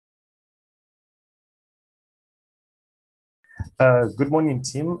Good morning,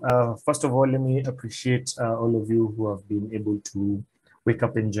 team. First of all, let me appreciate all of you who have been able to wake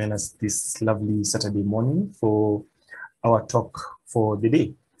up and join us this lovely Saturday morning for our talk for the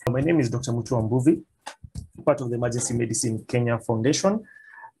day. My name is Dr. Mutu Ambuvi, part of the Emergency Medicine Kenya Foundation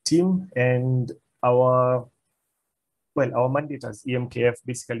team, and our mandate as EMKF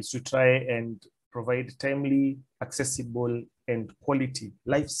basically is to try and provide timely, accessible, and quality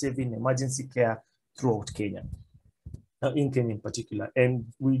life-saving emergency care throughout Kenya. In Kenya in particular. And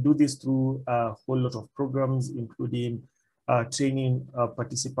we do this through a whole lot of programs, including training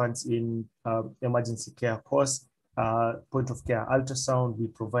participants in emergency care course, point of care ultrasound. We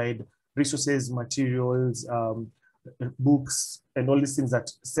provide resources, materials, books, and all these things that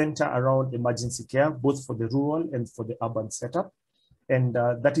center around emergency care, both for the rural and for the urban setup. And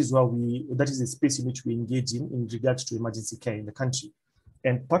that is the space in which we engage in regards to emergency care in the country.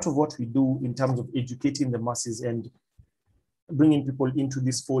 And part of what we do in terms of educating the masses and bringing people into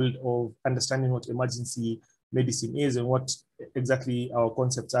this fold of understanding what emergency medicine is and what exactly our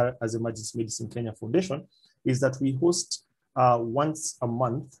concepts are as Emergency Medicine Kenya Foundation is that we host once a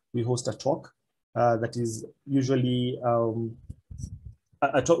month, we host a talk that is usually,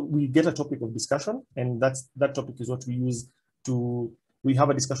 we get a topic of discussion, and that topic is what we use we have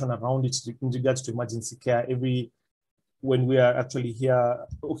a discussion around it in regards to emergency care when we are actually here.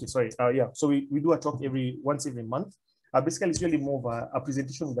 Okay, sorry, so we do a talk once every month. Basically, it's really more of a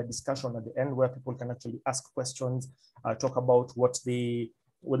presentation with a discussion at the end where people can actually ask questions, talk about what they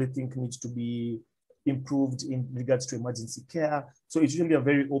think needs to be improved in regards to emergency care. So it's usually a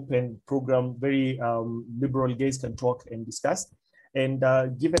very open program, very liberal. Guys can talk and discuss. And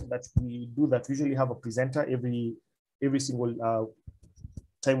given that we do that, we usually have a presenter every single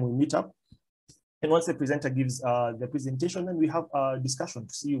time we meet up. And once the presenter gives the presentation, then we have a discussion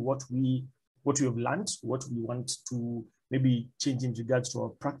to see what we have learned, what we want to maybe change in regards to our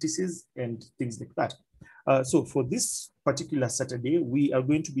practices and things like that. So for this particular Saturday, we are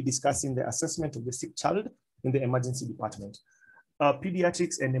going to be discussing the assessment of the sick child in the emergency department.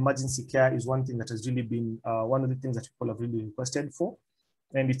 Pediatrics and emergency care is one thing that has really been one of the things that people have really requested for.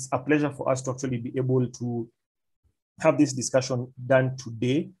 And it's a pleasure for us to actually be able to have this discussion done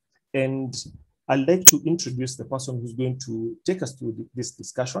today. And I'd like to introduce the person who's going to take us through this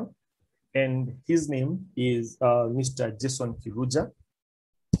discussion. And his name is Mr. Jason Kiruja.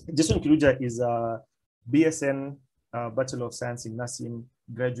 Jason Kiruja is a BSN, Bachelor of Science in Nursing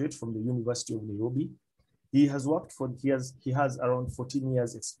graduate from the University of Nairobi. He has around 14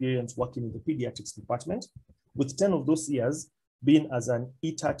 years experience working in the pediatrics department, with 10 of those years being as an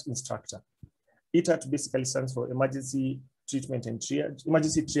ETAT instructor. ETAT basically stands for Emergency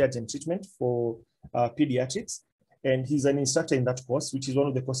Triage and Treatment for Pediatrics. And he's an instructor in that course, which is one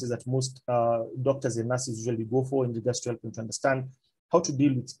of the courses that most doctors and nurses usually go for in regards to helping to understand how to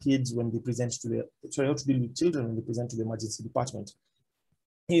deal with kids when they present how to deal with children when they present to the emergency department.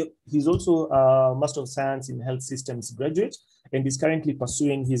 He's also a Master of Science in Health Systems graduate, and is currently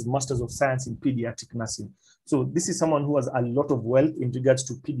pursuing his Masters of Science in Pediatric Nursing. So this is someone who has a lot of wealth in regards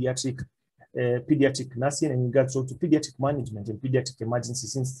to pediatric nursing and in regards to pediatric management and pediatric emergency,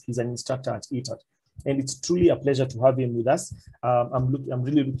 since he's an instructor at ETAT. And it's truly a pleasure to have him with us. I'm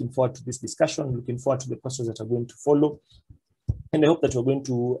really looking forward to this discussion, looking forward to the questions that are going to follow. And I hope that we're going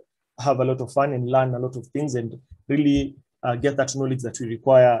to have a lot of fun and learn a lot of things and really get that knowledge that we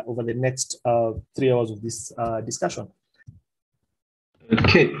require over the next 3 hours of this discussion.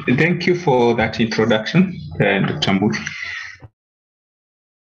 Okay, thank you for that introduction, Dr. Mbuvi.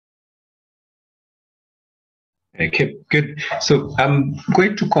 Okay, good. So I'm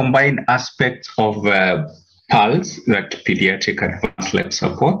going to combine aspects of PALS, that Pediatric Advanced Life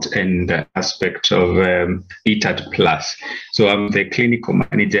Support, and aspect of ETAT Plus. So I'm the clinical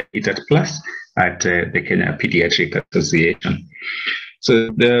manager ETAT Plus at the Kenya Pediatric Association. So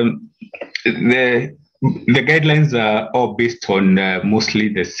the guidelines are all based on mostly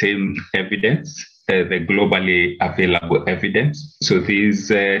the same evidence, the globally available evidence. So there's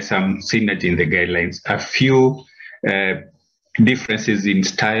some synergy in the guidelines, a few differences in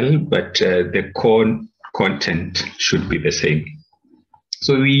style, but the core content should be the same.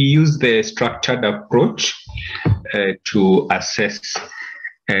 So we use the structured approach to assess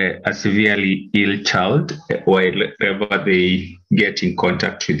a severely ill child wherever they get in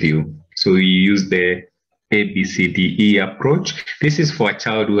contact with you. So we use the ABCDE approach. This is for a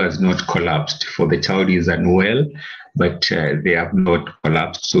child who has not collapsed. For the child who is unwell, but they have not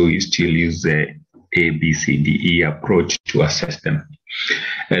collapsed. So we still use the ABCDE approach to assess them.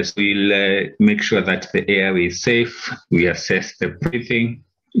 So we'll make sure that the airway is safe. We assess the breathing.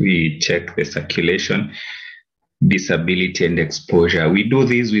 We check the circulation. disability and exposure. We do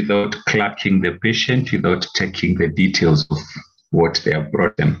this without clerking the patient, without checking the details of what they have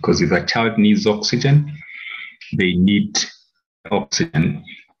brought them. Because if a child needs oxygen, they need oxygen.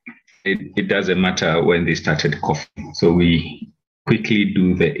 It doesn't matter when they started coughing. So we quickly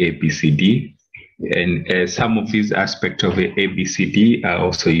do the ABCD. And some of these aspects of the ABCD are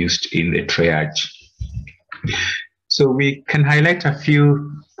also used in the triage. So we can highlight a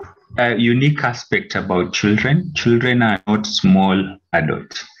few unique aspects about children. Children are not small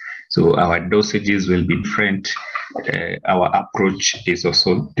adults. So our dosages will be different. Our approach is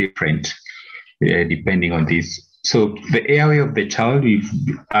also different depending on this. So the airway of the child, we've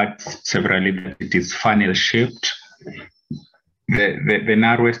had severally that it is funnel shaped. The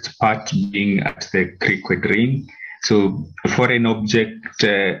narrowest part being at the cricoid ring. So for an object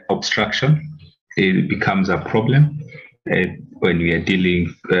obstruction, it becomes a problem when we are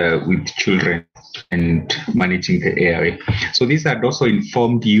dealing with children and managing the airway. So these are also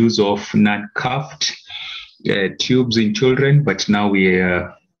informed use of non-cuffed tubes in children, but now we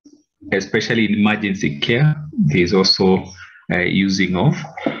are, especially in emergency care, there's also using of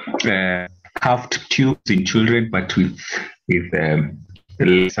cuffed tubes in children, but with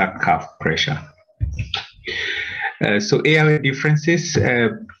lesser cuff pressure. So airway differences,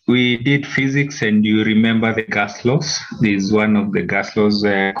 we did physics, and you remember the gas laws. This is one of the gas laws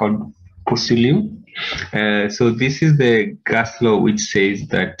called Pusiliu. So this is the gas law which says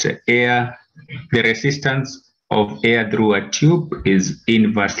that the resistance of air through a tube is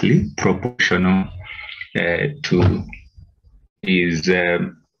inversely proportional to its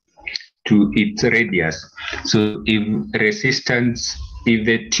radius. So if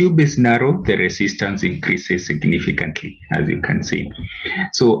the tube is narrow, the resistance increases significantly, as you can see.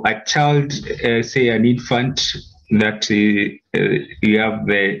 So a child, say an infant, that you have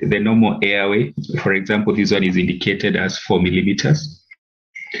the normal airway. For example, this one is indicated as 4 millimeters.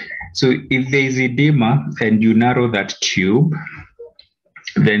 So if there is edema and you narrow that tube,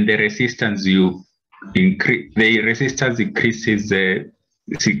 then the resistance increases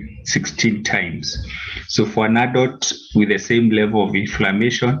 16 times. So for an adult with the same level of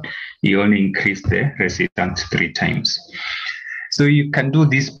inflammation, you only increase the resistance 3 times. So you can do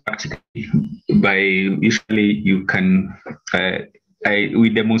this practically by, usually you can, we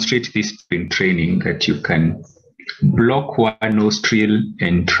demonstrate this in training, that you can block one nostril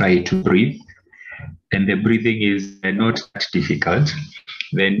and try to breathe. And the breathing is not that difficult.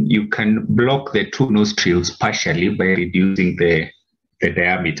 Then you can block the 2 nostrils partially by reducing the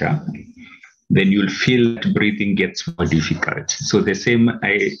diameter. Then you'll feel that breathing gets more difficult. So the same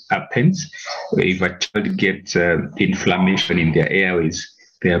happens if a child gets inflammation in their airways,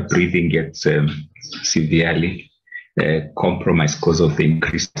 their breathing gets severely compromised because of the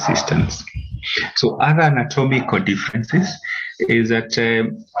increased resistance. So other anatomical differences is that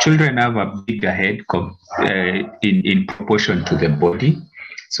children have a bigger head in proportion to the body.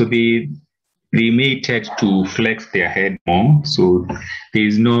 So they may tend to flex their head more. So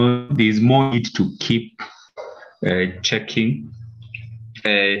there's more need to keep checking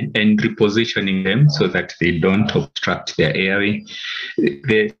and repositioning them so that they don't obstruct their airway.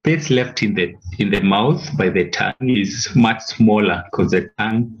 The space left in the mouth by the tongue is much smaller because the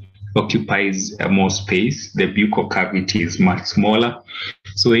tongue occupies more space. The buccal cavity is much smaller.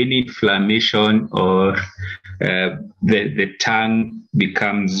 So any inflammation or the tongue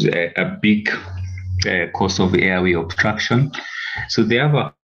becomes a big cause of airway obstruction. So they have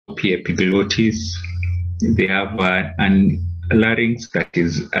a epiglottis, they have an larynx that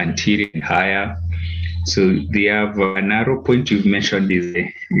is anterior and higher. So they have a narrow point you've mentioned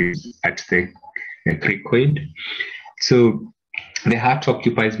is at the cricoid. So the heart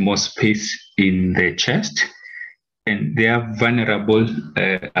occupies more space in the chest, and they have vulnerable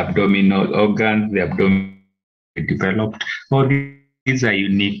abdominal organs. The abdomen developed. All these are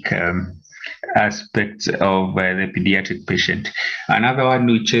unique aspects of the pediatric patient. Another one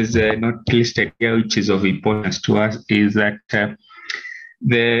which is not listed here, which is of importance to us, is that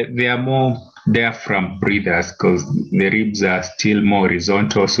they are more diaphragm breathers because the ribs are still more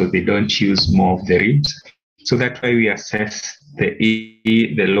horizontal, so they don't use more of the ribs. So that's why we assess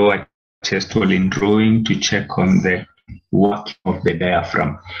the lower chest wall in drawing to check on the work of the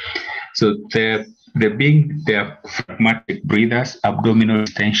diaphragm. So the being diaphragmatic breathers, abdominal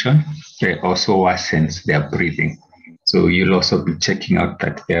extension, they also worsens their breathing. So you'll also be checking out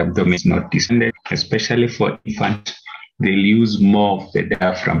that the abdomen is not distended, especially for infants. They'll use more of the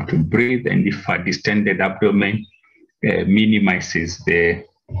diaphragm to breathe, and if a distended abdomen minimizes their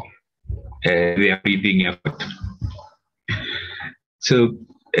breathing effort. So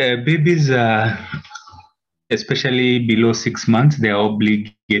babies are especially below 6 months, they are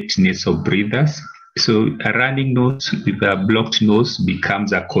obligate nasal breathers. So a running nose with a blocked nose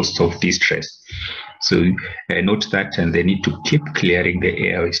becomes a cause of distress. So note that, and they need to keep clearing the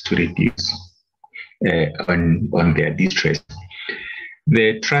airways to reduce on their distress.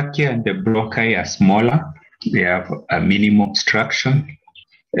 The trachea and the bronchi are smaller. They have a minimum obstruction.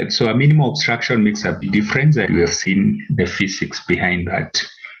 So a minimum obstruction makes a big difference, and we have seen the physics behind that.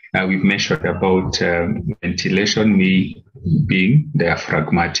 We've mentioned about ventilation being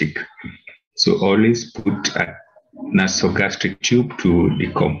diaphragmatic. So always put a nasogastric tube to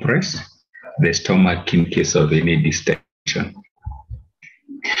decompress the stomach in case of any distension.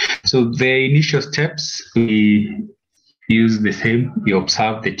 So the initial steps, we use the same. You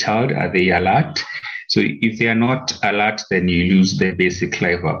observe the child, are they alert? So if they are not alert, then you use the basic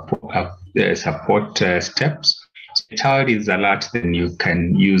life support steps. If the child is alert, then you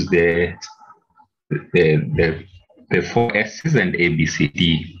can use the 4 S's and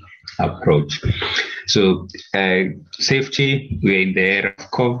ABCD approach. So safety, we're in the era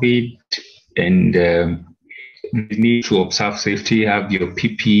of COVID, and you need to observe safety, have your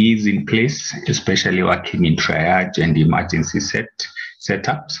PPEs in place, especially working in triage and emergency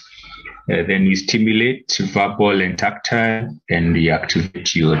setups. Then you stimulate verbal and tactile, and you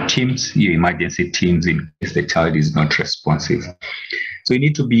activate your teams, your emergency teams, in case the child is not responsive. So you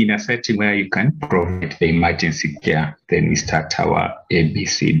need to be in a setting where you can provide the emergency care. Then we start our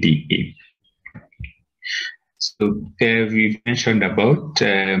ABCDE. So we've mentioned about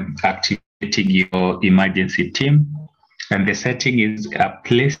activating your emergency team, and the setting is a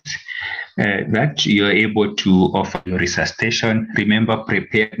place that you're able to offer your resuscitation. Remember,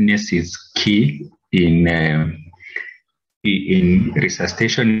 preparedness is key in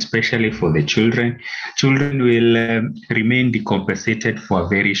resuscitation, especially for the children. Children will remain decompensated for a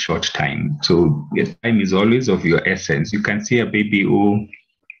very short time. So the time is always of your essence. You can see a baby who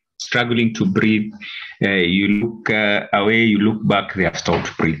struggling to breathe, you look away, you look back, they have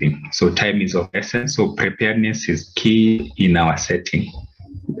stopped breathing. So time is of essence. So preparedness is key in our setting,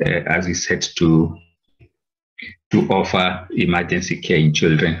 as we said, to offer emergency care in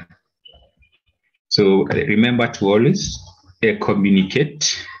children. So remember to always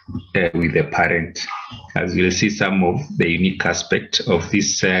communicate with the parent, as we'll see some of the unique aspects of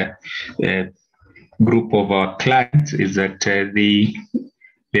this group of our clients is that the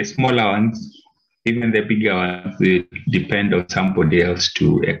smaller ones, even the bigger ones, they depend on somebody else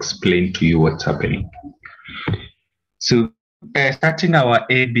to explain to you what's happening. So starting our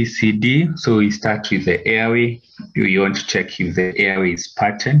ABCD, so we start with the airway. We want to check if the airway is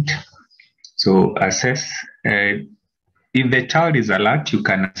patent. So assess, if the child is alert, you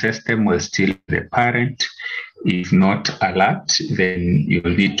can assess them while still the parent. If not alert, then you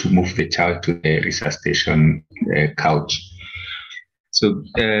will need to move the child to the resuscitation couch. So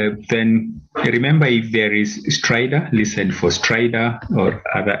then remember, if there is stridor, listen for stridor or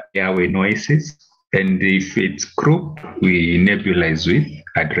other airway noises. And if it's croup, we nebulize with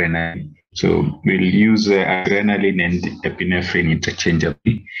adrenaline. So we'll use adrenaline and epinephrine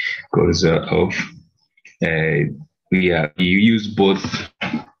interchangeably because of we use both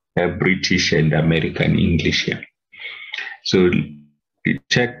British and American English here. So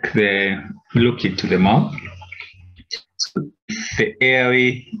look into the mouth. So if the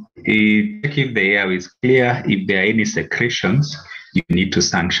airway, check if the airway is clear. If there are any secretions, you need to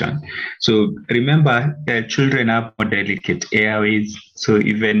sanction. So remember, children have more delicate airways. So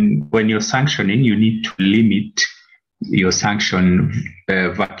even when you're sanctioning, you need to limit your sanction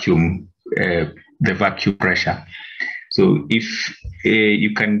vacuum, the vacuum pressure. So if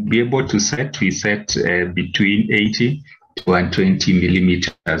you can be able to we set between 80 to 120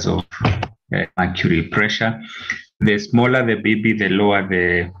 millimeters of mercury pressure. The smaller the baby, the lower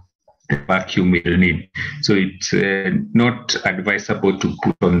the vacuum will need. So it's not advisable to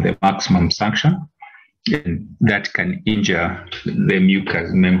put on the maximum sanction, and that can injure the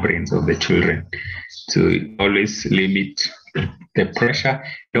mucous membranes of the children. So always limit the pressure.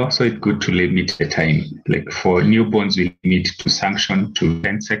 And also it's good to limit the time. Like for newborns, we limit to sanction to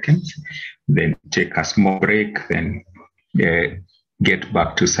 10 seconds, then take a small break, then get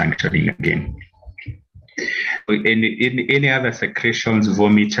back to sanctioning again. In any other secretions,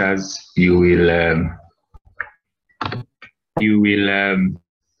 vomiters, you will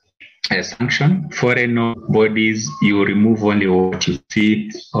sanction. Foreign bodies, you remove only what you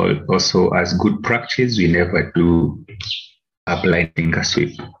see. Also, as good practice, we never do a blind finger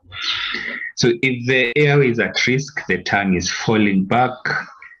sweep. So if the airway is at risk, the tongue is falling back,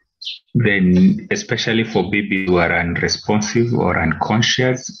 then especially for babies who are unresponsive or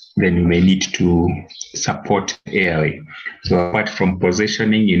unconscious, then you may need to support airway. So apart from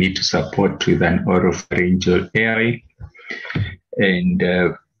positioning, you need to support with an oropharyngeal airway. And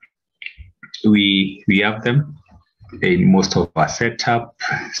we have them in most of our setup,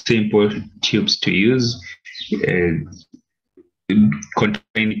 simple tubes to use.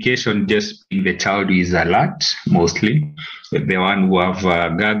 Contraindication just being the child is alert, mostly. The one who have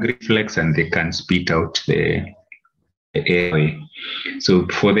a gag reflex and they can spit out the airway. So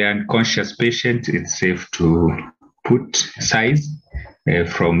for the unconscious patient, it's safe to put size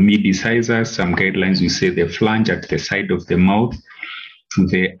from mid-incisors. Some guidelines we say the flange at the side of the mouth to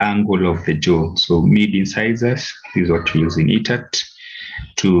the angle of the jaw. So mid-incisors is what we're using it at,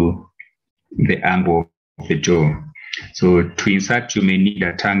 to the angle of the jaw. So to insert, you may need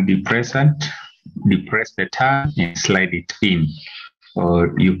a tongue depressant. Depress the tongue and slide it in.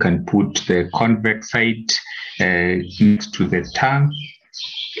 Or you can put the convex side next to the tongue.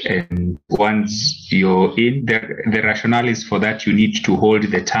 And once you're in, the rationale is for that you need to hold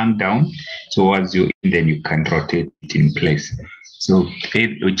the tongue down. So once you're in, then you can rotate it in place. So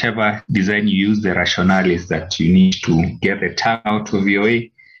whichever design you use, the rationale is that you need to get the tongue out of your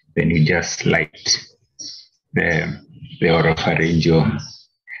way, then you just slide the oropharyngeal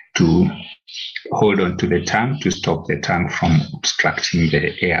to hold on to the tongue to stop the tongue from obstructing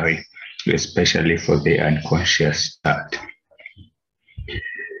the airway, especially for the unconscious part.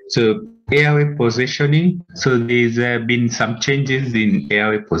 So airway positioning. So there's been some changes in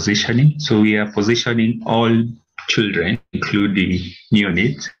airway positioning. So we are positioning all children, including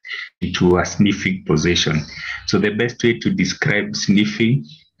neonates, into a sniffing position. So the best way to describe sniffing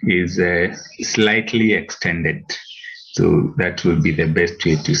is slightly extended. So that will be the best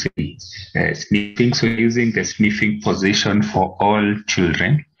way to say sniffing. So using the sniffing position for all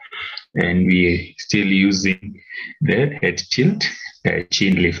children, and we're still using the head tilt,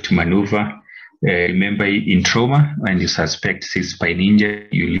 chin lift maneuver. Remember, in trauma, when you suspect C-spine injury,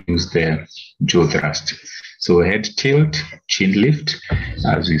 you use the jaw thrust. So head tilt, chin lift,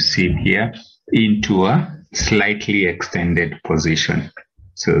 as we see here, into a slightly extended position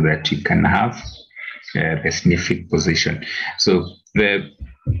so that you can have the sniffing position. So the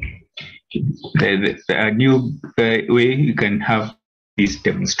new way you can have this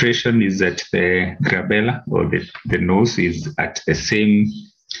demonstration is that the glabella or the nose is at the same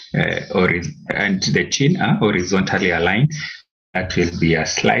and the chin are horizontally aligned. That will be a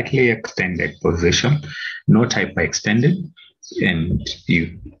slightly extended position, not hyperextended and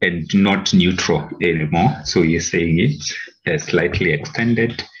not neutral anymore. So you're saying it's slightly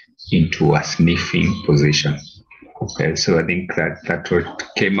extended into a sniffing position. So I think that what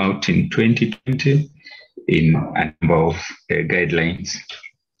came out in 2020 in a number of guidelines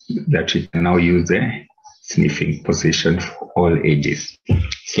that we can now use the sniffing position for all ages,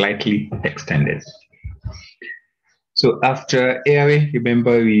 slightly extended. So after airway,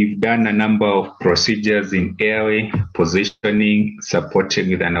 remember we've done a number of procedures in airway, positioning, supporting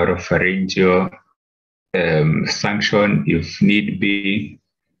with an oropharyngeal sanction if need be.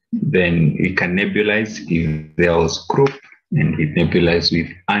 Then we can nebulize if there was croup, and we nebulize with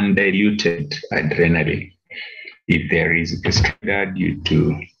undiluted adrenaline if there is a stridor due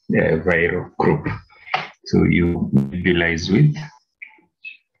to viral croup. So you nebulize with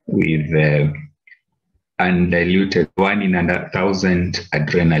undiluted 1 in 1,000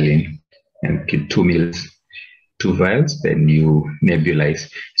 adrenaline and 2 mils, 2 vials, then you nebulize.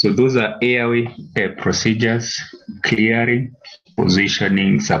 So those are airway procedures: clearing,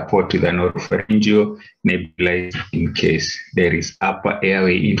 positioning, support with an oropharyngeal, nebulize in case there is upper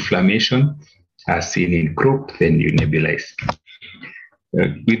airway inflammation as seen in croup, then you nebulize.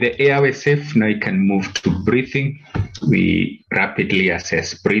 With the airway safe, now you can move to breathing. We rapidly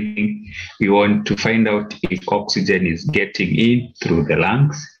assess breathing. We want to find out if oxygen is getting in through the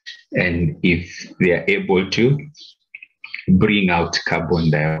lungs and if they are able to bring out carbon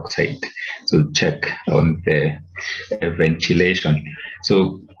dioxide. So check on the ventilation.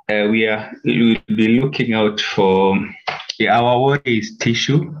 So we'll be looking out for, our worry is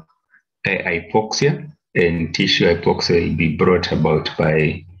tissue hypoxia, and tissue hypoxia will be brought about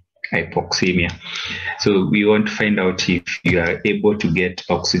by hypoxemia. So we want to find out if you are able to get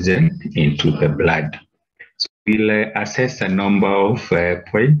oxygen into the blood. So we'll assess a number of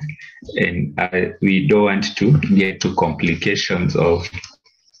points, and we don't want to get to complications of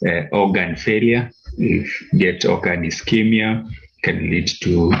organ failure. If get organ ischemia, can lead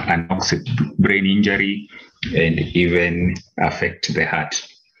to an brain injury and even affect the heart.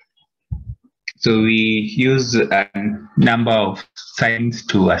 So we use a number of signs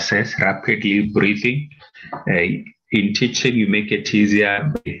to assess rapidly breathing. in teaching, you make it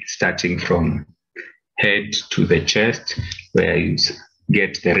easier by starting from head to the chest, where you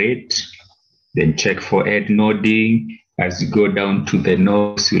get the rate, then check for head nodding. As you go down to the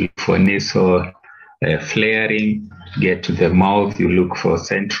nose, you look for nasal flaring. Get to the mouth, you look for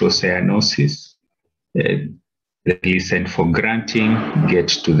central cyanosis. Listen for grunting. Get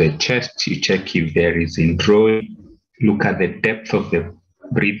to the chest, you check if there is indrawing. Look at the depth of the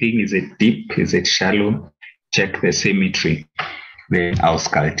breathing. Is it deep? Is it shallow? Check the symmetry. Then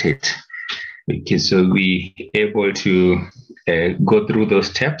auscultate. Okay, so we able to go through those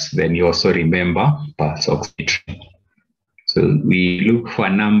steps. Then you also remember pulse oximetry. So we look for a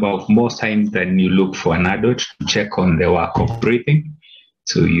number of more signs than you look for an adult to check on the work of breathing.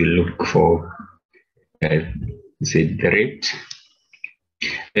 So you look for the rate.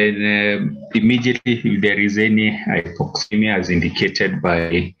 And immediately, if there is any hypoxemia as indicated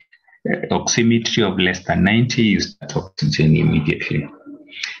by oximetry of less than 90, you start oxygen immediately.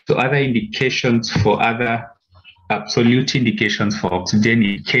 So other indications for absolute indications for oxygen,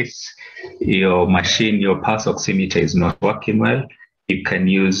 in case your machine, your pulse oximeter is not working well, you can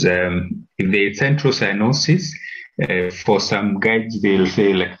use, if there is central cyanosis, for some guides, they'll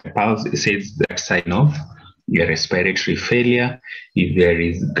say like the pulse says that sign of your respiratory failure. If there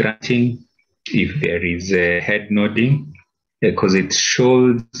is grunting, if there is head nodding, because it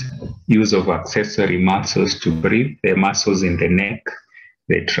shows use of accessory muscles to breathe, the muscles in the neck,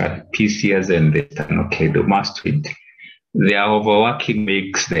 the trapezius and the sternocleidomastoid. Their overworking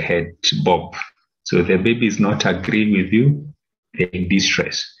makes the head bob. So the baby is not agreeing with you, they're in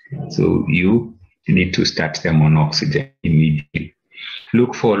distress. So you need to start them on oxygen immediately.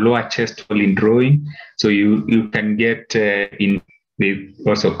 Look for lower chest wall indrawing. So you can get in the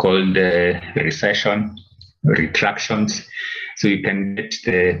also called recession, retractions. So you can get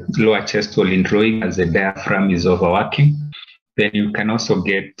the lower chest wall indrawing as the diaphragm is overworking. Then you can also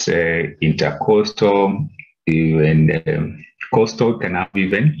get intercostal and costal, can have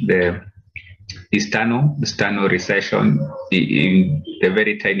even the sternal recession in the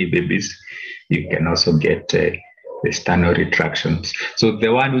very tiny babies. You can also get the sternal retractions. So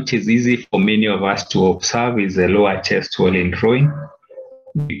the one which is easy for many of us to observe is the lower chest wall indrawing.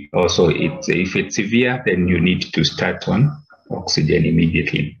 Also, if it's severe, then you need to start on oxygen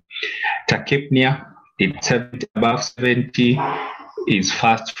immediately. Tachypnea, it's above 70, is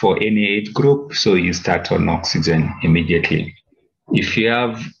fast for any age group, so you start on oxygen immediately. If you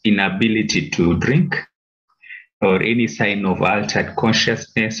have inability to drink or any sign of altered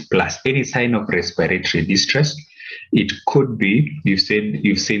consciousness plus any sign of respiratory distress, it could be, you've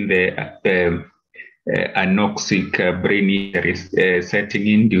seen the anoxic brain injury setting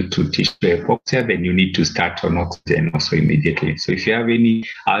in due to tissue hypoxia, then you need to start on oxygen also immediately. So if you have any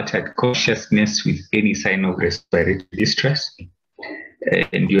altered consciousness with any sign of respiratory distress,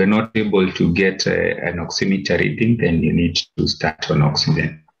 and you are not able to get an oximeter reading, then you need to start on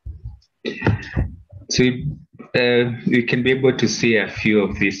oxygen. So we can be able to see a few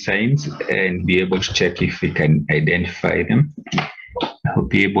of these signs and be able to check if we can identify them. I'll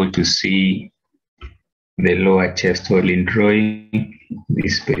be able to see the lower chest wall indrawing.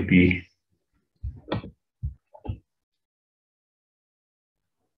 This baby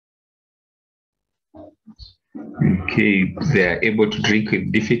okay, they are able to drink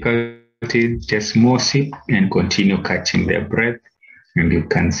with difficulty, just more sip and continue catching their breath. And you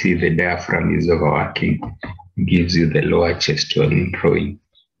can see the diaphragm is overworking, it gives you the lower chest wall indrawing.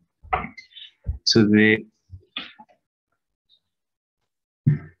 So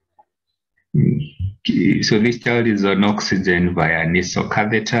this child is on oxygen via nasal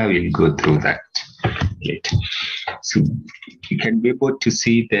catheter. We'll go through that later. So you can be able to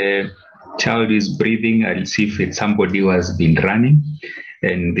see the child is breathing. I'll see if it's somebody who has been running.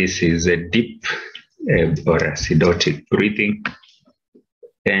 And this is a deep or acidotic breathing.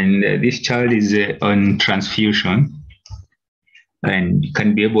 And this child is on transfusion. And you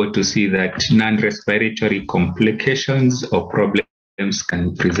can be able to see that non-respiratory complications or problems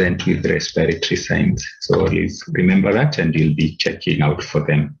can present with respiratory signs. So please remember that and you'll be checking out for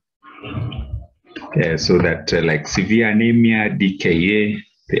them. So that like severe anemia, DKA,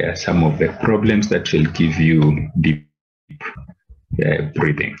 they are some of the problems that will give you deep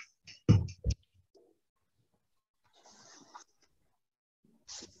breathing.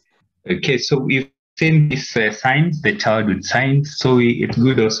 Okay, so we've seen these signs, the child with signs. So it's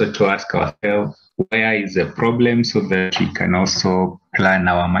good also to ask ourselves, where is the problem, so that we can also plan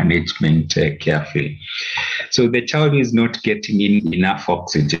our management carefully. So the child is not getting in enough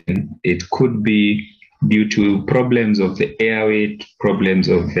oxygen. It could be due to problems of the airway, problems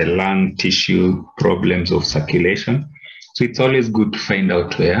of the lung tissue, problems of circulation. So it's always good to find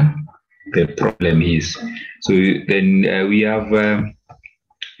out where the problem is. So then we have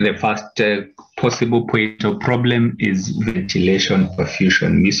the first possible point of problem is ventilation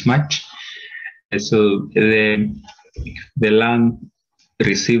perfusion mismatch. So the lung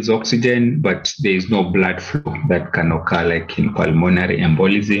receives oxygen, but there is no blood flow that can occur like in pulmonary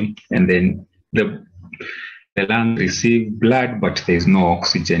embolism. And then the lung receives blood, but there is no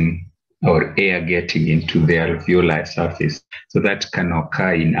oxygen or air getting into the alveolar surface. So that can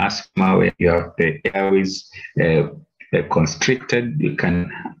occur in asthma where you have the airways constricted. It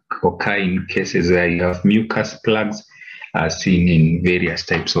can occur in cases where you have mucus plugs, seen in various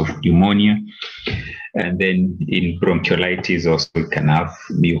types of pneumonia. And then in bronchiolitis also we can have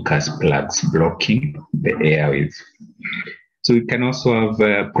mucus plugs blocking the airways. So we can also have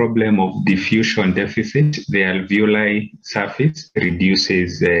a problem of diffusion deficit. The alveoli surface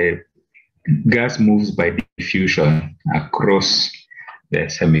reduces, gas moves by diffusion across the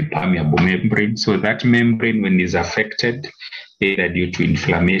semi-permeable membrane. So that membrane, when is affected, either due to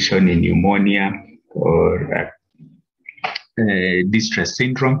inflammation in pneumonia or distress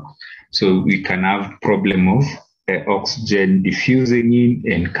syndrome, so we can have problem of oxygen diffusing in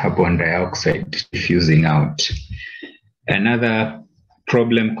and carbon dioxide diffusing out. Another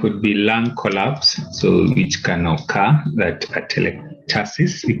problem could be lung collapse, so which can occur, that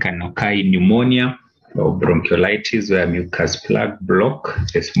atelectasis, it can occur in pneumonia or bronchiolitis where mucus plug block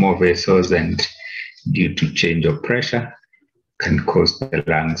the small vessels and due to change of pressure can cause the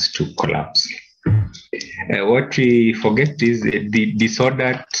lungs to collapse. What we forget is the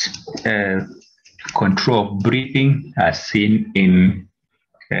disordered control of breathing as seen in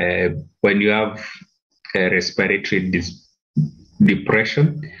when you have respiratory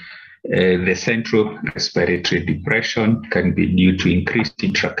depression. The central respiratory depression can be due to increased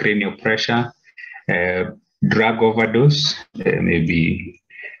intracranial pressure, drug overdose, maybe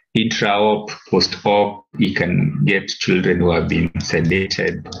intra-op, post-op. You can get children who have been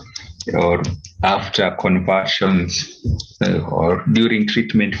sedated, or after conversions or during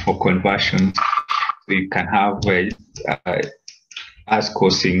treatment for conversions. We can have us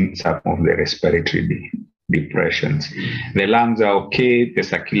causing some of the respiratory depressions. The lungs are okay, the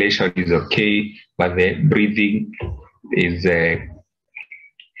circulation is okay, but the breathing is the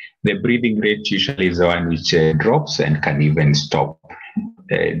breathing rate usually is the one which drops and can even stop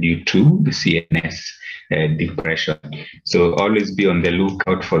due to the CNS depression. So always be on the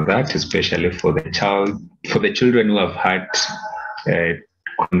lookout for that, especially for the children who have had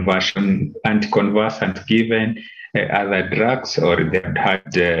conversion, anticonvulsant given other drugs, or they have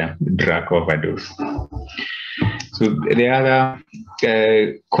had drug overdose. So the other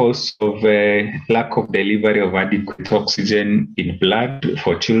cause of lack of delivery of adequate oxygen in blood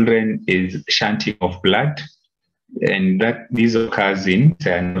for children is shunting of blood, and that this occurs in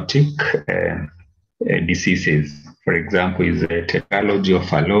cyanotic diseases. For example, is the tetralogy of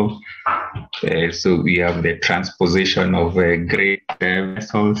Fallot. So we have the transposition of great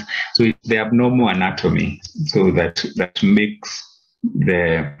vessels. So it's the abnormal anatomy. So that makes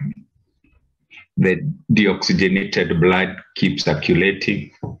the deoxygenated blood keep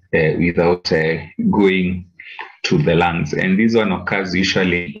circulating without going to the lungs. And this one occurs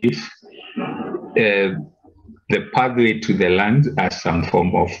usually if the pathway to the lungs has some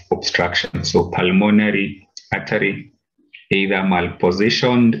form of obstruction. So pulmonary artery, either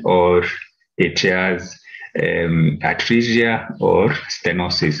malpositioned or it has atresia or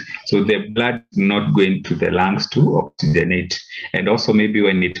stenosis. So the blood is not going to the lungs to oxygenate. And also maybe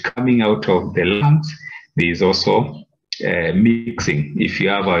when it's coming out of the lungs, there is also mixing. If you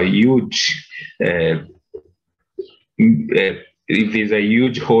have a huge, if there's a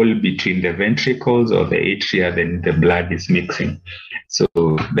huge hole between the ventricles or the atria, then the blood is mixing. So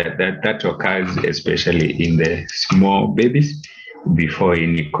that occurs especially in the small babies before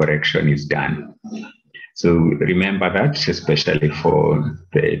any correction is done. So remember that, especially for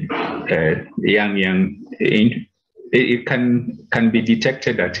the young, it can be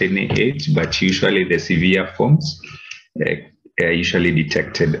detected at any age, but usually the severe forms are usually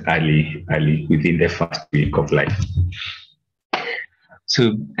detected early within the first week of life.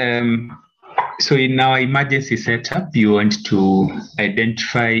 So, so in our emergency setup, you want to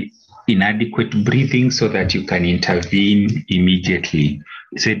identify inadequate breathing so that you can intervene immediately.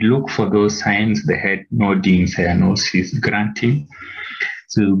 He said, look for those signs: the head nodding, cyanosis, grunting.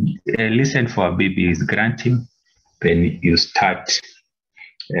 So listen for a baby is grunting, then you start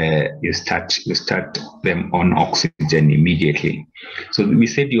you start them on oxygen immediately. So we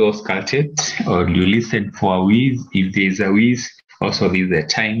said you auscultate or you listen for a wheeze. If there is a wheeze, also with the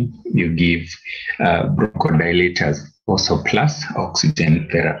time you give bronchodilators, also plus oxygen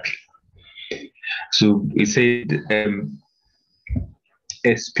therapy. So we said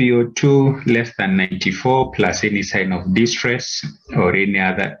SpO2 less than 94 plus any sign of distress or any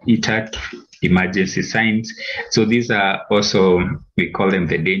other ETAT emergency signs. So these are also, we call them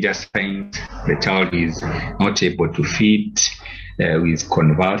the danger signs. The child is not able to feed, is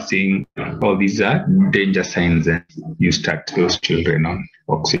convulsing. All these are danger signs, and you start those children on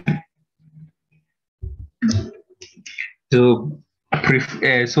oxygen. So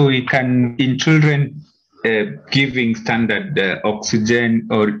we can, in children, giving standard oxygen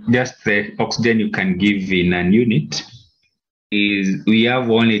or just the oxygen you can give in an unit, is we have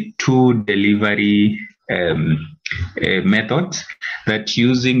only 2 delivery methods, that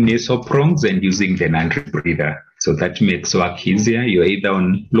using nasal prongs and using the non-rebreather. So that makes work easier. You're either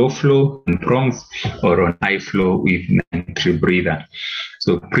on low flow on prongs or on high flow with non-rebreather.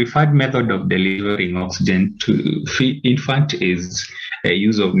 So preferred method of delivering oxygen to infant is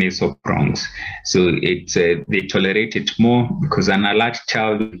use of nasal prongs. So it's they tolerate it more because an alert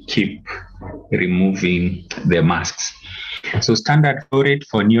child will keep removing the masks. So standard flow rate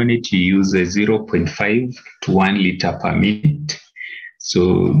for neonate, you use a 0.5 to 1 liter per minute.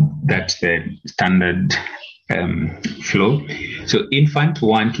 So that's the standard flow. So infant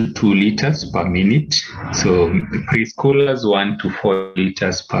 1 to 2 liters per minute. So preschoolers 1 to 4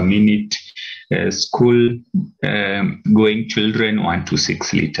 liters per minute. School going children 1 to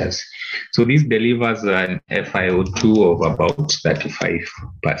 6 liters. So this delivers an FiO2 of about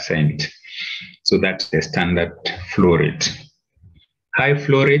 35%. So that's the standard flow rate. High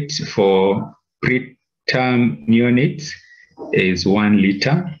flow rate for preterm neonates is 1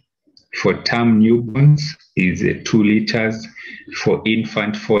 liter. For term newborns is 2 liters. For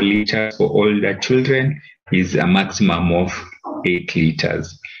infant, 4 liters. For older children is a maximum of 8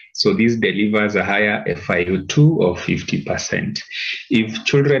 liters. So this delivers a higher FiO2 of 50%. If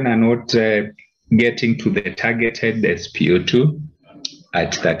children are not getting to the targeted SpO2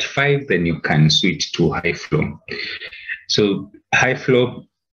 at 35, then you can switch to high flow. So high flow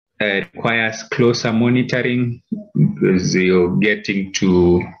requires closer monitoring because you're getting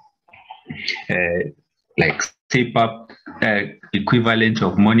to like step up equivalent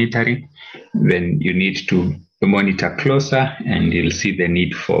of monitoring. Then you need to monitor closer, and you'll see the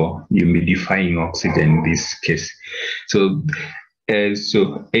need for humidifying oxygen in this case. So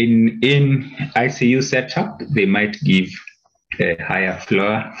in ICU setup, they might give a higher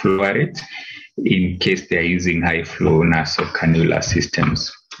flow rate in case they're using high flow nasal cannula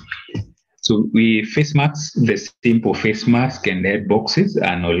systems. So face masks, the simple face mask and head boxes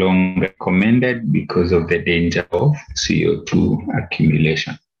are no longer recommended because of the danger of CO2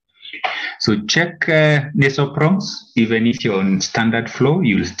 accumulation. So check nasal prongs. Even if you're on standard flow,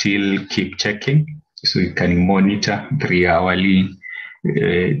 you'll still keep checking. So you can monitor 3-hourly,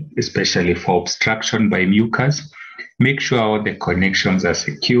 especially for obstruction by mucus. Make sure all the connections are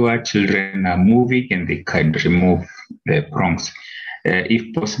secure, children are moving, and they can remove the prongs.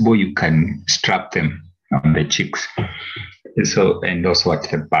 If possible, you can strap them on the cheeks, and also at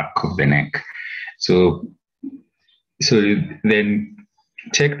the back of the neck. So then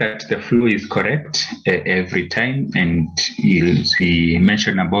check that the flow is correct every time, and you'll see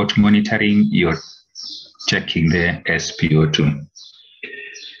mention about monitoring. You're checking the SpO2.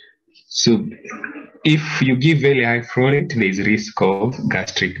 So if you give very high flow rate, there is risk of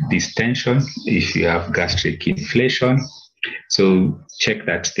gastric distension if you have gastric inflation. So check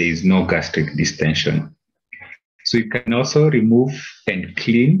that there is no gastric distension. So you can also remove and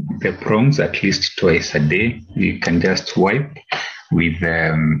clean the prongs at least twice a day. You can just wipe with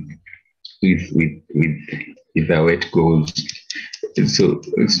the wet gauze. So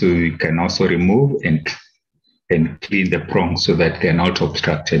you can also remove and clean the prongs so that they're not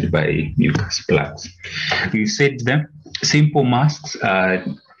obstructed by mucus plugs. We said them simple masks are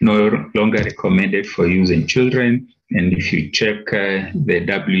no longer recommended for use in children. And if you check the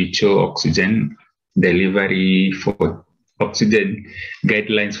WHO oxygen delivery for oxygen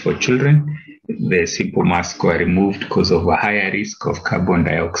guidelines for children, the simple masks were removed because of a higher risk of carbon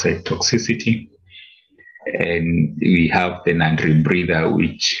dioxide toxicity. And we have the non-rebreather,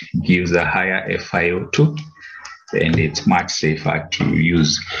 which gives a higher FiO2, and it's much safer to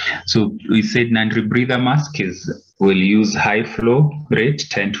use. So we said non-rebreather mask will use high flow rate,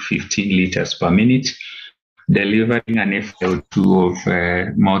 10 to 15 liters per minute, delivering an FiO2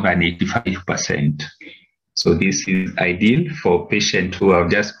 of more than 85%. So this is ideal for patients who have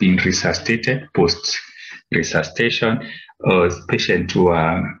just been resuscitated post-resuscitation, or patients who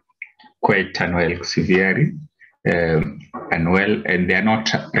are quite unwell, severely unwell, and they're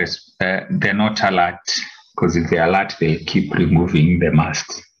not alert, because if they're alert, they'll keep removing the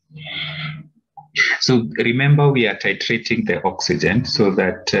masks. So remember, we are titrating the oxygen so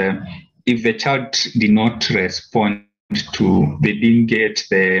that if the child did not respond they didn't get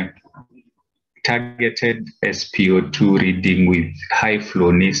the targeted SpO2 reading with high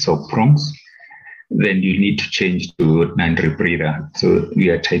flow nasoprongs, then you need to change to non-rebreather. So we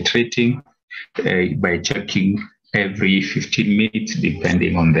are titrating by checking every 15 minutes,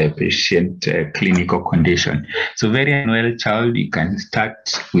 depending on the patient clinical condition. So very unwell child, you can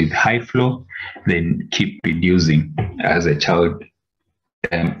start with high flow, then keep reducing as the child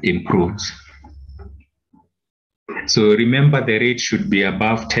improves. So remember, the rate should be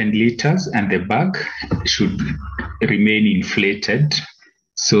above 10 liters and the bag should remain inflated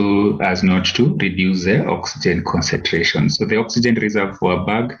so as not to reduce the oxygen concentration. So the oxygen reservoir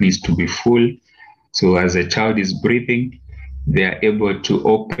bag needs to be full. So as a child is breathing, they are able to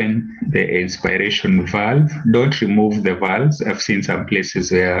open the inspiration valve. Don't remove the valves. I've seen some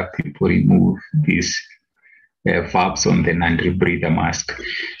places where people remove these valves on the non-rebreather mask.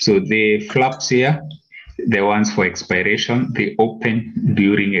 So the flaps here, the ones for expiration, they open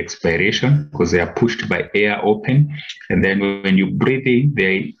during expiration because they are pushed by air open. And then when you breathe in,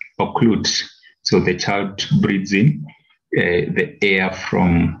 they occlude. So the child breathes in the air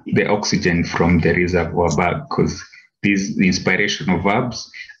from the oxygen from the reservoir bag, because these inspirational valves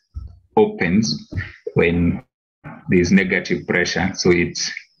opens when there's negative pressure. So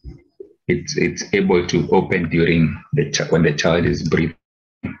it's able to open during when the child is breathing.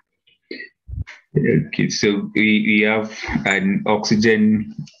 Okay, so we have an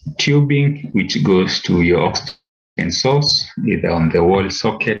oxygen tubing which goes to your oxygen source, either on the wall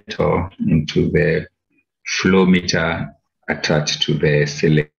socket or into the flow meter attached to the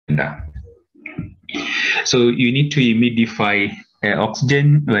cylinder. So you need to humidify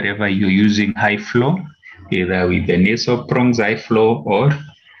oxygen wherever you're using high flow, either with the nasal prongs high flow or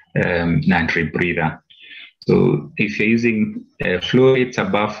non-rebreather. So if you're using flow rates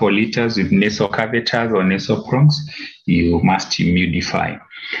above 4 liters with nasal catheters or nasal prongs, you must humidify.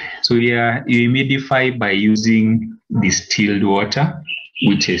 So you humidify by using distilled water,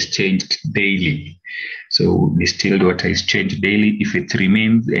 which is changed daily. So distilled water is changed daily. If it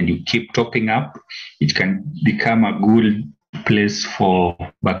remains and you keep topping up, it can become a good place for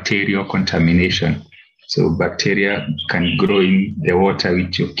bacterial contamination. So bacteria can grow in the water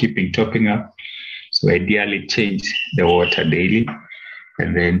which you're keeping topping up. So ideally change the water daily.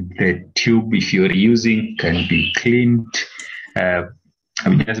 And then the tube, if you're using, can be cleaned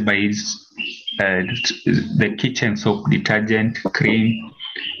just by the kitchen soap detergent, cream,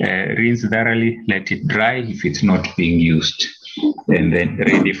 rinse thoroughly, let it dry if it's not being used, and then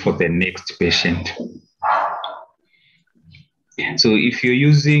ready for the next patient. So if you're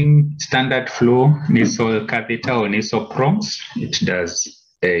using standard flow nasal catheter or nasal prongs, it does.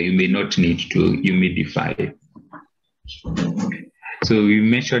 You may not need to humidify. So we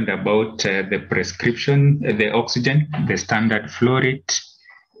mentioned about the prescription, the oxygen, the standard flow rate,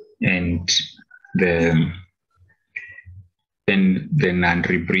 and the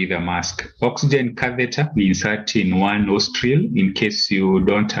non-rebreather mask. Oxygen catheter we insert in one nostril in case you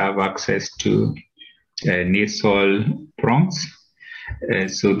don't have access to nasal prongs.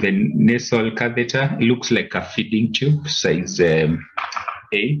 So the nasal catheter looks like a feeding tube, size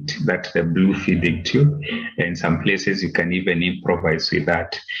 8, that's the blue feeding tube. And some places you can even improvise with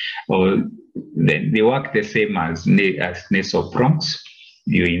that. Or they work the same as nasal prongs.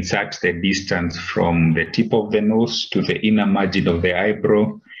 You insert the distance from the tip of the nose to the inner margin of the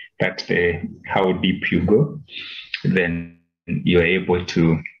eyebrow. That's how deep you go. Then you're able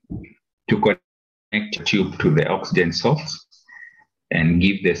to connect the tube to the oxygen source and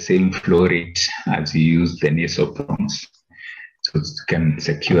give the same flow rate as you use the nasal prongs. So it can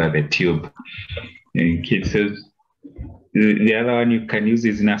secure the tube. In cases, the other one you can use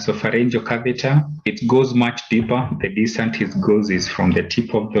is nasopharyngeal catheter. It goes much deeper. The distance it goes is from the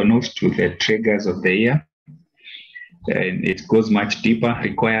tip of the nose to the triggers of the ear. And it goes much deeper,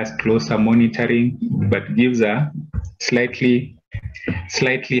 requires closer monitoring, but gives a slightly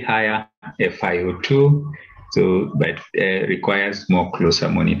higher FiO2. So, but requires more closer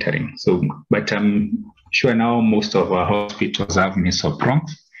monitoring. So, but I'm sure now most of our hospitals have nasal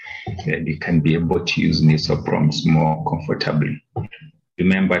prongs, and you can be able to use nasal prongs more comfortably.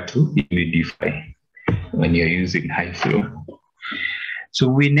 Remember to humidify when you're using high flow. So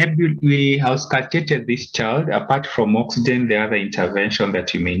we auscultated this child. Apart from oxygen, the other intervention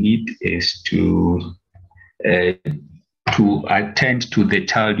that you may need is to attend to the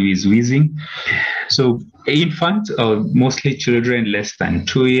child who is wheezing. So infants, or mostly children less than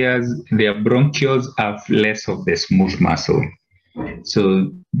 2 years, their bronchioles have less of the smooth muscle.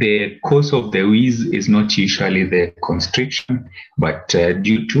 So the cause of the wheeze is not usually the constriction, but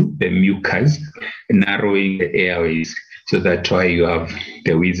due to the mucus narrowing the airways. So that's why you have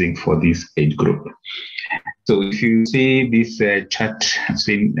the wheezing for this age group. So if you see this chart I've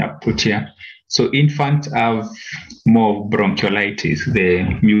seen put here, so infants have more bronchiolitis.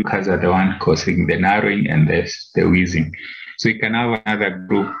 The mucus are the one causing the narrowing and the wheezing. So you can have another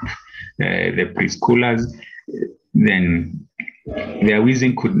group, the preschoolers, then their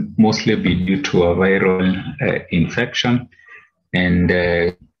wheezing could mostly be due to a viral infection,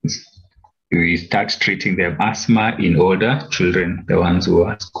 and we start treating them asthma in older children, the ones who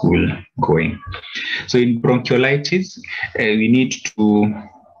are school going. So in bronchiolitis, we need to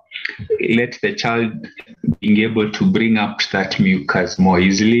let the child being able to bring up that mucus more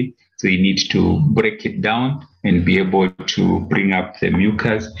easily. So you need to break it down and be able to bring up the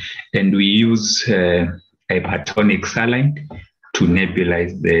mucus. And we use hypertonic saline to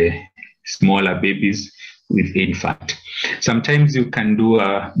nebulize the smaller babies with infant. Sometimes you can do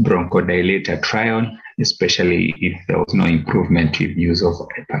a bronchodilator trial, especially if there was no improvement with use of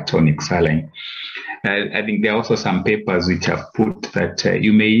hypertonic saline. I think there are also some papers which have put that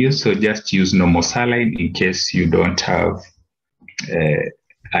you may use, so just use normal saline in case you don't have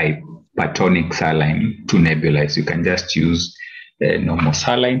hypertonic saline to nebulize. You can just use normal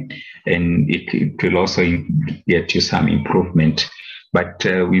saline, and it will also get you some improvement. But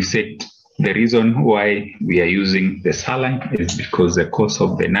we said the reason why we are using the saline is because the cause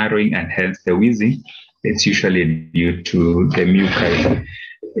of the narrowing and hence the wheezing, it's usually due to the mucus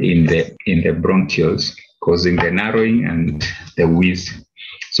in the bronchioles causing the narrowing and the wheeze.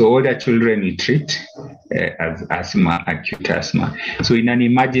 So older children we treat as asthma, acute asthma. So in an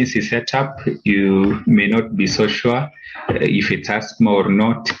emergency setup, you may not be so sure if it's asthma or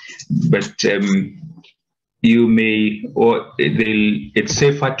not, but you may, or it's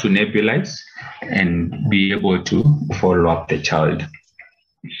safer to nebulize and be able to follow up the child,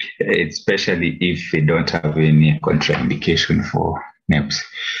 especially if they don't have any contraindication for NEPs.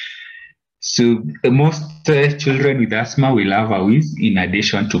 So most children with asthma will have a wheeze in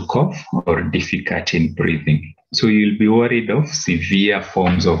addition to cough or difficulty in breathing. So you'll be worried of severe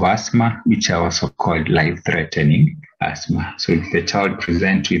forms of asthma, which are also called life-threatening asthma. So if the child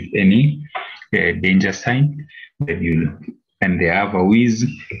presents with any danger sign, and they have a wheeze,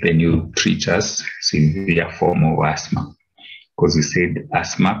 then you treat as severe form of asthma, because we said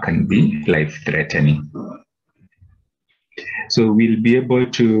asthma can be life-threatening. So we'll be able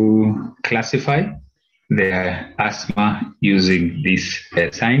to classify the asthma using these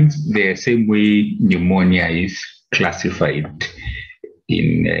signs, the same way pneumonia is classified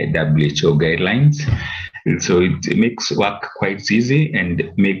in WHO guidelines. And so it makes work quite easy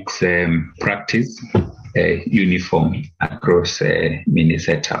and makes practice uniform across many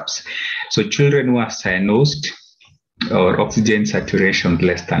setups. So children who are cyanosis or oxygen saturation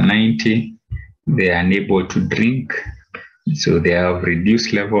less than 90, they are unable to drink. So they have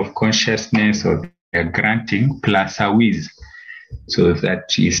reduced level of consciousness, or they're grunting plus a wheeze. So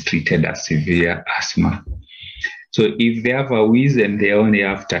that is treated as severe asthma. So if they have a wheeze and they only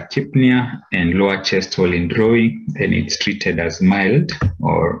have tachypnea and lower chest wall indrawing, then it's treated as mild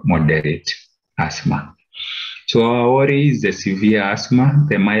or moderate asthma. So our worry is the severe asthma.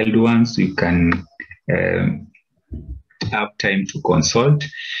 The mild ones, you can have time to consult,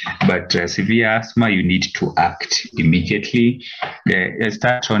 but severe asthma, you need to act immediately.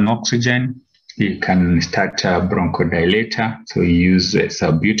 Start on oxygen. You can start a bronchodilator, so you use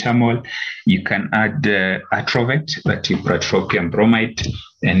salbutamol. You can add Atrovent, that is pratropium bromide,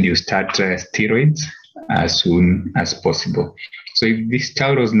 and you start steroids as soon as possible. So if this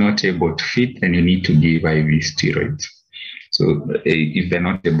child was not able to feed, then you need to give IV steroids. So if they're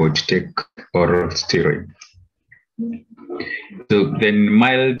not able to take oral steroid. So then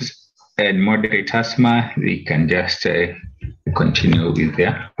mild and moderate asthma, they can just continue with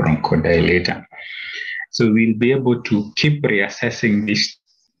their bronchodilator. So we'll be able to keep reassessing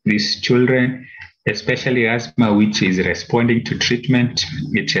these children, especially asthma, which is responding to treatment,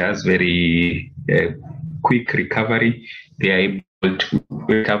 which has very quick recovery. They are able to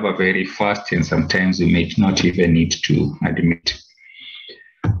recover very fast, and sometimes we may not even need to admit.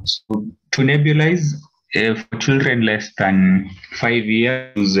 So to nebulize, for children less than 5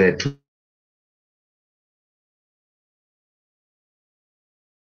 years,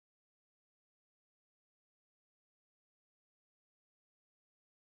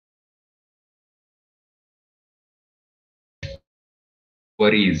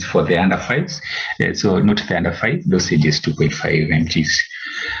 category is for the under 5s. So not the under 5, dosage is 2.5 mgs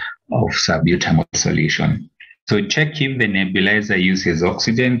of salbutamol solution. So check if the nebulizer uses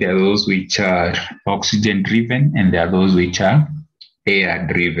oxygen. There are those which are oxygen driven, and there are those which are air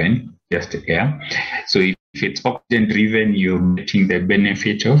driven, just air. So if it's oxygen driven, you're getting the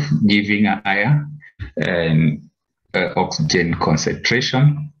benefit of giving a higher oxygen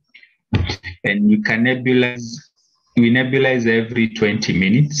concentration. And you can nebulize. We nebulize every 20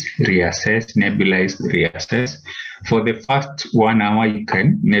 minutes, reassess, nebulize, reassess. For the first 1 hour, you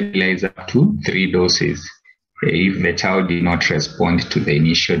can nebulize up to 3 doses if the child did not respond to the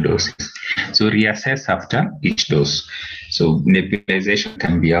initial doses. So reassess after each dose. So nebulization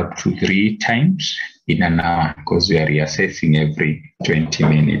can be up to 3 times in an hour because we are reassessing every 20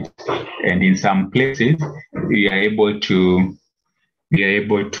 minutes. And in some places, we are able to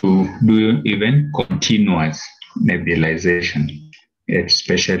do even continuous nebulization,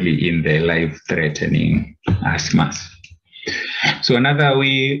 especially in the life-threatening asthmas. So another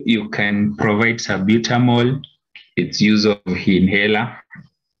way you can provide salbutamol, it's use of inhaler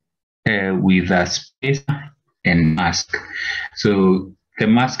with a spacer and mask. So the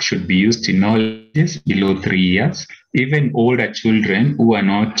mask should be used in all ages below 3 years. Even older children who are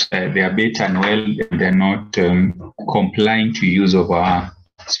not, they are better and well, they're not complying to use of a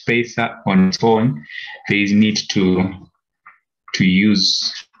spacer on its own, there is need to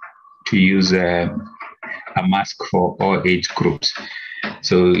use a mask for all age groups.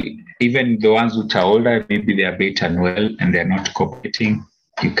 So even the ones which are older, maybe they are better and well and they're not cooperating,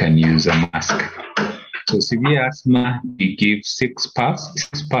 you can use a mask. So severe asthma, we give 6 puffs.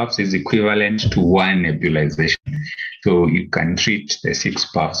 6 puffs is equivalent to 1 nebulization. So you can treat the 6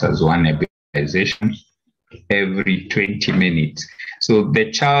 puffs as 1 nebulization every 20 minutes. So the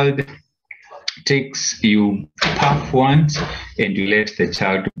child you puff once and you let the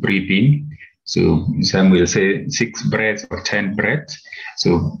child breathe in. So some will say 6 breaths or 10 breaths.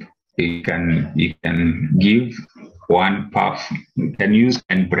 So you can give 1 puff. You can use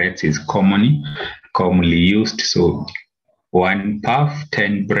 10 breaths is commonly used. So 1 puff,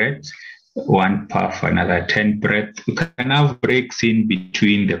 10 breaths, 1 puff, another 10 breaths. You can have breaks in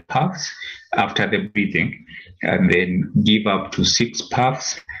between the puffs after the breathing, and then give up to 6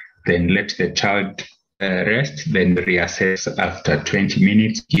 puffs, then let the child rest, then reassess after 20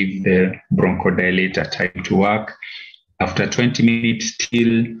 minutes, give the bronchodilator time to work. After 20 minutes,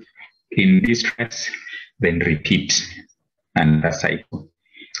 still in distress, then repeat another cycle.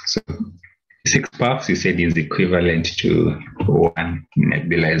 So 6 puffs, you said, is equivalent to 1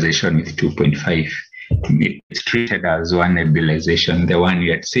 nebulization with 2.5. It's treated as 1 nebulization. The one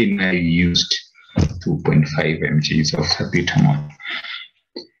you had seen where you used 2.5 mgs of salbutamol.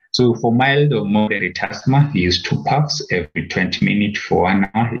 So for mild or moderate asthma, you use 2 puffs every 20 minutes for 1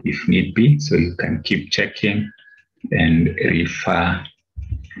 hour if need be. So you can keep checking and refer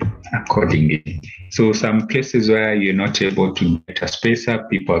accordingly. So some cases where you're not able to get a spacer,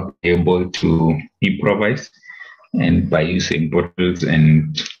 people are able to improvise and by using bottles,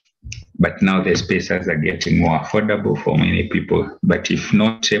 but now the spacers are getting more affordable for many people. But if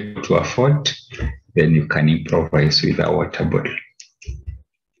not able to afford, then you can improvise with a water bottle.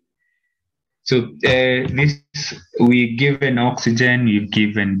 So we given oxygen, we've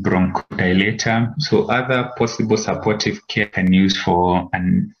given bronchodilator. So other possible supportive care can use for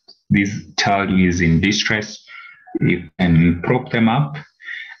this child who is in distress. You can prop them up.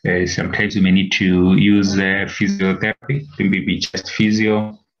 Sometimes you may need to use physiotherapy, maybe just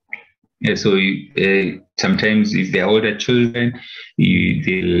physio. So sometimes if they're older children,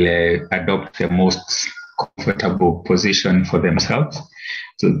 they'll adopt the most comfortable position for themselves.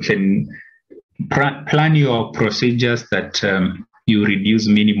 So you can plan your procedures that you reduce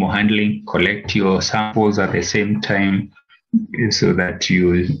minimal handling, collect your samples at the same time so that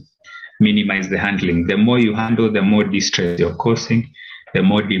you minimize the handling. The more you handle, the more distress you're causing, the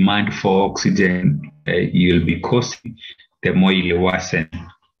more demand for oxygen you'll be causing, the more you'll worsen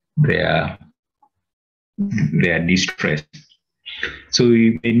their distress. So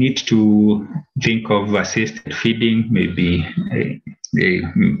you may need to think of assisted feeding, maybe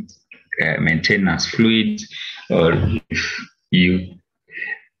maintenance fluids, or if you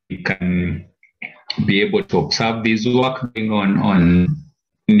can be able to observe this work going on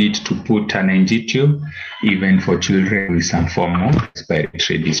need to put an NG tube, even for children with some form of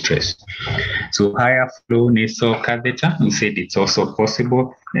respiratory distress. So higher flow nasal catheter, we said it's also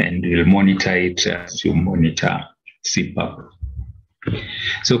possible, and we'll monitor it as you monitor CPAP.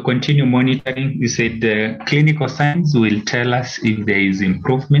 So continue monitoring. We said the clinical signs will tell us if there is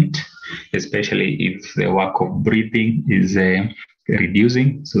improvement, especially if the work of breathing is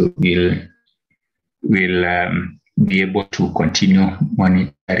reducing. So we'll be able to continue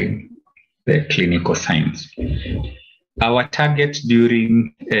monitoring the clinical signs. Our target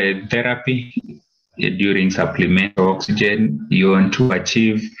during therapy, during supplemental oxygen, you want to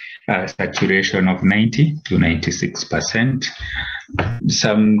achieve a saturation of 90 to 96%.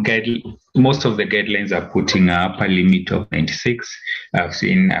 Most of the guidelines are putting an upper limit of 96. I've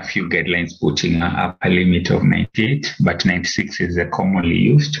seen a few guidelines putting an upper limit of 98, but 96 is commonly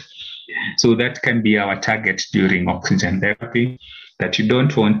used. So that can be our target during oxygen therapy, that you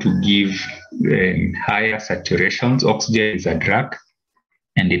don't want to give higher saturations. Oxygen is a drug,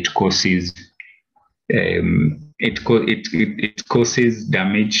 and it causes it causes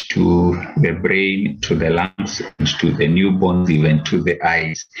damage to the brain, to the lungs, to the newborns, even to the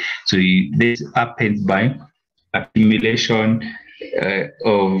eyes. So this happens by accumulation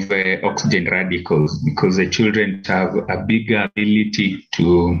of oxygen radicals, because the children have a bigger ability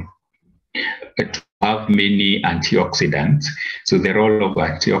to have many antioxidants. So the role of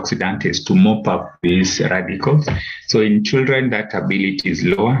antioxidant is to mop up these radicals. So in children, that ability is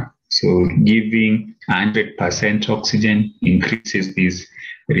lower. So giving 100% oxygen increases these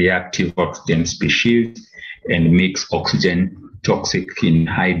reactive oxygen species and makes oxygen toxic in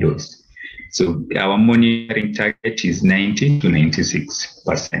high dose. So our monitoring target is 90 to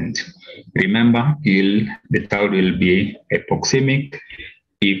 96%. Remember, the child will be hypoxemic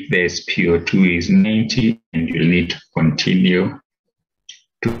if the SpO2 is 90, and you'll need to continue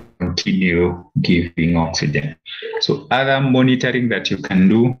giving oxygen. So other monitoring that you can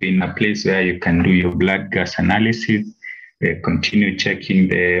do in a place where you can do your blood gas analysis, continue checking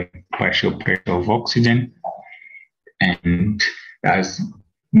the partial pressure of oxygen, and as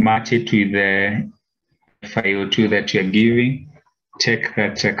match it with the FiO2 that you're giving, check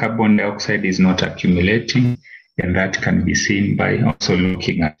that carbon dioxide is not accumulating, and that can be seen by also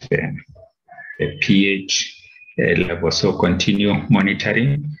looking at the pH level. So continue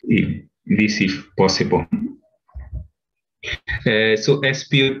monitoring this if possible. So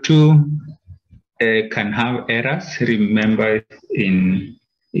SpO2 can have errors. Remember, in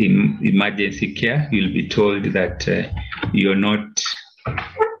emergency care, you'll be told that you're not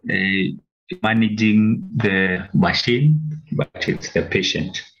managing the machine, but it's the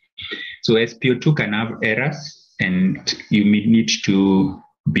patient. So SpO2 can have errors, and you may need to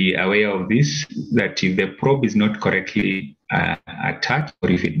be aware of this, that if the probe is not correctly attached,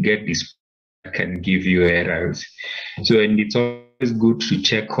 or if it gets this, can give you errors. So, and it's always good to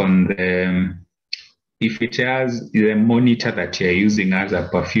check on the, if it has the monitor that you're using as a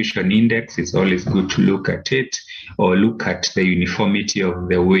perfusion index, it's always good to look at it, or look at the uniformity of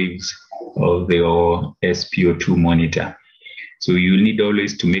the waves of your SpO2 monitor. So you need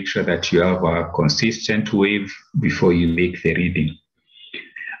always to make sure that you have a consistent wave before you make the reading.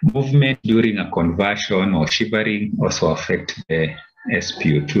 Movement during a conversion or shivering also affect the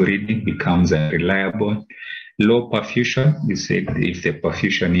SpO2 reading, becomes unreliable. Low perfusion, you said if the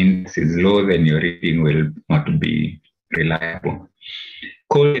perfusion index is low, then your reading will not be reliable.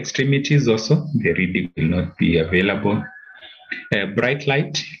 Cold extremities also, the reading will not be available. Bright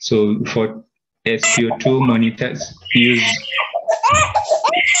light, so for SpO2 monitors, use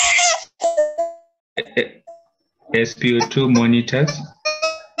SpO2 monitors.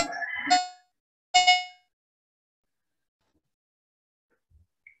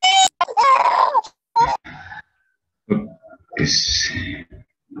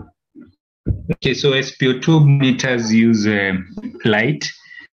 Okay, so SpO2 monitors use light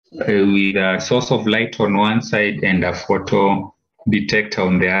with a source of light on one side and a photo detector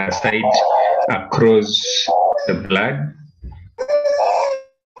on the other side across the blood.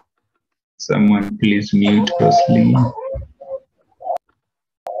 Someone please mute closely.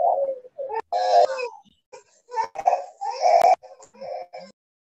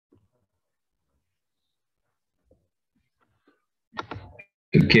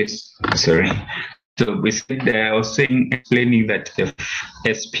 Okay, sorry. So we said, I was explaining that the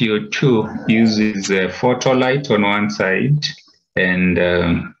SpO2 uses a photo light on one side and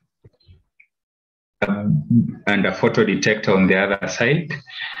a photo detector on the other side.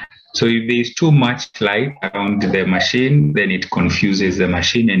 So if there is too much light around the machine, then it confuses the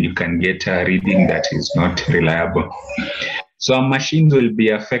machine and you can get a reading that is not reliable. So our machines will be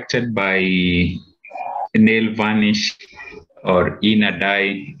affected by nail varnish or inner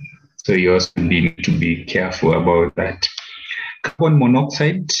dye. So you also need to be careful about that. Carbon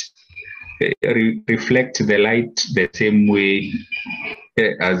monoxide reflects the light the same way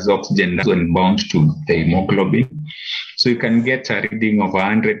as oxygen does when bound to the hemoglobin. So you can get a reading of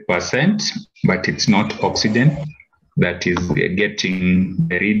 100%, but it's not oxygen. that is getting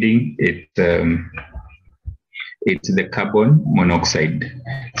the reading, it's the carbon monoxide.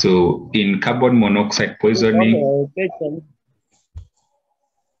 So in carbon monoxide poisoning,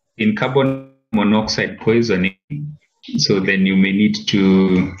 so then you may need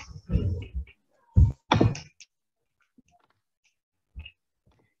to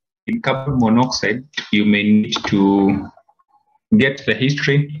get the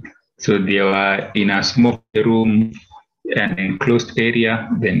history. So they were in a smoke room, an enclosed area,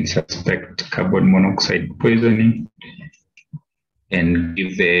 then suspect carbon monoxide poisoning and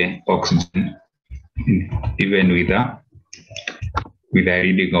give the oxygen even with a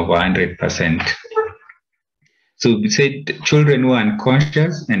reading of 100%. So we said children who are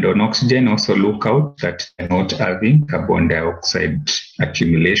unconscious and on oxygen also look out that they're not having carbon dioxide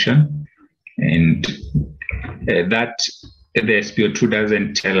accumulation, and that the SpO2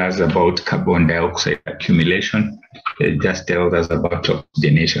 doesn't tell us about carbon dioxide accumulation. It just tells us about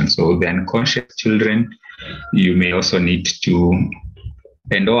oxygenation. So the unconscious children, you may also need to,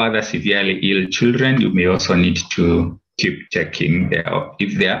 and all other severely ill children, you may also need to keep checking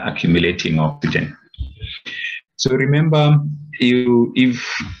if they are accumulating oxygen. So remember,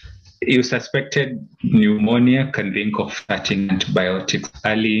 if you suspected pneumonia, can think of starting antibiotics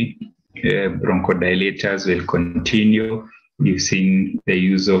early. Bronchodilators will continue. You've seen the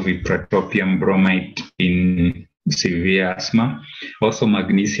use of ipratropium bromide in severe asthma. Also,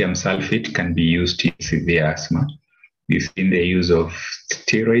 magnesium sulfate can be used in severe asthma. You've seen the use of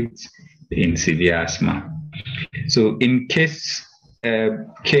steroids in severe asthma. So in case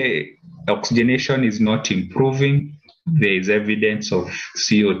oxygenation is not improving, there is evidence of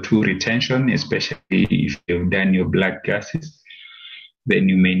CO2 retention, especially if you've done your blood gases, then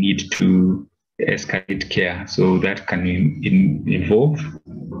you may need to escalate care. So that can involve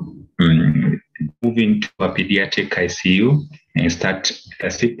moving to a pediatric ICU and start a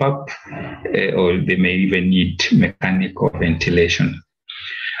CPAP, or they may even need mechanical ventilation.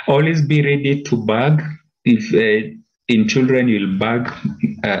 Always be ready to bag. If in children, you'll bag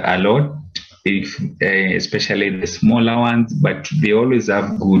a lot, especially the smaller ones, but they always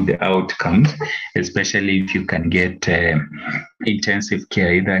have good outcomes, especially if you can get intensive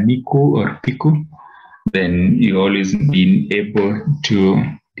care, either NICU or PICU, then you always be able to,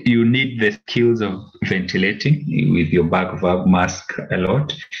 you need the skills of ventilating with your bag valve mask a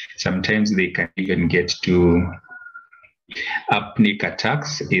lot. Sometimes they can even get to apneic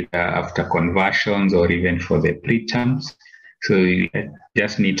attacks, either after conversions or even for the preterms. So you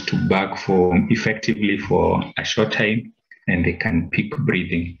just need to bag effectively for a short time, and they can pick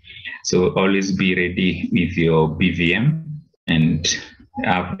breathing. So always be ready with your BVM and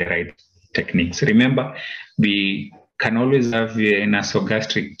have the right techniques. Remember, we can always have a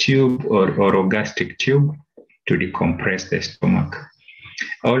nasogastric tube or orogastric tube to decompress the stomach.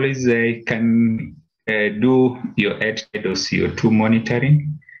 Always can do your head-to-head or CO2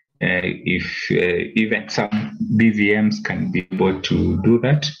 monitoring. If even some BVMs can be able to do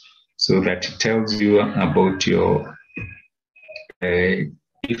that, so that it tells you about your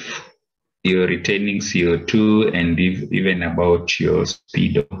if you're retaining CO2 and even about your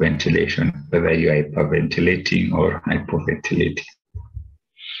speed of ventilation, whether you're hyperventilating or hypoventilating.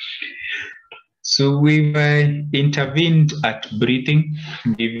 So we've intervened at breathing,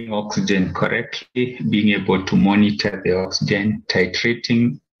 giving oxygen correctly, being able to monitor the oxygen,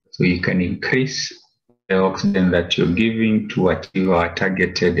 titrating, so you can increase the oxygen that you're giving to achieve our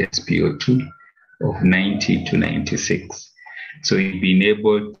targeted SpO2 of 90 to 96. So you've been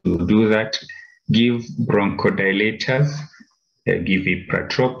able to do that, give bronchodilators, give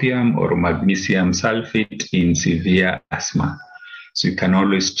ipratropium or magnesium sulfate in severe asthma. So you can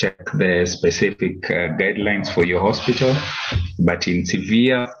always check the specific guidelines for your hospital, but in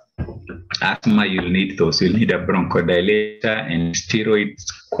severe asthma, you'll need those. You'll need a bronchodilator and steroids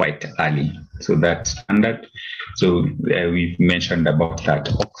quite early. So that's standard. So we've mentioned about that.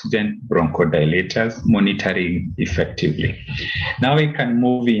 Oxygen, bronchodilators, monitoring effectively. Now we can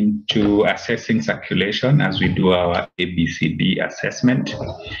move into assessing circulation as we do our ABCD assessment.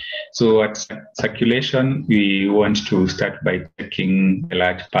 So at circulation, we want to start by checking the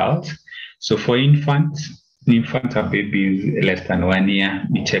large pulse. So for infants or babies less than 1 year,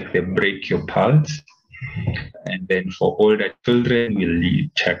 we check the brachial pulse. And then for older children, we'll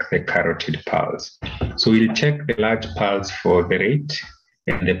check the carotid pulse. So we'll check the large pulse for the rate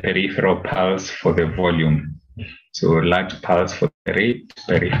and the peripheral pulse for the volume. So large pulse for the rate,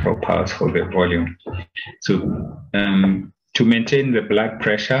 peripheral pulse for the volume. So to maintain the blood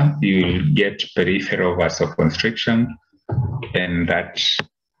pressure, you'll get peripheral vasoconstriction, and that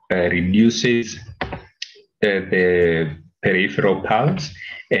reduces the peripheral pulse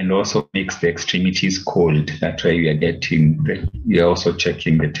and also makes the extremities cold. That's why we are also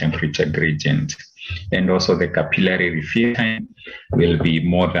checking the temperature gradient. And also the capillary refill time will be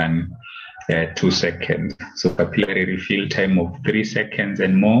more than 2 seconds. So capillary refill time of 3 seconds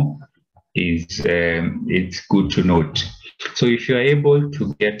and more is it's good to note. So if you are able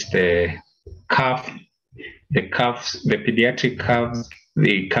to get the cuffs, the pediatric cuffs,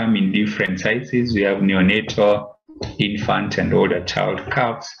 they come in different sizes. We have neonatal, infant, and older child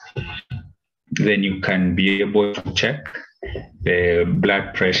cuffs. Then you can be able to check the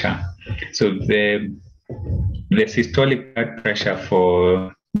blood pressure. So the systolic blood pressure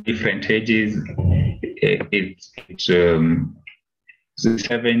for different ages, it's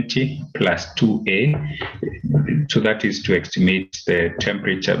 70 plus 2A. So that is to estimate the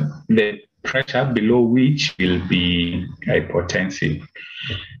temperature. The pressure below which will be hypotensive.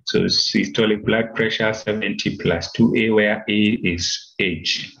 So systolic blood pressure 70 plus 2A, where A is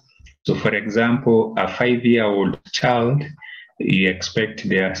age. So for example, a 5-year-old child, you expect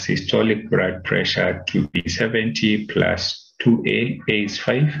their systolic blood pressure to be 70 plus 2A, A is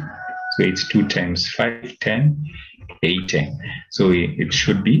 5. So it's 2 times 5, 10, 80. So it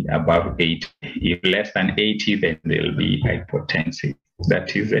should be above 80. If less than 80, then there'll be hypotensive.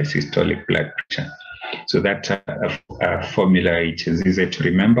 That is the systolic blood pressure. So that's a formula which is easy to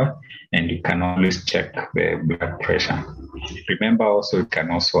remember, and you can always check the blood pressure. Remember also, you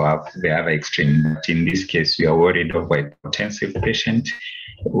can also have the other extreme. But in this case, you are worried of a hypotensive patient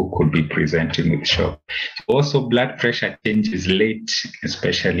who could be presenting with shock. Also, blood pressure changes late,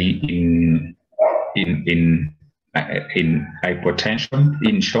 especially in hypotension,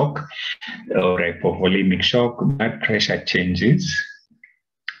 in shock, or hypovolemic shock. Blood pressure changes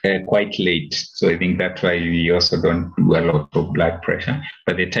quite late. So I think that's why we also don't do a lot of blood pressure.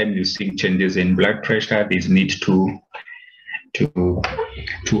 By the time you see changes in blood pressure, these need to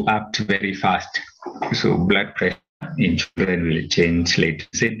act very fast. So blood pressure in children will change late.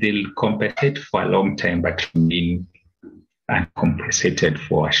 So they'll compensate for a long time, but remain uncompensated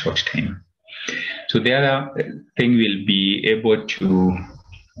for a short time. So the other thing we'll be able to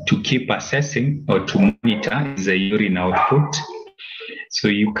keep assessing or to monitor is the urine output. So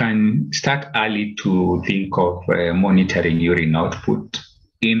you can start early to think of monitoring urine output.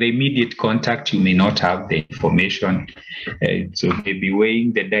 In the immediate contact, you may not have the information. So maybe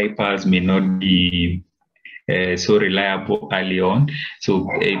weighing the diapers may not be so reliable early on. So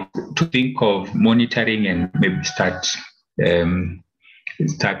to think of monitoring and maybe start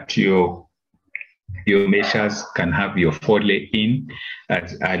your measures, can have your Foley in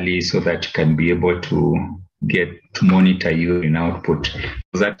as early so that you can be able to get to monitor urine output.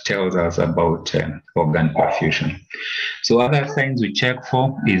 That tells us about organ perfusion. So other signs we check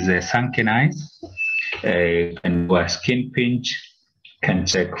for is sunken eyes, and a skin pinch, can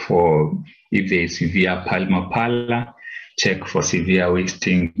check for if there is severe palmar pallor, check for severe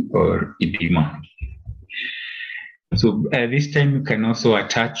wasting or edema. So this time you can also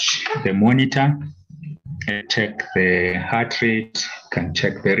attach the monitor, check the heart rate, can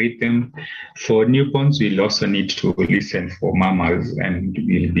check the rhythm. For newborns, we'll also need to listen for mammals, and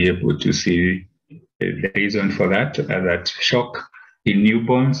we'll be able to see the reason for that. That shock in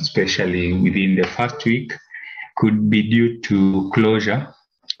newborns, especially within the first week, could be due to closure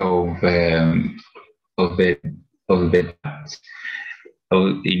of the ducts, or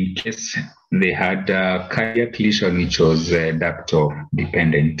in case they had a cardiac lesion which was ductal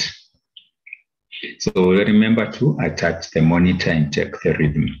dependent. So remember to attach the monitor and check the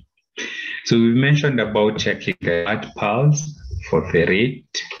rhythm. So we mentioned about checking the heart pulse for the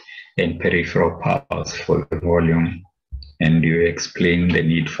rate and peripheral pulse for the volume, and you explain the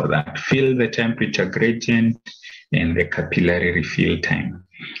need for that. Feel the temperature gradient and the capillary refill time.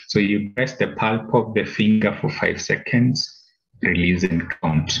 So you press the palp of the finger for 5 seconds, release and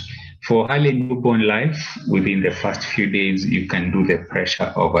count. For early newborn life, within the first few days, you can do the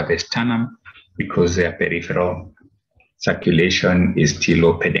pressure over the sternum because their peripheral circulation is still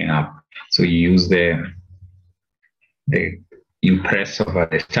opening up. So you use you press over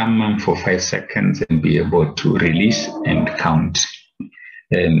the sternum for 5 seconds and be able to release and count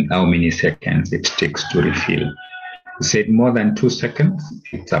how many seconds it takes to refill. You said more than 2 seconds,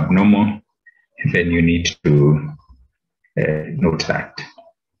 it's abnormal, then you need to note that.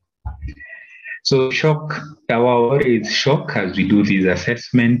 So shock, our worry is shock as we do this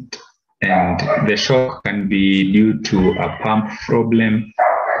assessment, and the shock can be due to a pump problem,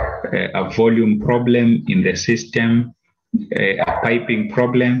 a volume problem in the system, a piping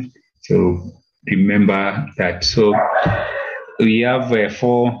problem. So remember that. So We have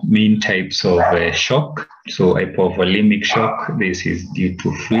 4 main types of shock. So hypovolemic shock, this is due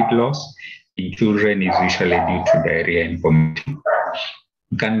to fluid loss. In children is usually due to diarrhea and vomiting.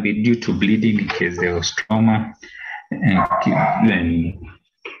 It can be due to bleeding in case there was trauma. And then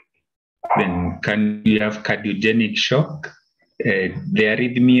can you have cardiogenic shock? The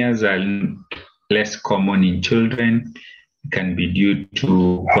arrhythmias are less common in children. It can be due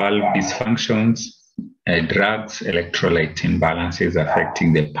to valve dysfunctions, drugs, electrolyte imbalances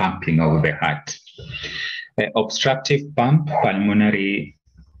affecting the pumping of the heart. Obstructive pump pulmonary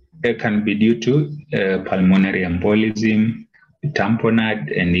can be due to pulmonary embolism,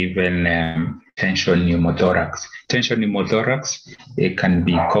 tamponade, and even tension pneumothorax. Tension pneumothorax can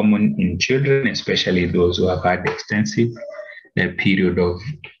be common in children, especially those who have had extensive period of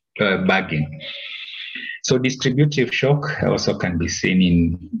bagging. So distributive shock also can be seen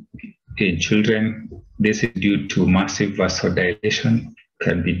in children. This is due to massive vasodilation,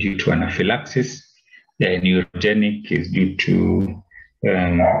 can be due to anaphylaxis. Neurogenic is due to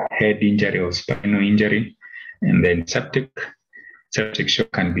head injury or spinal injury. And then septic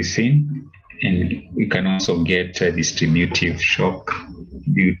shock can be seen. And we can also get a distributive shock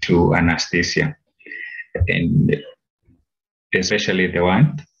due to anesthesia. And especially the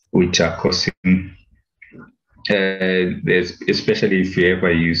one which are causing, especially if you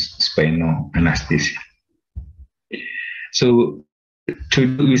ever use spinal anesthesia. So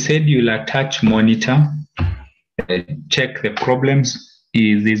we said you'll attach monitor, check the problems.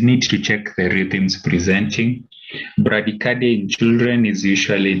 There's need to check the rhythms presenting. Bradycardia in children is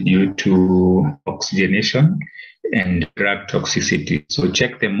usually due to oxygenation and drug toxicity. So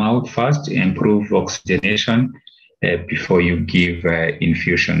check the mouth first, improve oxygenation before you give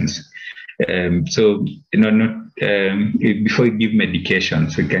infusions. Before you give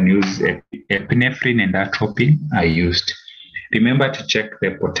medications, we can use epinephrine and atropine are used. Remember to check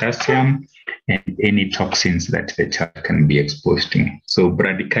the potassium and any toxins that the child can be exposed to. So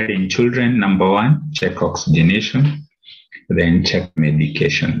bradycardia in children, number 1, check oxygenation, then check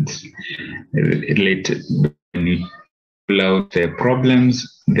medications. Later, when you pull out the problems,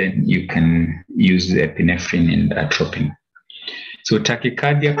 then you can use the epinephrine and atropine. So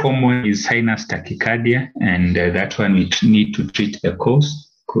tachycardia common is sinus tachycardia, and that one we need to treat the cause.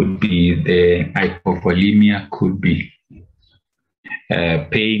 Could be the hypovolemia, could be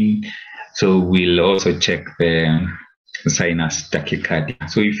pain. So we'll also check the sinus tachycardia.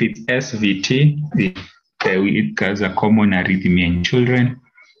 So if it's SVT, it has a common arrhythmia in children.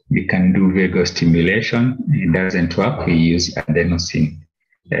 We can do vagal stimulation. It doesn't work. We use adenosine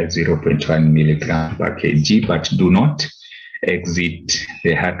 0.1 milligram per kg, but do not exceed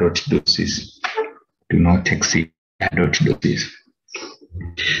the adult doses. Do not exceed adult doses.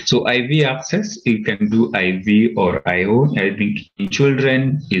 So IV access, you can do IV or IO. I think in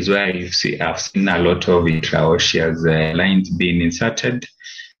children is where I've seen a lot of intraosseous lines being inserted.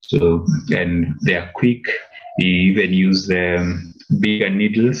 So, and they are quick. You even use the bigger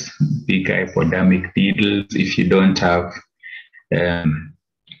needles, bigger hypodermic needles. If you don't have,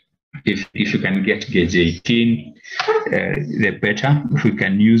 if you can get gauge 18, the better. If you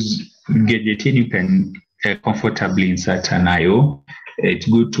can use gauge 18, you can comfortably insert an IO. It's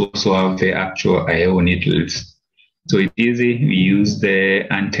good to also have the actual IO needles. So it's easy. We use the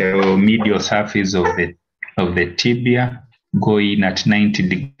anteromedial surface of the tibia, go in at 90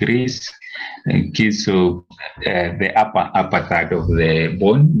 degrees, so the upper third of the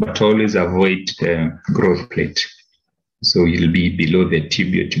bone, but always avoid the growth plate. So you'll be below the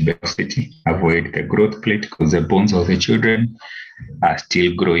tibial tuberosity. Avoid the growth plate because the bones of the children are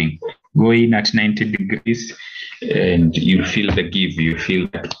still growing. Go in at 90 degrees and you feel the give, you feel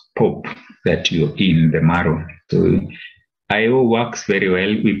that pop that you're in the marrow. So IO works very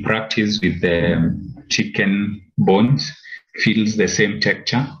well. We practice with the chicken bones, feels the same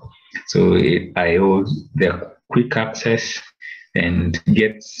texture. So IO, the quick access and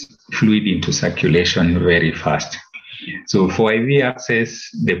gets fluid into circulation very fast. So for IV access,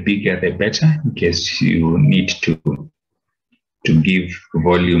 the bigger the better, in case you need to give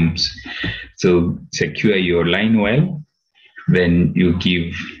volumes. So secure your line well, then you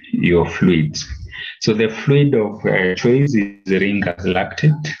give your fluids. So the fluid of choice is Ringer's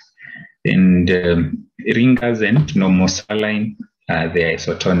lactate, and Ringer's and normal saline are the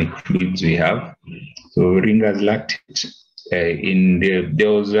isotonic fluids we have. So Ringer's lactate,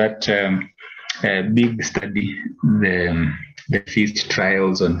 there was that big study, the FEAST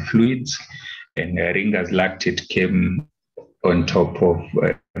trials on fluids, and Ringer's lactate came on top of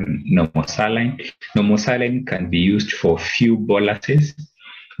normal saline. Normal saline can be used for few boluses,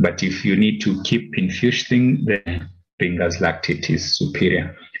 but if you need to keep infusing, then Ringer's lactate is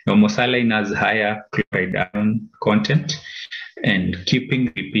superior. Normal saline has higher chloride ion content, and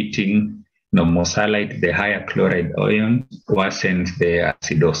keeping repeating normal saline, the higher chloride ion worsens the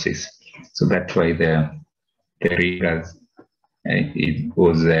acidosis. So that's why the Ringer's it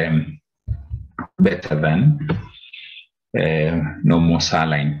was better than normal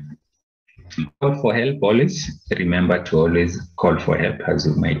saline. Call for help always. Remember to always call for help as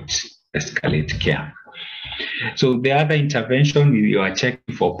you might escalate care. So the other intervention, you are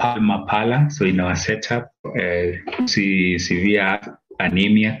checking for palmar pallor. So in our setup, severe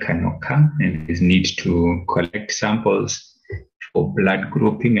anemia can occur, and there is need to collect samples for blood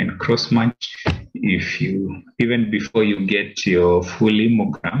grouping and cross-match. Even before you get your full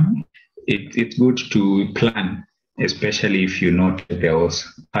hemogram, it's good to plan, especially if you note that there was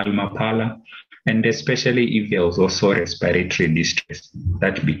palmar pallor, and especially if there was also respiratory distress.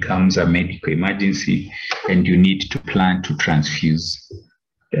 That becomes a medical emergency, and you need to plan to transfuse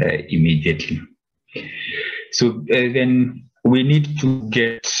immediately. So then we need to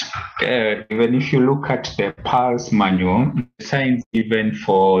get, even if you look at the PALS manual, the signs given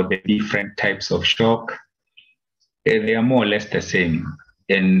for the different types of shock, they are more or less the same.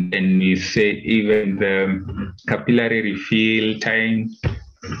 And we say even the capillary refill time,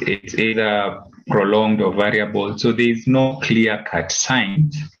 it's either prolonged or variable. So there is no clear-cut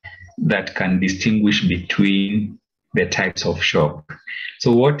signs that can distinguish between the types of shock.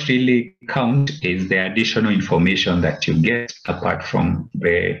 So what really counts is the additional information that you get apart from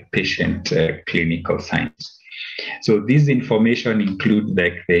the patient clinical signs. So this information includes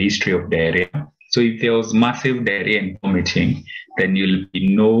like the history of diarrhea. So if there was massive diarrhea and vomiting, then you'll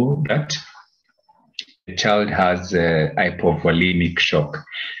know that the child has hypovolemic shock.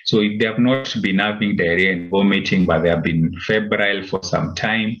 So if they have not been having diarrhea and vomiting, but they have been febrile for some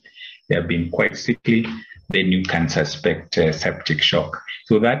time, they have been quite sickly, then you can suspect septic shock.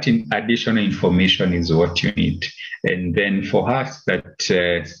 So that additional information is what you need. And then for us, that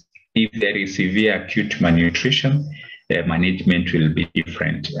if there is severe acute malnutrition, management will be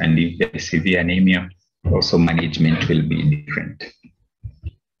different. And if there is severe anemia, also management will be different.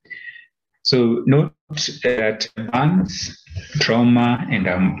 So note that burns, trauma, and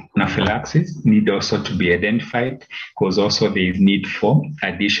anaphylaxis need also to be identified, because also there is need for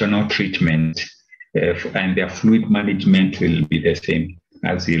additional treatment, and their fluid management will be the same,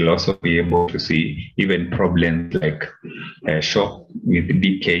 as you'll also be able to see even problems like shock with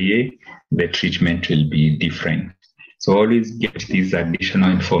DKA, the treatment will be different. So always get this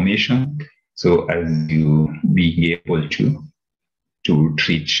additional information so as you be able to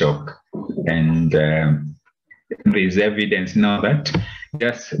treat shock. And there's evidence now that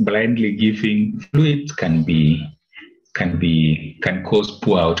just blindly giving fluids can cause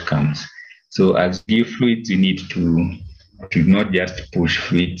poor outcomes. So as you give fluids, you need to not just push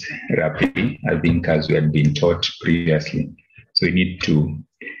fluids rapidly, I think, as we had been taught previously. So you need to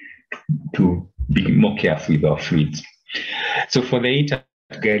be more careful with our fluids. So for the ETAT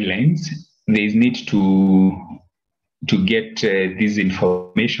guidelines, there is need to get this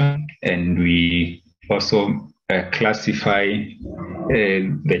information, and we also classify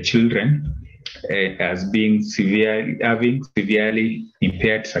the children as being having severely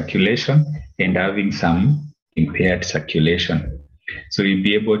impaired circulation and having some impaired circulation. So you'll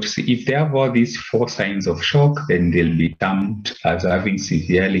be able to see if they have all these 4 signs of shock, then they'll be termed as having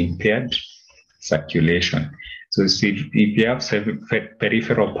severely impaired circulation. So if you have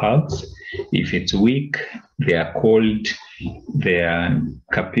peripheral pulse, if it's weak, they are called their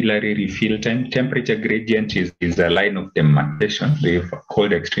capillary refill time. Temperature gradient is a line of demarcation. They've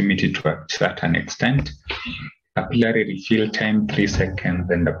called extremity to a certain extent. Capillary refill time 3 seconds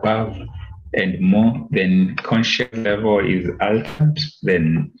and above and more, then conscious level is altered,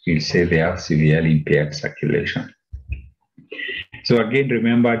 then we'll say they have severely impaired circulation. So again,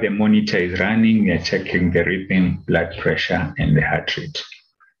 remember the monitor is running, we are checking the rhythm, blood pressure, and the heart rate.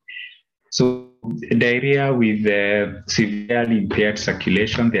 So diarrhea with severely impaired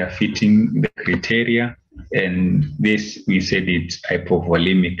circulation, they are fitting the criteria, and this, we said it's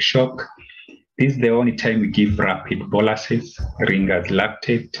hypovolemic shock. This is the only time we give rapid boluses, Ringer's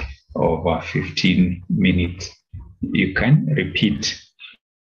lactate, over 15 minutes. You can repeat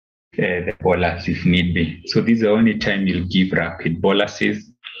the bolus if need be. So this is the only time you'll give rapid boluses,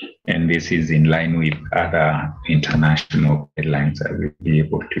 and this is in line with other international guidelines that we'll be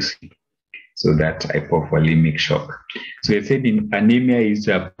able to see. So that's hypovolemic shock. So I said anemia is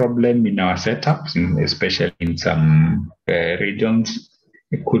a problem in our setups, especially in some regions.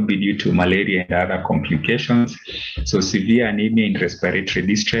 It could be due to malaria and other complications. So severe anemia in respiratory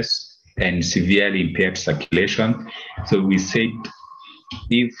distress, and severely impaired circulation. So we said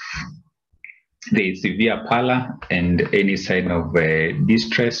if there is severe pallor and any sign of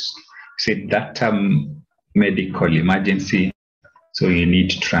distress, said that medical emergency, so you need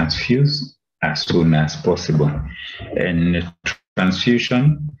to transfuse as soon as possible. And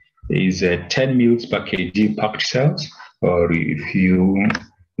transfusion is 10 mils per kg packed cells, or if you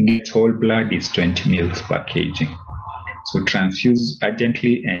get whole blood, it's 20 mils per kg. So transfuse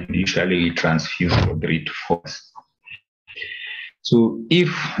urgently, and usually we transfuse for 3 to 4 hours. So if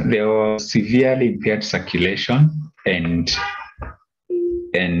there was severely impaired circulation and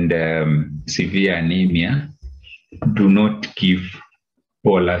severe anemia, do not give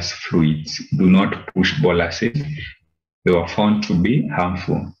bolus fluids. Do not push boluses. They were found to be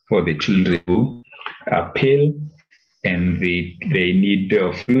harmful for the children who are pale and they need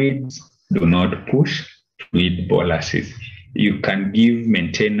fluids. Do not push fluid boluses. You can give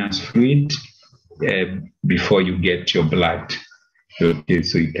maintenance fluid before you get your blood. Okay,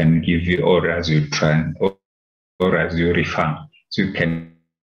 so you can give you, or as you try, or as you refer. So you can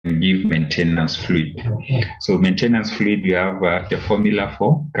give maintenance fluid. So maintenance fluid, you have the formula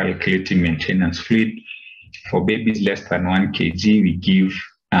for calculating maintenance fluid. For babies less than 1 kg, we give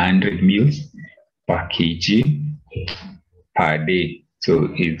 100 mils per kg per day. So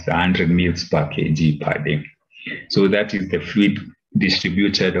it's 100 mils per kg per day. So that is the fluid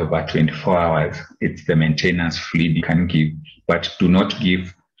distributed over 24 hours. It's the maintenance fluid you can give, but do not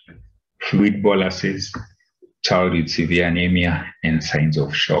give fluid boluses, child with severe anemia and signs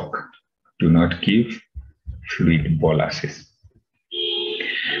of shock. Do not give fluid boluses.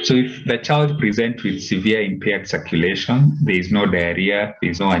 So if the child presents with severe impaired circulation, there is no diarrhea,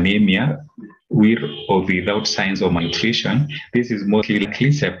 there is no anemia, with or without signs of malnutrition, this is mostly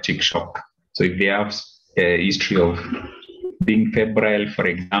likely septic shock. So if they have a history of being febrile, for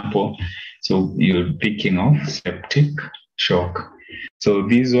example, so you're thinking of septic shock. So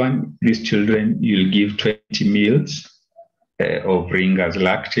these children, you'll give 20 mils of Ringer's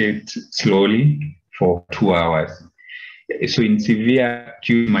lactate slowly for 2 hours. So in severe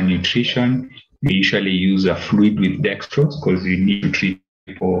acute malnutrition, we usually use a fluid with dextrose because you need to treat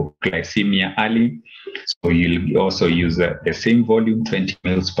for glycemia early. So you'll also use the same volume, 20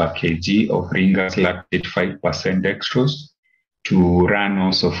 mils per kg of Ringer's lactate 5% dextrose to run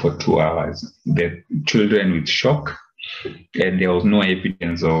also for 2 hours. The children with shock, and there was no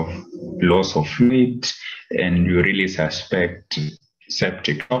evidence of loss of fluid, and you really suspect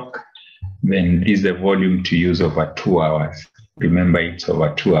septic shock, then this is the volume to use over 2 hours. Remember, it's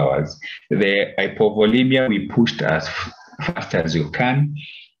over 2 hours. The hypovolemia, we pushed as fast as you can,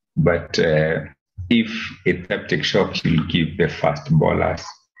 but if it's septic shock, you'll give the first bolus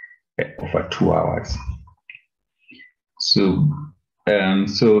over 2 hours. So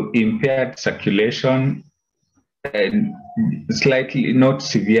impaired circulation, slightly not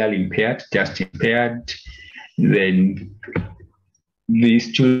severely impaired, just impaired, then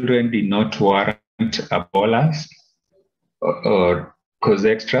these children did not warrant a bolus or cause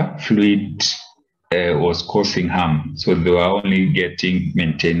extra fluid was causing harm. So they were only getting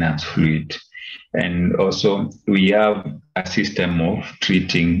maintenance fluid. And also we have a system of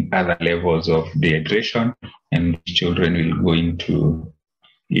treating other levels of dehydration, and children will go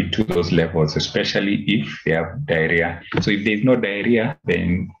into those levels, especially if they have diarrhea. So if there's no diarrhea,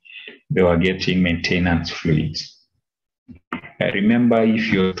 then they were getting maintenance fluids. Remember,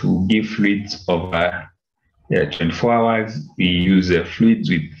 if you're to give fluids over 24 hours, we use fluids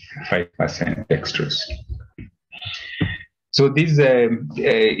with 5% dextrose. So this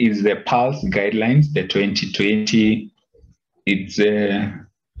is the PULSE guidelines, the 2020. It's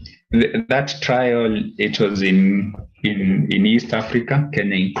that trial. It was in East Africa.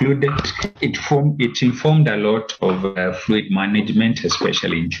 Kenya included. It informed a lot of fluid management,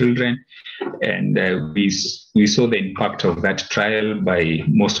 especially in children, and we saw the impact of that trial by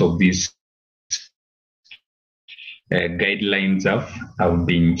most of these guidelines have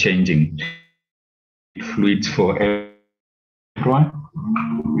been changing. Fluids for everyone.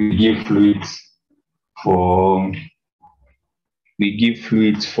 We give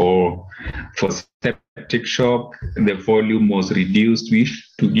fluids for septic shock. The volume was reduced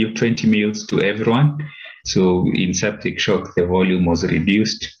to give 20 mils to everyone. So in septic shock, the volume was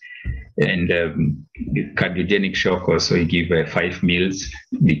reduced. And cardiogenic shock also, you give 5 mils,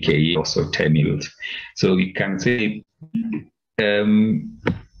 DKE also 10 mils. So we can say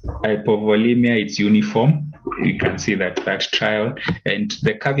hypovolemia, it's uniform. You can see that trial. And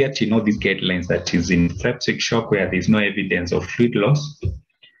the caveat in all these guidelines that is in septic shock where there's no evidence of fluid loss,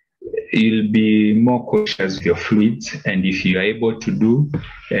 you'll be more cautious with your fluids. And if you are able to do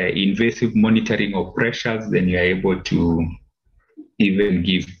invasive monitoring of pressures, then you are able to even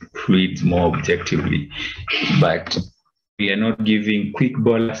give fluids more objectively. But we are not giving quick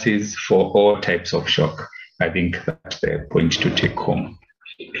boluses for all types of shock. I think that's the point to take home.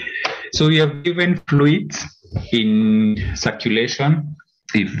 So we have given fluids in circulation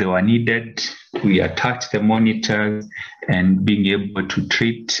if they were needed. We attach the monitors and being able to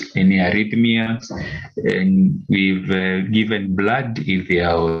treat any arrhythmias. And we've given blood if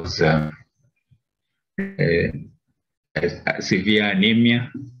there was a severe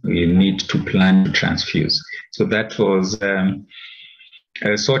anemia. We need to plan to transfuse. So that was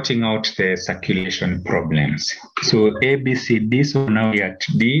sorting out the circulation problems. So A, B, C, D. So now we are at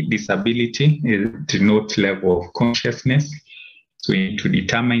D, disability, denote level of consciousness. So we need to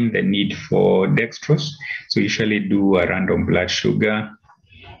determine the need for dextrose. So usually do a random blood sugar.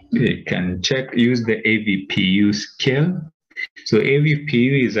 You can check, use the AVPU scale. So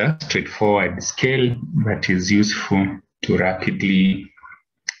AVPU is a straightforward scale that is useful to rapidly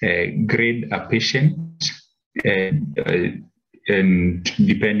grade a patient and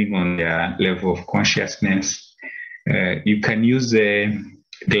depending on their level of consciousness. You can use a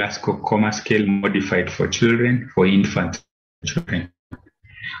Glasgow Coma scale modified for children, for infant children.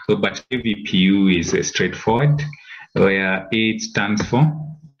 So, but AVPU is straightforward, where A stands for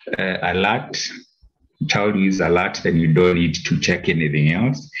alert. Child is alert, then you don't need to check anything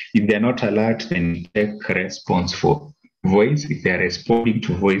else. If they're not alert, then check response for voice. If they're responding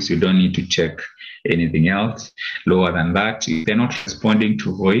to voice, you don't need to check anything else. Lower than that, if they're not responding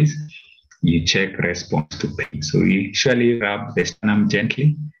to voice, you check response to pain. So you usually rub the sternum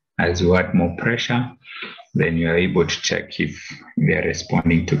gently. As you add more pressure, then you are able to check if they're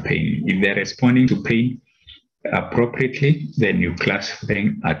responding to pain. If they're responding to pain appropriately, then you classify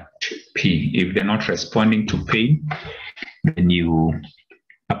them at P. If they're not responding to pain, then you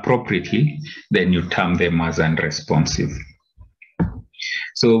appropriately, then you term them as unresponsive.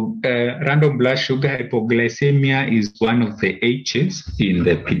 So random blood sugar hypoglycemia is one of the H's in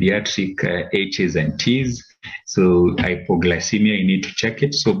the pediatric H's and T's. So hypoglycemia, you need to check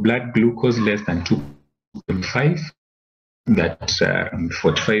it. So blood glucose less than 2.5, that's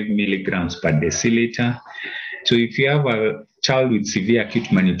 45 milligrams per deciliter. So if you have a child with severe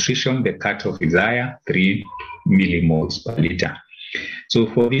acute malnutrition, the cutoff is higher, 3 millimoles per liter. So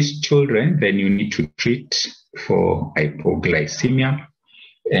for these children, then you need to treat for hypoglycemia,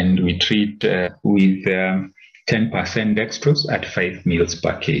 and we treat with 10% dextrose at 5 mils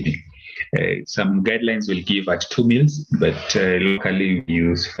per kg. Some guidelines will give at 2 mils, but locally we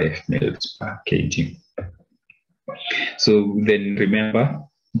use 5 mils per kg. So then remember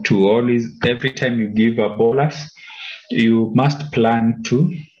to always, every time you give a bolus, you must plan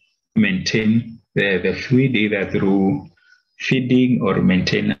to maintain the fluid either through feeding or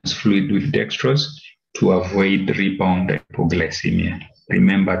maintenance fluid with dextrose to avoid rebound hypoglycemia.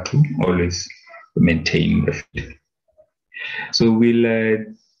 Remember to always maintain the fluid. So we'll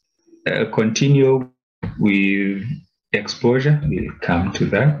continue with exposure. We'll come to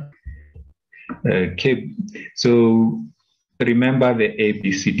that. Okay, so remember the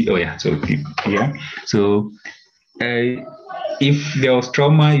ABCD. Oh yeah, so yeah. So if there was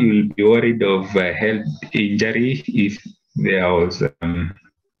trauma, you'll be worried of head injury. If there was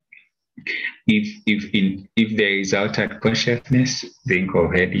if there is altered consciousness, think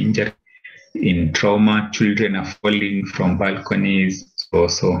of head injury. In trauma, children are falling from balconies.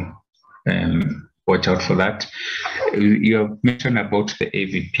 Also, watch out for that. You have mentioned about the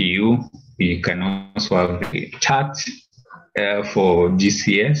AVPU. You can also have the chart for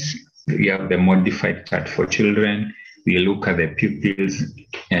GCS. We have the modified chart for children. We look at the pupils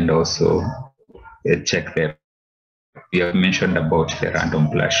and also check the. We have mentioned about the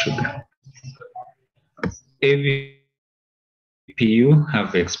random blood sugar. AVPU,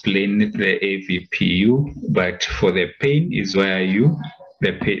 have explained the AVPU, but for the pain is where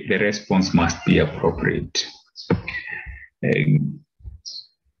the response must be appropriate.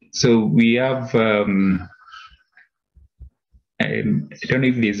 So we have, I don't know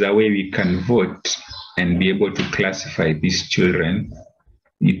if there's a way we can vote and be able to classify these children.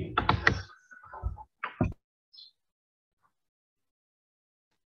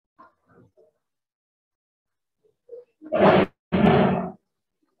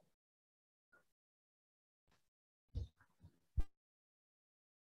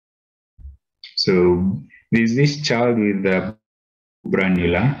 So there's this child with the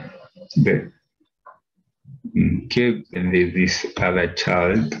granula, okay, and there's this other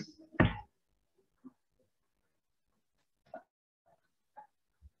child.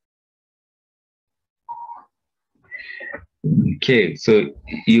 Okay, so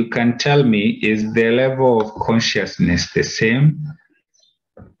you can tell me, is the level of consciousness the same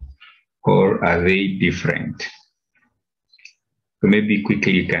or are they different? So maybe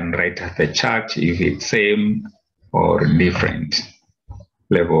quickly you can write at the chart if it's same or different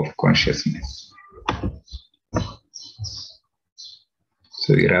level of consciousness.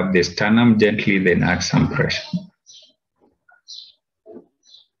 So you rub the sternum gently, then add some pressure.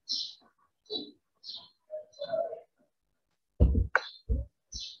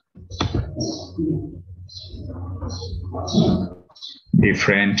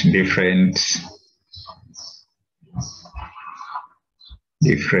 Different.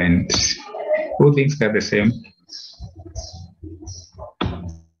 Who thinks they're the same?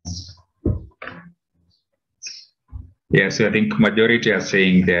 Yeah, so I think majority are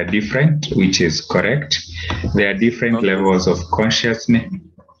saying they are different, which is correct. There are different levels of consciousness.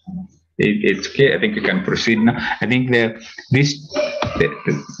 It's okay. I think you can proceed now. I think the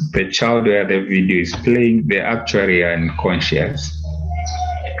child where the video is playing, they actually are unconscious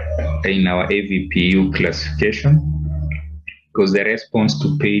in our AVPU classification, because the response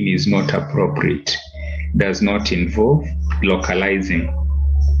to pain is not appropriate, does not involve localizing.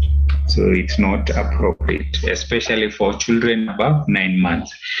 So it's not appropriate, especially for children above 9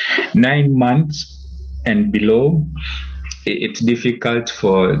 months. 9 months and below, it's difficult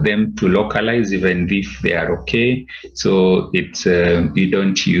for them to localize even if they are okay. So it's you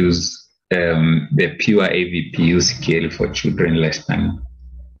don't use the pure AVPU scale for children less than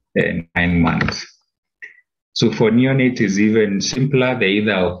 9 months. So for neonates is even simpler. They're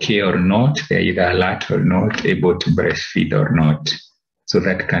either okay or not. They're either alert or not, able to breastfeed or not. So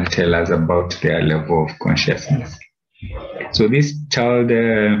that can tell us about their level of consciousness. So this child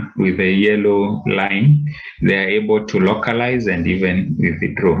with the yellow line, they are able to localize and even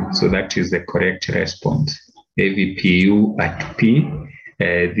withdraw. So that is the correct response. AVPU at P.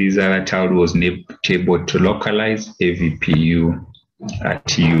 This other child was not able to localize. AVPU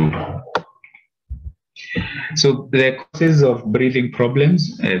at U. So the causes of breathing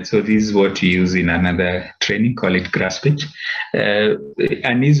problems, so this is what we use in another training, call it grass speech.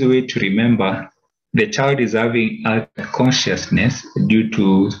 An easy way to remember, the child is having consciousness due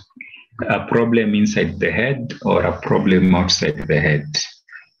to a problem inside the head or a problem outside the head.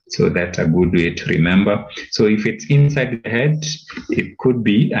 So that's a good way to remember. So if it's inside the head, it could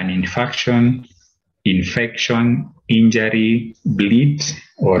be an infection, injury, bleed,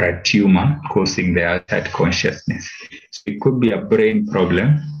 or a tumor causing the altered consciousness. So it could be a brain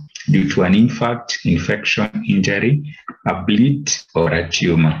problem due to an infection, injury, a bleed, or a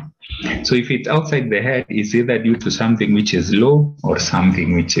tumor. So if it's outside the head, it's either due to something which is low or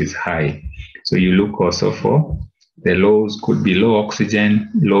something which is high. So you look also for the lows, could be low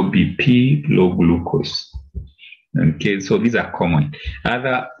oxygen, low BP, low glucose. Okay, so these are common.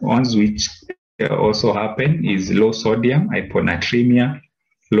 Other ones which also happen is low sodium, hyponatremia,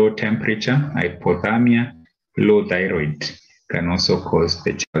 low temperature, hypothermia, low thyroid can also cause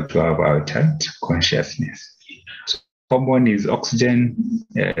the child to have altered consciousness. So common is oxygen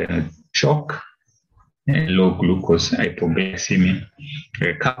shock, low glucose, hypoglycemia,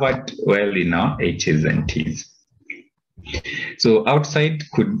 covered well in our H's and T's. So outside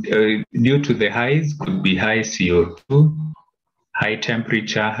could, due to the highs, could be high CO2, high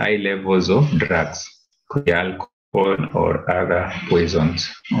temperature, high levels of drugs, could be alcohol or other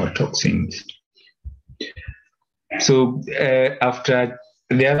poisons or toxins. So after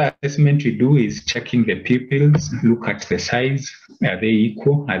the other assessment we do is checking the pupils, look at the size. Are they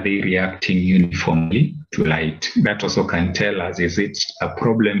equal? Are they reacting uniformly to light? That also can tell us, is it a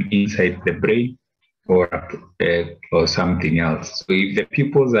problem inside the brain or something else? So if the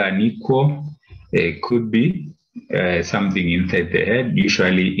pupils are unequal, it could be something inside the head,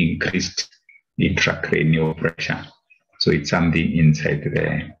 usually increased intracranial pressure. So it's something inside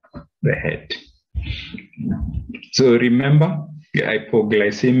the head. So remember,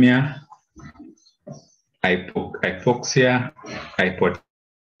 hypoglycemia, hypoxia,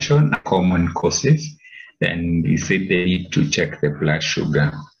 hypotension are common causes. And we said they need to check the blood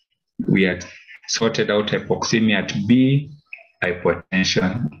sugar. We had sorted out hypoxemia at B,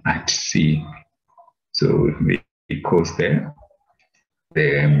 hypotension at C. So they cause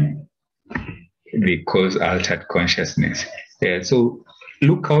they cause altered consciousness. So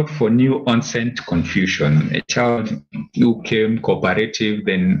look out for new onset confusion. A child who came cooperative,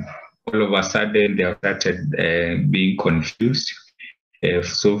 then all of a sudden they have started being confused.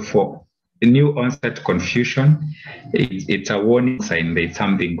 So for new onset confusion, it's a warning sign there's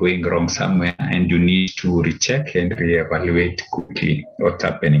something going wrong somewhere and you need to recheck and reevaluate quickly what's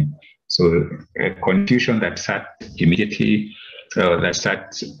happening. So a confusion that starts immediately So that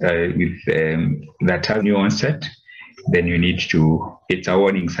starts with that has new onset, then you need to, it's a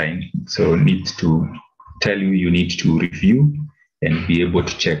warning sign. So it needs to tell you, you need to review and be able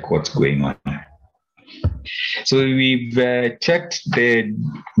to check what's going on. So we've checked the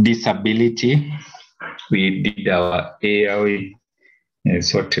disability. We did our airway,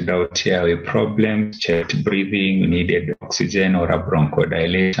 sorted out airway problems, checked breathing, we needed oxygen or a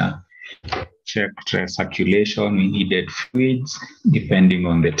bronchodilator, checked circulation, we needed fluids, depending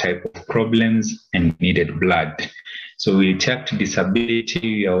on the type of problems, and needed blood. So we checked disability,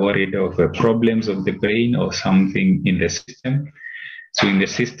 we are worried of problems of the brain or something in the system. So in the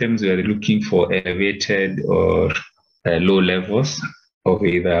systems, we are looking for elevated or low levels of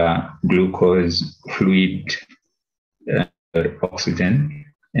either glucose, fluid, or oxygen,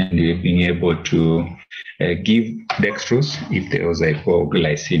 and we're being able to give dextrose if there was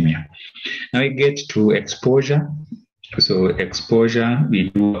hypoglycemia. Now we get to exposure. So exposure, we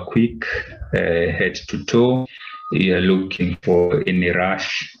do a quick head to toe. We are looking for any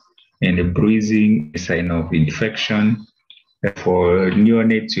rash, any bruising, a sign of infection. For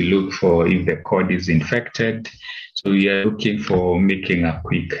neonates, we look for if the cord is infected. So we are looking for making a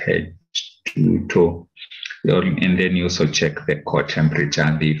quick head to toe. And then you also check the core temperature,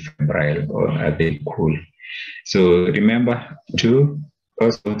 are they febrile or are they cool? So remember to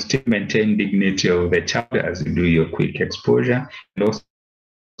also still maintain dignity of the child as you do your quick exposure, and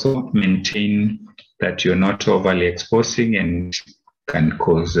also maintain that you're not overly exposing and can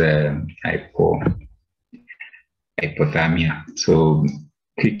cause hypothermia. So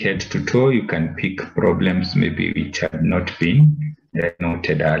quick head to toe, you can pick problems maybe which have not been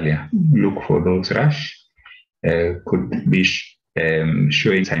noted earlier. Look for those rash. Could be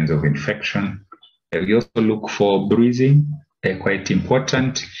showing signs of infection. We also look for bruising, quite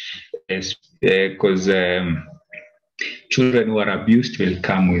important, because children who are abused will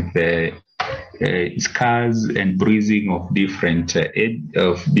come with scars and bruising of different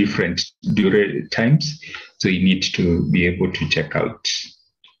times. So you need to be able to check out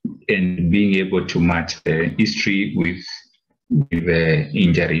and being able to match the history with the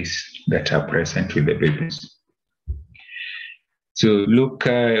injuries that are present with the babies. So look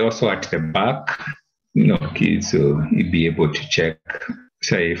also at the back. Okay, so you'll be able to check.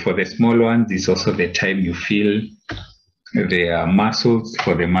 So for the small ones, it's also the time you feel their muscles,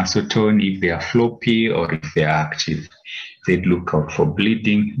 for the muscle tone, if they are floppy or if they are active. They look out for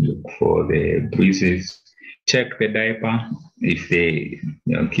bleeding, look for the bruises, check the diaper if they,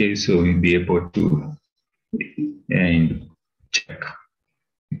 okay, so we'll be able to check.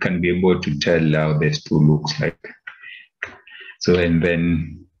 You can be able to tell how the stool looks like. So, and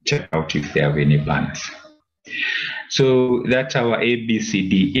then check out if they have any burns. So that's our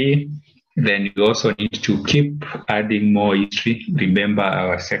ABCDE. Then you also need to keep adding more history. Remember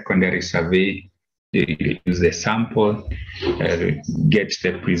our secondary survey, use the sample, get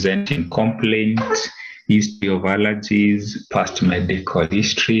the presenting complaints, history of allergies, past medical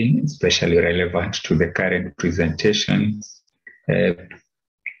history, especially relevant to the current presentation.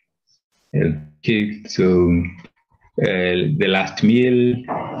 Okay, so the last meal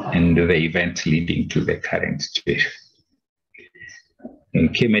and the events leading to the current situation.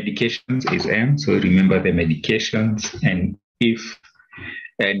 Okay, medications is M, so remember the medications and if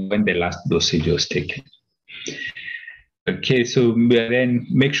and when the last dosage was taken. Okay, so then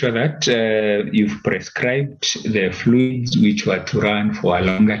make sure that you've prescribed the fluids which were to run for a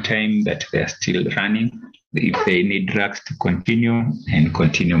longer time, that they're still running. If they need drugs to continue, and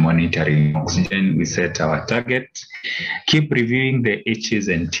continue monitoring oxygen, we set our targets. Keep reviewing the H's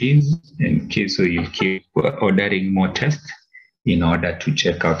and T's in case so you keep ordering more tests in order to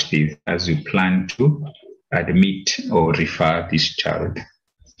check out these as you plan to admit or refer this child.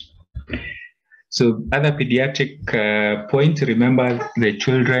 So other pediatric points, remember the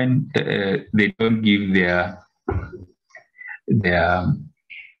children, they don't give their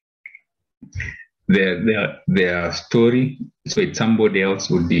story. So it's somebody else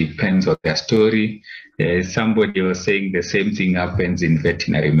who depends on their story. Somebody was saying the same thing happens in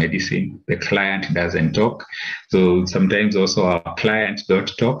veterinary medicine. The client doesn't talk. So sometimes also our clients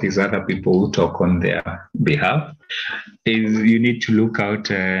don't talk, it's other people who talk on their behalf. You need to look out,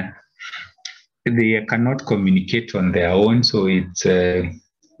 they cannot communicate on their own. So it's,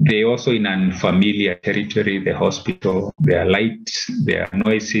 they also in unfamiliar territory, the hospital, their lights, their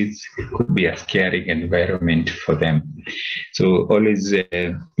noises could be a scary environment for them. So always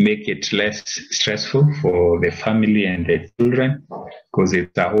make it less stressful for the family and the children, because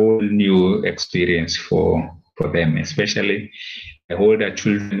it's a whole new experience for them, especially the older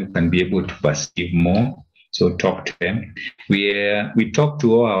children who can be able to perceive more So talk to them. We talk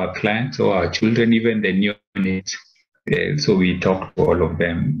to all our clients, all our children, even the neonates. So we talk to all of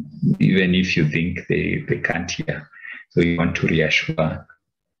them, even if you think they can't hear. So we want to reassure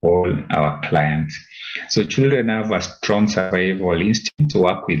all our clients. So children have a strong survival instinct to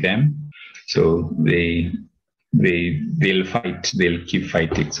work with them. So they'll fight, they'll keep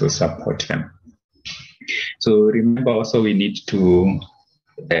fighting, so support them. So remember also we need to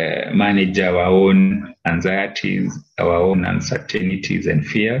manage our own anxieties, our own uncertainties and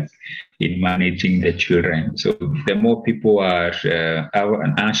fears in managing the children. So the more people are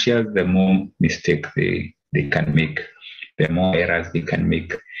anxious, the more mistakes they can make, the more errors they can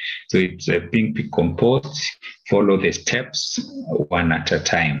make. So it's being composed, follow the steps one at a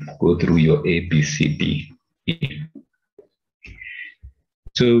time, go through your ABCD.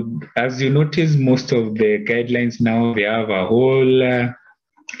 So as you notice, most of the guidelines now, they have a whole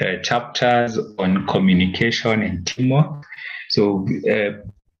chapters on communication and teamwork. So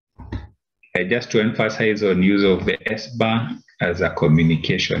just to emphasize on use of the SBAR as a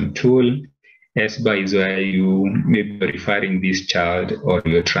communication tool. SBAR is where you may be referring this child or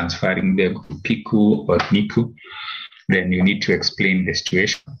you're transferring them to PICU or NICU. Then you need to explain the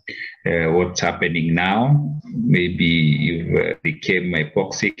situation, what's happening now. Maybe you became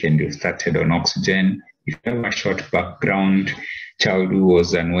hypoxic and you started on oxygen. If you have a short background, child who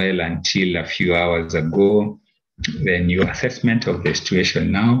was unwell until a few hours ago, then your assessment of the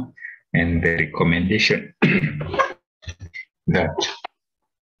situation now and the recommendation that,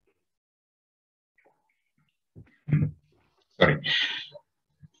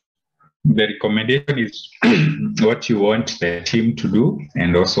 the recommendation is what you want the team to do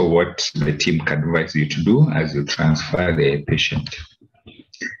and also what the team can advise you to do as you transfer the patient.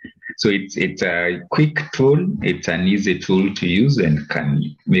 So it's a quick tool, it's an easy tool to use and can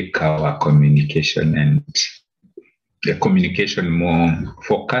make our communication and the communication more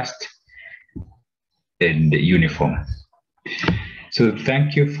focused and uniform. So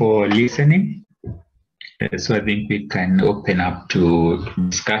thank you for listening. So I think we can open up to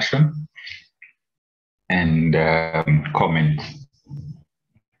discussion and comment.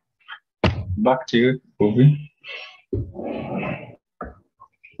 Back to you, Ubi.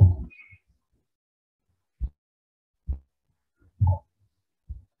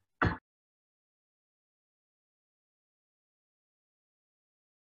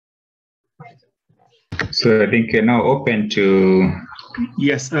 So I think you're now open to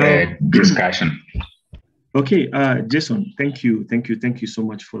discussion. Okay, Jason, thank you so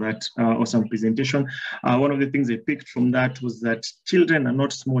much for that awesome presentation. One of the things I picked from that was that children are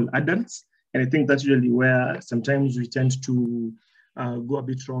not small adults, and I think that's usually where sometimes we tend to go a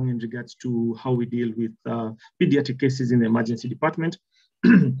bit wrong in regards to how we deal with pediatric cases in the emergency department.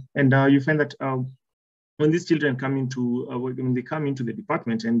 And you find that when these children come into, when they come into the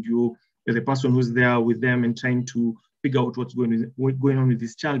department and you're the person who's there with them and trying to figure out what's going on with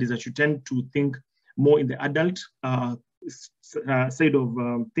this child, is that you tend to think more in the adult side of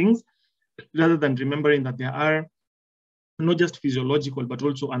things, rather than remembering that there are not just physiological, but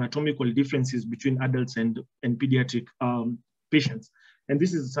also anatomical differences between adults and pediatric patients. And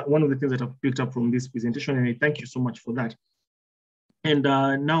this is one of the things that I've picked up from this presentation, and I thank you so much for that. And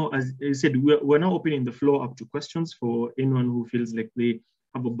now, as I said, we're now opening the floor up to questions for anyone who feels like they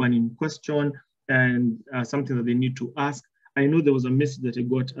have a burning question and something that they need to ask. I know there was a message that I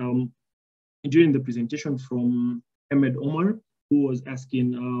got during the presentation from Ahmed Omar, who was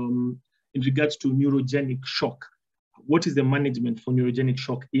asking in regards to neurogenic shock. What is the management for neurogenic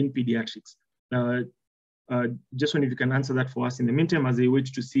shock in pediatrics? Just wonder if you can answer that for us. In the meantime, as I wait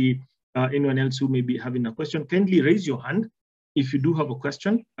to see anyone else who may be having a question, kindly raise your hand if you do have a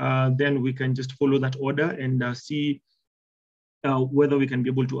question. Then we can just follow that order and see whether we can be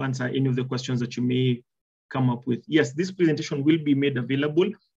able to answer any of the questions that you may come up with. Yes, this presentation will be made available.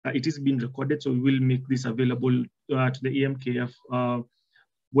 It is being recorded, so we will make this available to the EMKF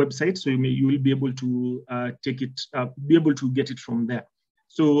website. So you will be able to take it, be able to get it from there.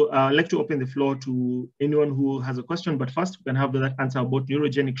 So I'd like to open the floor to anyone who has a question, but first we can have that answer about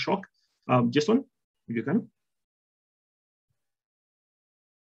neurogenic shock. Jason, if you can.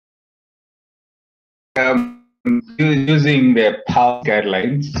 Using the PALS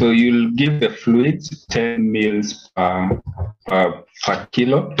guidelines, so you'll give the fluids 10 mils per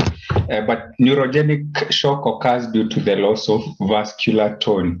kilo, but neurogenic shock occurs due to the loss of vascular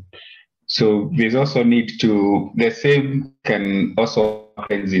tone. So there's also need to, the same can also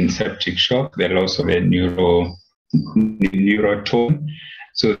happen in septic shock, the loss of the neurotone.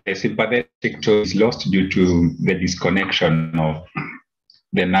 So the sympathetic tone is lost due to the disconnection of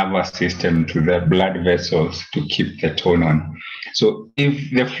the nervous system to the blood vessels to keep the tone on. So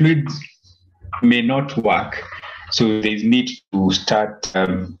if the fluids may not work, so they need to start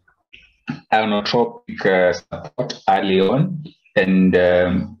inotropic support early on, and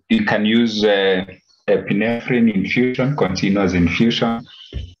you can use epinephrine infusion, continuous infusion,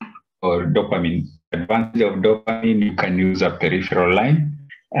 or dopamine. Advantage of dopamine, you can use a peripheral line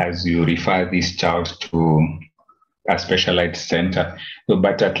as you refer this child to a specialized center. So,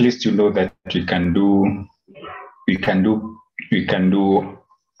 but at least you know that we can do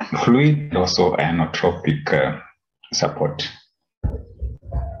fluid and also inotropic support.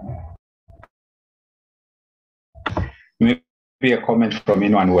 Maybe a comment from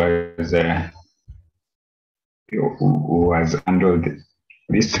anyone who has handled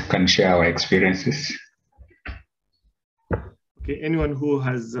this, can share our experiences. Okay, anyone who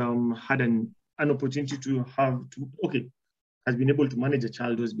has had an opportunity to has been able to manage a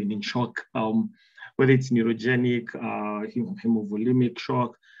child who's been in shock, whether it's neurogenic, hemovolemic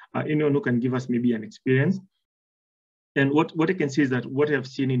shock, anyone who can give us maybe an experience. And what I can say is that what I've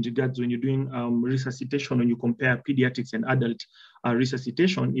seen in regards when you're doing resuscitation, when you compare pediatrics and adult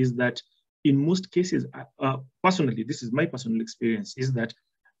resuscitation, is that in most cases, personally, this is my personal experience, is that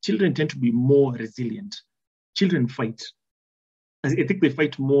children tend to be more resilient. Children fight. I think they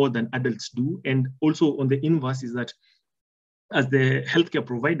fight more than adults do. And also on the inverse is that as the healthcare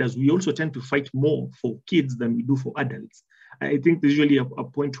providers, we also tend to fight more for kids than we do for adults. I think there's usually a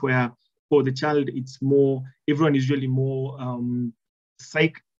point where for the child, it's more, everyone is usually more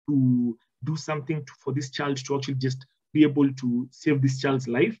psyched to do something for this child to actually just be able to save this child's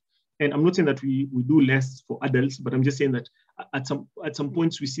life. And I'm not saying that we do less for adults, but I'm just saying that at some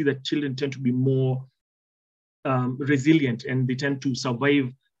points we see that children tend to be more resilient and they tend to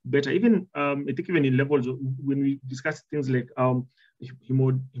survive better. Even I think even in levels of, when we discuss things like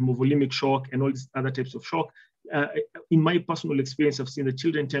hemovolemic shock and all these other types of shock, in my personal experience, I've seen that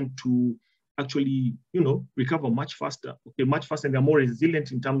children tend to actually, recover much faster. Much faster, and they're more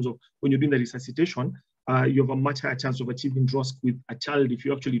resilient in terms of when you're doing the resuscitation. You have a much higher chance of achieving DROSC with a child if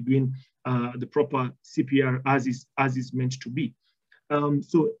you're actually doing the proper CPR as is meant to be.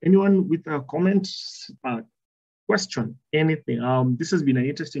 So anyone with a comment, question, anything? This has been an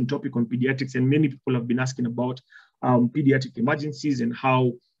interesting topic on pediatrics, and many people have been asking about pediatric emergencies and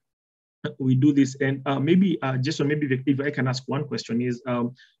how we do this. And maybe, Jason, maybe if I can ask one question is,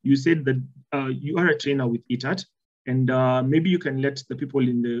 you said that you are a trainer with ETAT, and maybe you can let the people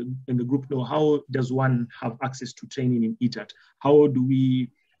in the group know, how does one have access to training in ETAT? How do we,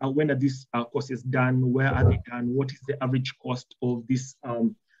 when are these courses done? Where are they done? What is the average cost of these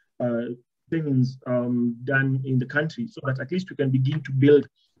trainings done in the country, so that at least we can begin to build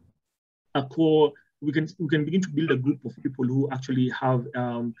a core, we can begin to build a group of people who actually have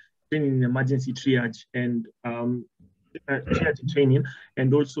training in emergency triage and triage training,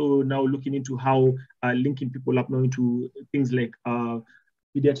 and also now looking into how linking people up now into things like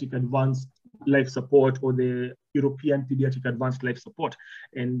pediatric advanced life support or the European pediatric advanced life support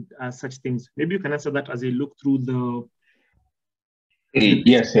and such things. Maybe you can answer that as I look through the.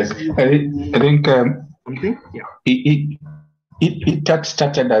 Yes. I think something. Yeah. It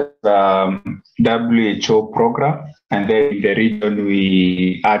started as a WHO program, and then in the region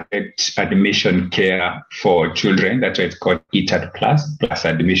we added admission care for children. That's why it's called ETAT plus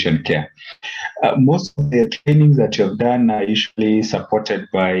admission care. Most of the trainings that you have done are usually supported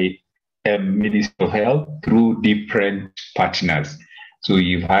by Ministry of Health through different partners. So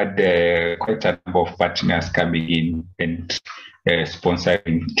you've had quite a number of partners coming in and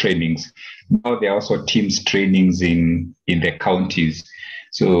sponsoring trainings. Now there are also teams trainings in the counties.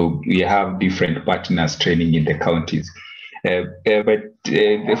 So we have different partners training in the counties. But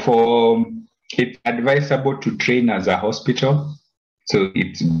it's advisable to train as a hospital. So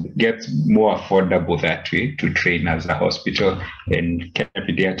it gets more affordable that way to train as a hospital, and Kenya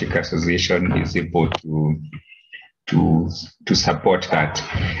Pediatric Association is able to support that.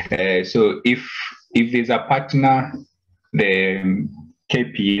 So if there's a partner, the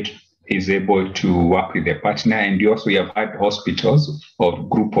KPA is able to work with the partner, and you also have had hospitals or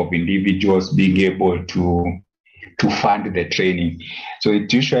group of individuals being able to fund the training. So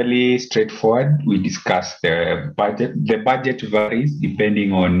it's usually straightforward. We discuss the budget. The budget varies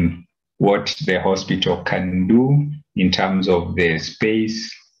depending on what the hospital can do in terms of the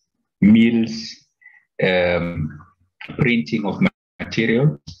space, meals, printing of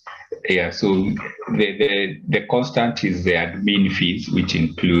material. Yeah, so the constant is the admin fees, which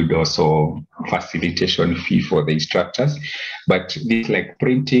include also facilitation fee for the instructors. But this like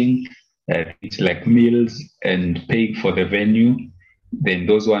printing, it's like meals and paying for the venue, then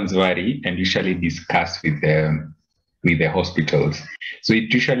those ones vary and usually discuss with the hospitals. So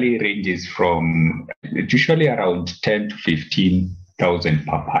it usually ranges from around 10 to 15,000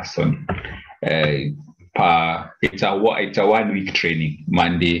 per person. It's a 1 week training,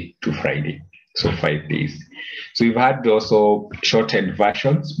 Monday to Friday, so 5 days. So we've had also shortened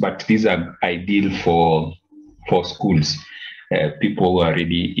versions, but these are ideal for schools, people who are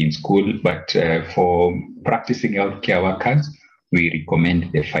already in school. But for practicing healthcare workers, we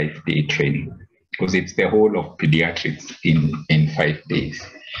recommend the 5-day training because it's the whole of pediatrics in 5 days.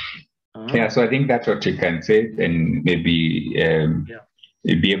 Yeah, so I think that's what you can say, and maybe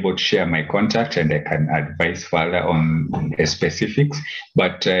you'll be able to share my contact and I can advise further on the specifics.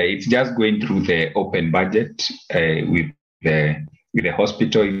 But it's just going through the open budget with the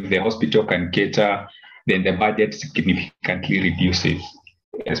hospital. If the hospital can cater, then the budget significantly reduces,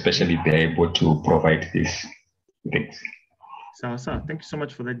 especially if they're able to provide these things. So, thank you so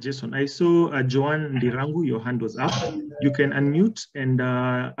much for that, Jason. I saw Joanne Ndirangu, your hand was up. You can unmute and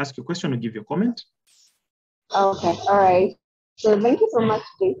ask your question or give your comment. Okay, all right. So thank you so much,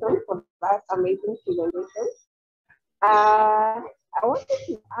 Jason, for that amazing presentation. I wanted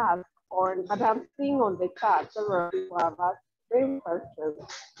to ask but I'm seeing on the chat several people have asked same questions.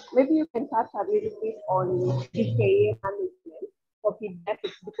 Maybe you can touch a little bit on DKA management for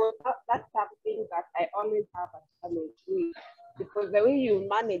pediatrics, because that's something that I always have a challenge with. Because the way you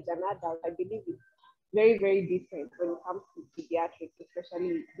manage an adult, I believe it's very, very different when it comes to pediatrics,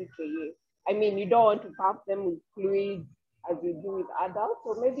 especially DKA. I mean, you don't want to pump them with fluids as you do with adults.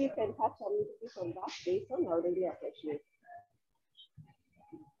 So maybe you can touch a little bit on that, Jason. I really appreciate it.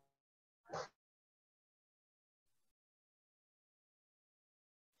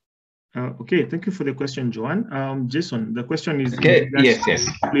 Okay, thank you for the question, Joanne. Jason, the question is okay. Yes.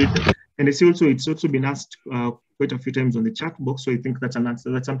 And it's also been asked quite a few times on the chat box. So I think that's an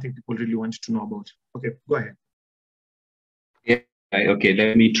answer. That's something people really want to know about. Okay, go ahead. Yeah. Okay,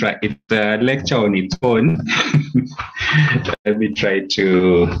 let me try. It's a lecture on its own. Let me try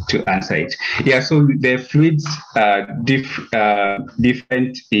to answer it. Yeah, so the fluids are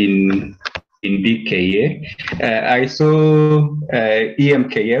different in DKA. I saw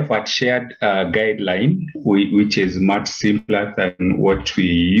EMKF had shared a guideline which is much simpler than what we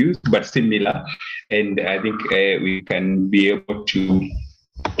use, but similar. And I think we can be able to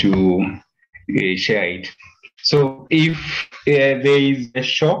share it. So if there is a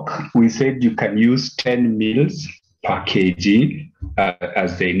shock, we said you can use 10 mils per kg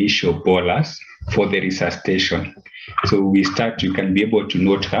as the initial bolus for the resuscitation. So you can be able to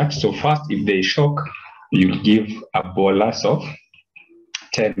note that. So first, if there is shock, you give a bolus of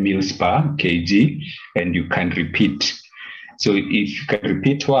 10 mils per kg and you can repeat. So if you can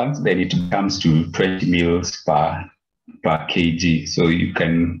repeat once, then it comes to 20 mils per kg. So you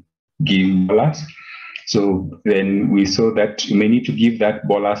can give bolus. So then we saw that you may need to give that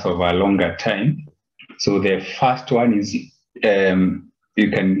bolus over a longer time. So the first one is you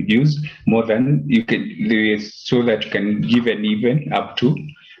can use more than so that you can give an even up to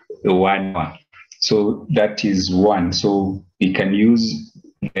 1 hour. So that is one. So you can use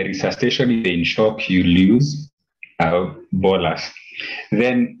the resuscitation. If in shock, you'll use bolus.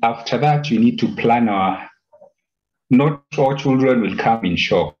 Then after that, you need to plan not all children will come in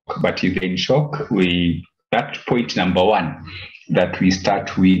shock, but if they're in shock, that's point number one, that we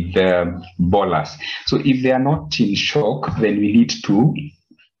start with bolus. So if they are not in shock, then we need to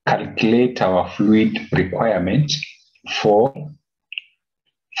calculate our fluid requirement for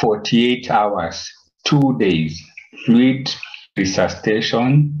 48 hours, 2 days, fluid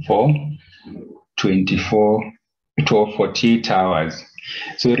resuscitation for 48 hours.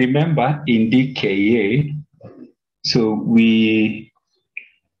 So remember in DKA, so you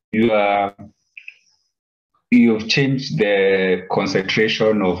have changed the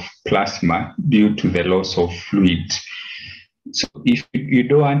concentration of plasma due to the loss of fluid. So if you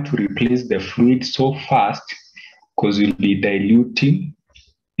don't want to replace the fluid so fast, because you'll be diluting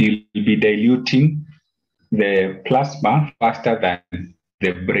the plasma faster than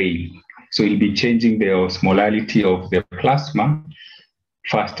the brain. So you'll be changing the osmolality of the plasma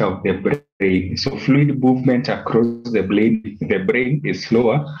faster of the brain. So fluid movement across the brain is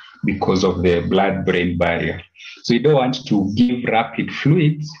slower because of the blood-brain barrier. So you don't want to give rapid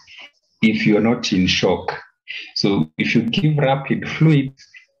fluids if you're not in shock. So if you give rapid fluids,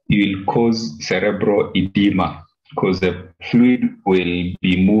 you will cause cerebral edema because the fluid will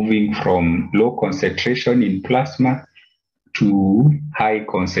be moving from low concentration in plasma to high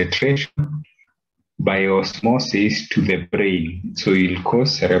concentration by osmosis to the brain. So it will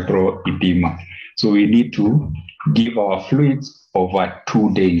cause cerebral edema. So we need to give our fluids over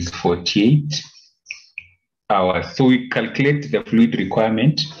 2 days, 48 hours. So we calculate the fluid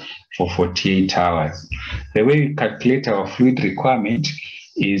requirement for 48 hours. The way we calculate our fluid requirement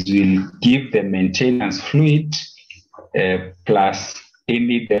is we'll give the maintenance fluid plus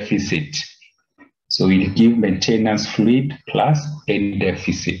any deficit. So we'll give maintenance fluid plus any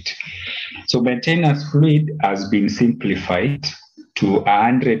deficit. So maintenance fluid has been simplified to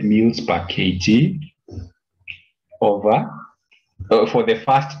 100 mils per kg over for the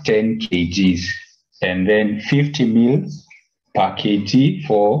first 10 kgs, and then 50 mils per kg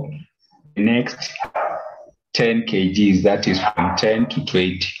for the next 10 kgs, that is from 10 to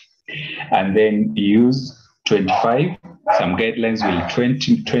 20. And then use 25, some guidelines will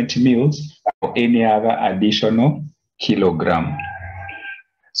 20 mils or any other additional kilogram.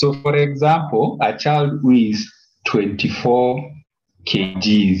 So for example, a child who is 24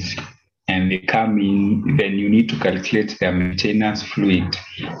 kgs and they come in, then you need to calculate their maintenance fluid.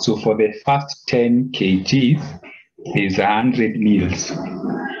 So for the first 10 kgs is 100 mils.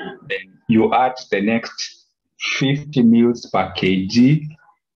 Then you add the next 50 mils per kg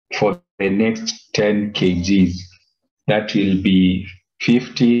for the next 10 kgs. That will be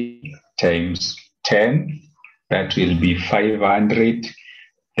 50 times 10. That will be 500.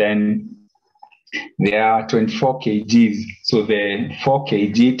 Then there are 24 kgs. So the 4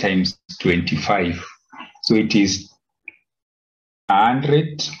 kg times 25. So it is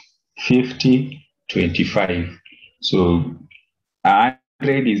 100, 50, 25. So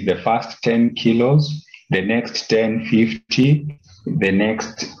 100 is the first 10 kilos, the next 10, 50, the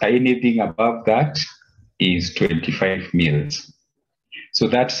next, anything above that is 25 mils. So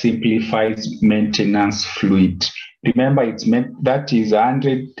that simplifies maintenance fluid. Remember, it's meant that is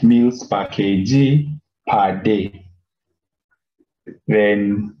 100 mils per kg per day.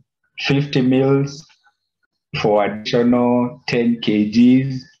 Then 50 mils for additional 10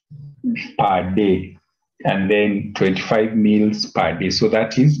 kgs per day, and then 25 mils per day. So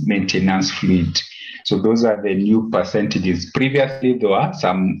that is maintenance fluid. So those are the new percentages. Previously, there were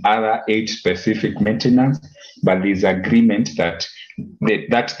some other age-specific maintenance, but there's agreement that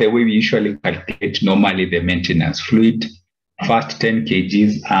that's the way we usually calculate normally the maintenance fluid. First 10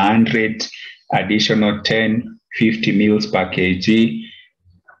 kgs, 100, additional 10, 50 mils per kg.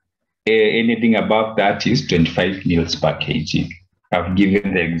 Anything above that is 25 mils per kg. I've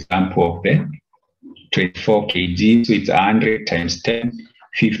given the example of the 24 kg, so it's 100 times 10,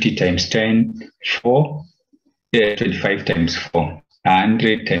 50 times 10, 4, 25 times 4,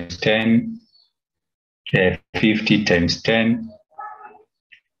 100 times 10, 50 times 10,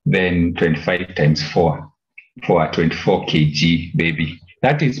 then 25 times 4 for a 24 kg baby.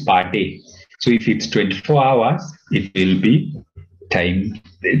 That is per day. So if it's 24 hours, it will be time.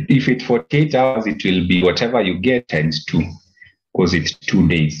 If it's 48 hours, it will be whatever you get times 2, because it's 2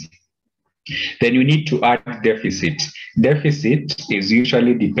 days. Then you need to add deficit. Deficit is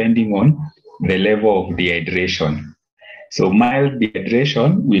usually depending on the level of dehydration. So mild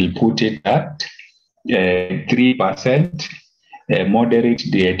dehydration, we'll put it at 3%, moderate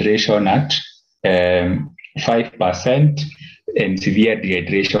dehydration at 5%, and severe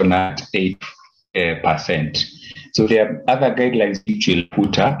dehydration at 8%. So there are other guidelines which will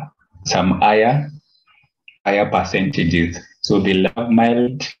put up some higher percentages. So they love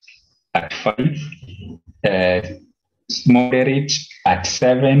mild at 5, moderate at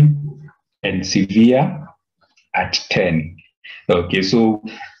 7, and severe at 10. Okay, so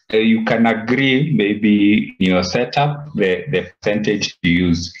you can agree maybe in your setup the percentage to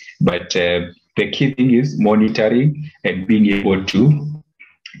use, but the key thing is monitoring and being able to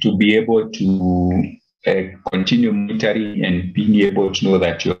continue monitoring and being able to know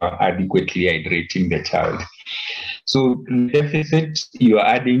that you are adequately hydrating the child. So deficit you are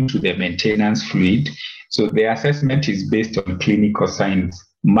adding to the maintenance fluid. So the assessment is based on clinical signs.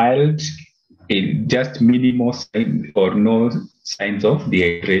 Mild, just minimal sign or no signs of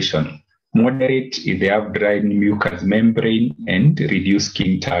dehydration. Moderate, if they have dry mucous membrane and reduced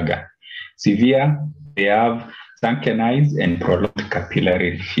skin turgor. Severe, they have sunken eyes and prolonged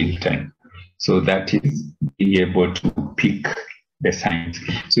capillary refill time. So that is being able to pick the signs.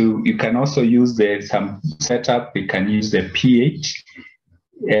 So you can also use some setup. You can use the pH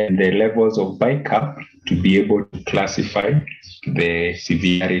and the levels of bicarb to be able to classify the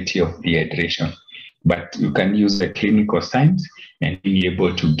severity of dehydration. But you can use the clinical signs and be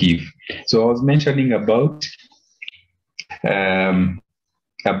able to give. So I was mentioning about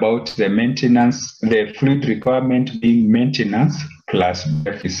the maintenance, the fluid requirement being maintenance plus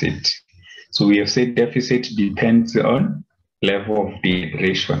deficit. So we have said deficit depends on level of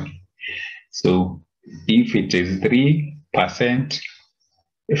dehydration. So if it is 3, 5%,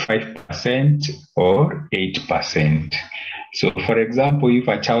 or 8%. So for example, if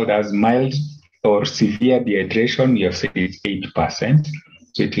a child has mild or severe dehydration, we have said it's 8%.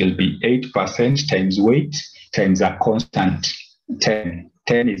 So it will be 8% times weight times a constant 10.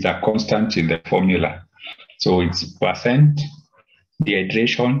 10 is a constant in the formula. So it's percent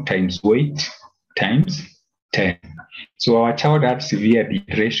dehydration times weight times 10. So our child had severe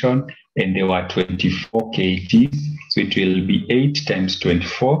dehydration and they were 24 kgs. So it will be 8 times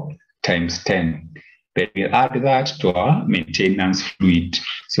 24 times 10. Then we'll add that to our maintenance fluid.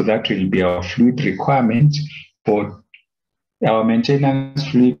 So that will be our fluid requirement for our maintenance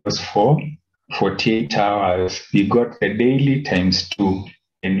fluid was for 48 hours. We got the daily times 2.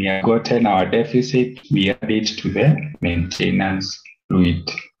 And we have gotten our deficit, we add it to the maintenance fluid.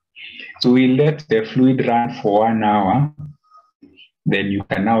 So we let the fluid run for 1 hour. Then you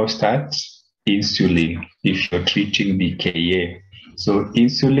can now start insulin if you're treating DKA. So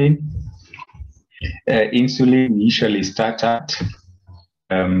insulin usually start at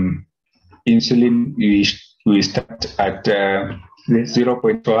insulin. We start at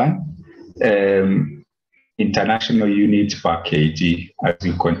 0.1 international units per kg as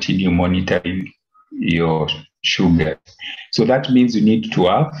you continue monitoring your sugar. So that means you need to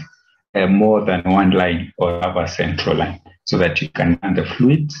have more than one line or have a central line so that you can run the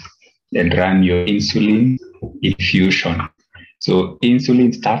fluids and run your insulin infusion. So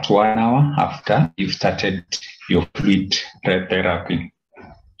insulin starts 1 hour after you've started your fluid therapy.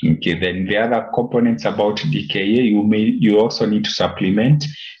 Okay, then the other components about DKA, you also need to supplement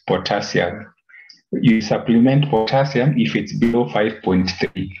potassium. You supplement potassium if it's below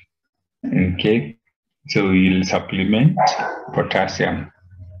 5.3. Okay, so you'll supplement potassium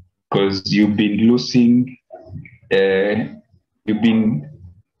because you've been losing, you've been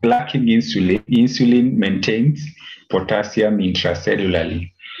lacking insulin. Insulin maintains potassium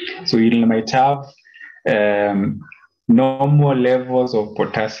intracellularly. So you might have normal levels of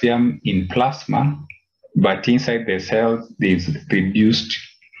potassium in plasma, but inside the cells there's reduced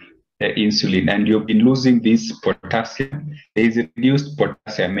insulin, and you've been losing this potassium. There is reduced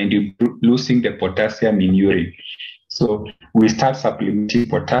potassium, and you're losing the potassium in urine. So we start supplementing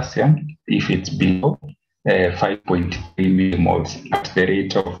potassium if it's below 5.3 millimoles at the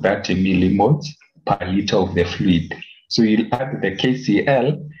rate of 30 millimoles per liter of the fluid. So you'll add the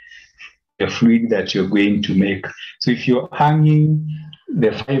KCl, the fluid that you're going to make. So if you're hanging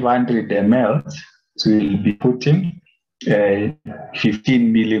the 500 ml, so you'll be putting 15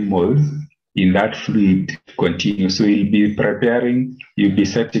 millimoles in that fluid continue. So you'll be preparing, you'll be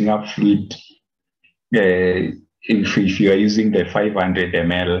setting up fluid if you are using the 500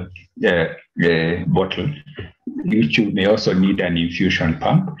 ml bottle. You may also need an infusion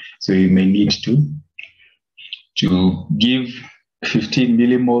pump. So you may need to give 15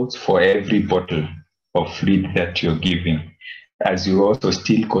 millimoles for every bottle of fluid that you're giving, as you also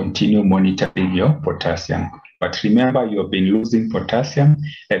still continue monitoring your potassium. But remember, you've been losing potassium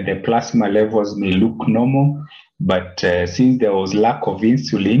and the plasma levels may look normal, but since there was lack of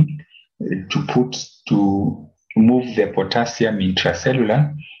insulin to move the potassium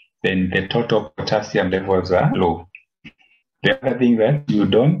intracellular, then the total potassium levels are low. The other thing that you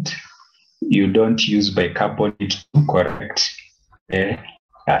don't use bicarbonate to correct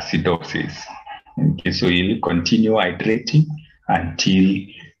acidosis. Okay, so you'll continue hydrating until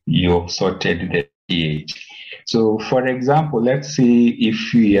you've sorted the pH. So for example, let's see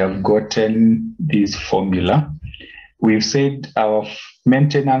if we have gotten this formula. We've said our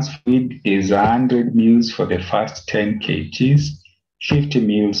maintenance fluid is 100 mils for the first 10 kgs, 50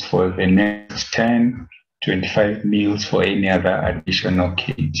 mils for the next 10, 25 mils for any other additional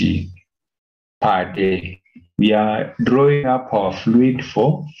kg per day. We are drawing up our fluid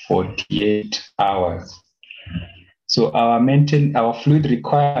for 48 hours. So our fluid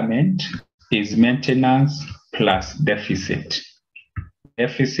requirement is maintenance plus deficit.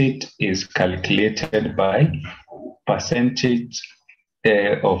 Deficit is calculated by percentage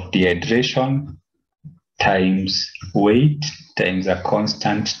of dehydration times weight times a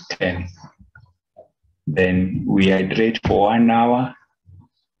constant 10. Then we hydrate for 1 hour.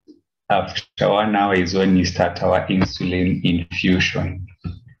 After 1 hour is when we start our insulin infusion.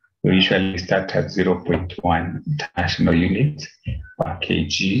 We usually start at 0.1 international units per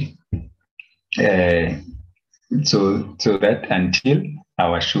kg. So that until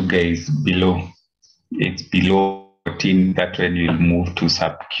our sugar is below 14, that when we'll move to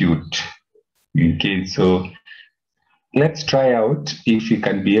subacute. Okay, so let's try out if you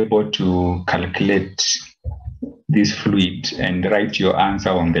can be able to calculate this fluid and write your answer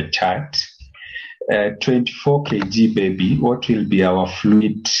on the chart. 24 kg baby, what will be our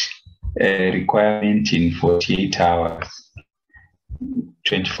fluid requirement in 48 hours?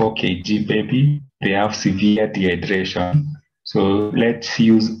 24 kg baby, they have severe dehydration. So let's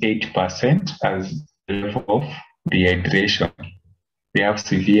use 8% as the level of dehydration. They have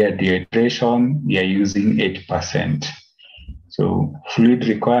severe dehydration, we are using 8%. So fluid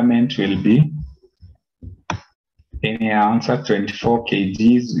requirement will be, any answer, 24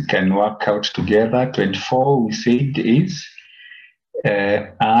 kgs, we can work out together. 24 we said is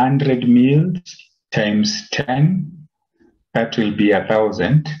 100 mils times 10, that will be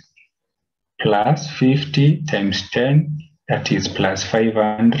 1,000, plus 50 times 10, that is plus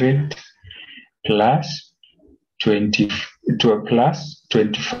 500, plus 20 plus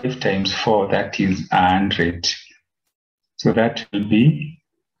 25 times 4, that is 100. So that will be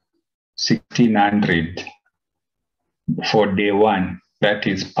 1,600 for day one, that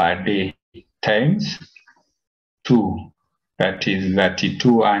is per day, times 2, that is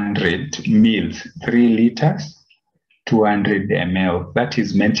 3,200 mils, 3 liters, 200 ml. That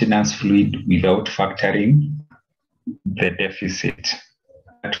is maintenance fluid without factoring the deficit.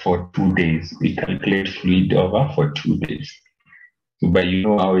 That for 2 days, we calculate fluid over for 2 days. So, but you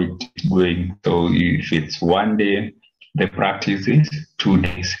know how it's going. So if it's 1 day, the practice is 2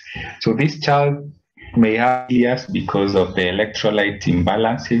 days. So this child may have tears because of the electrolyte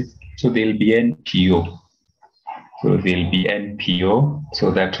imbalances. So they'll be NPO. So they'll be NPO.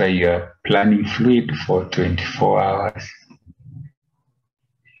 So that's why you're planning fluid for 24 hours.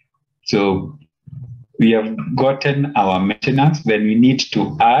 So we have gotten our maintenance. Then we need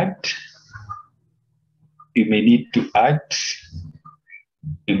to add. We may need to add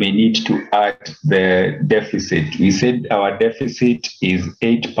the deficit. We said our deficit is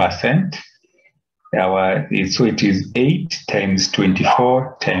 8%. So it is 8 times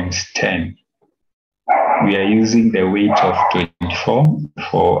 24 times 10. We are using the weight of 24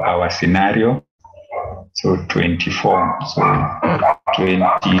 for our scenario. So 24. So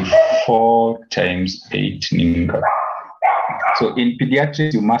 24 times 8. So in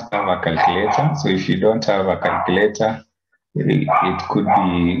pediatrics, you must have a calculator. So if you don't have a calculator, it could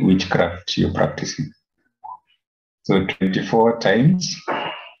be witchcraft you're practicing. So 24 times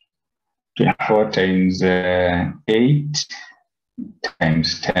 8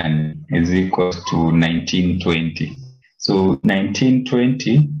 times 10 is equal to 1920. So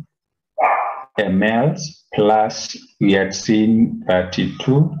 1920 mLs plus, we had seen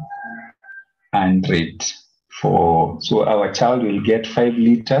 3,200 for, so our child will get 5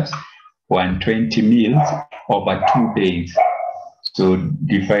 liters, 120 mils over 2 days. So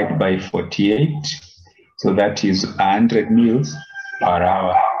divide by 48. So that is 100 mils per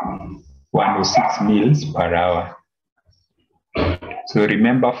hour, 106 mils per hour. So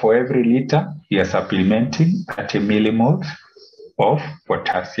remember, for every liter, you are supplementing 30 millimoles of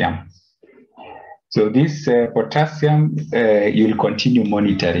potassium. So this potassium, you'll continue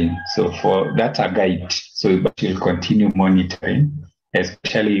monitoring. So for that's a guide. So but you'll continue monitoring,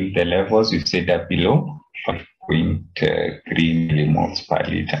 especially if the levels you said are below 5.3 millimoles per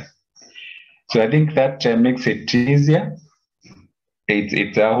liter. So I think that makes it easier.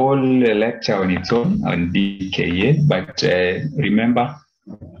 It's a whole lecture on its own on DKA, but remember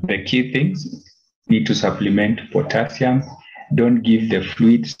the key things: need to supplement potassium, don't give the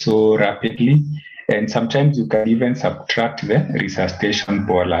fluid so rapidly, and sometimes you can even subtract the resuscitation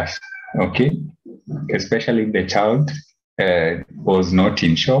bolus, okay? Especially if the child was not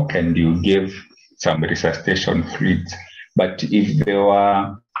in shock and you gave some resuscitation fluids. But if they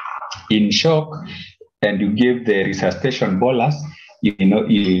were in shock and you gave the resuscitation bolus, you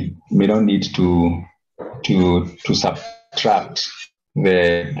may not need to subtract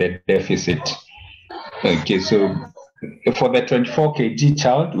the deficit. Okay, so for the 24 kg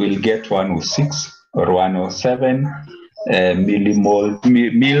child, we'll get 106 or 107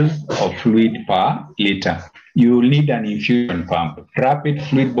 mil of fluid per liter. You will need an infusion pump. Rapid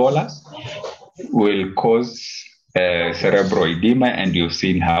fluid bolus will cause cerebral edema, and you've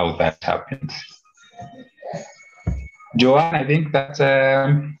seen how that happens. Joanne, I think that's,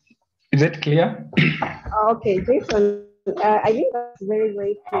 is it clear? Okay, Jason, I think that's very,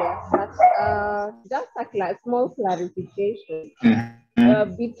 very clear. But just a small clarification.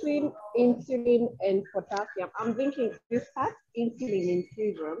 Between insulin and potassium, I'm thinking you start insulin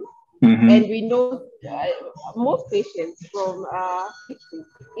infusion, and we know most patients from a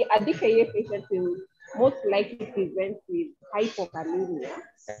DKA patient will most likely present with hypokalemia.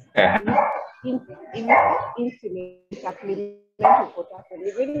 If you start insulin supplement with potassium,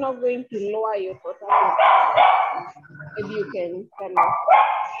 is it not going to lower your potassium? Maybe you can tell us.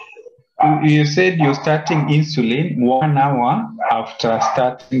 You said you're starting insulin 1 hour after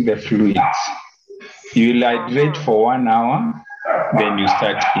starting the fluids. You'll hydrate for 1 hour, then you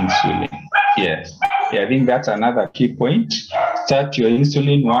start insulin. Yes. Yeah, I think that's another key point. Start your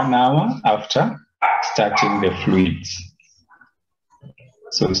insulin 1 hour after starting the fluids.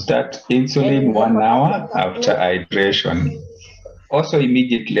 So start insulin 1 hour after hydration. Also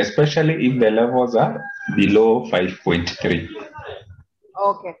immediately, especially if the levels are below 5.3.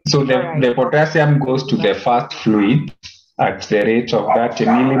 Okay. So the potassium goes to the first fluid at the rate of 30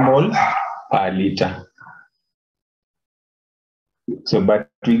 millimoles per liter. So, but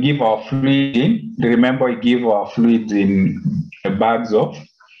we give our fluid in, remember we give our fluids in bags of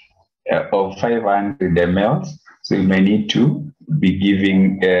 500 ml. So you may need to be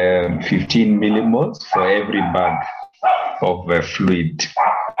giving 15 millimoles for every bag of fluid.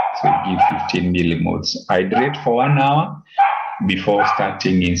 So give 15 millimoles. Hydrate for 1 hour before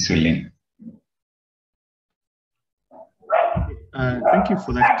starting insulin. Thank you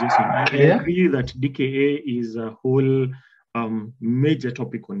for that, Jason. I agree that DKA is a whole major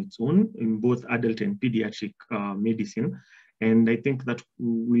topic on its own in both adult and pediatric medicine. And I think that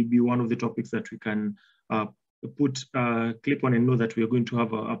will be one of the topics that we can put a clip on and know that we are going to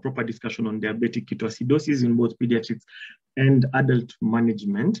have a proper discussion on diabetic ketoacidosis in both pediatrics and adult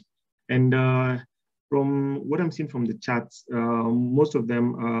management. And from what I'm seeing from the chats, most of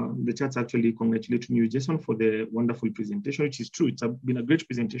them, the chats actually congratulating you, Jason, for the wonderful presentation, which is true. It's been a great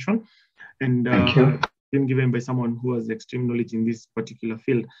presentation. And been given by someone who has extreme knowledge in this particular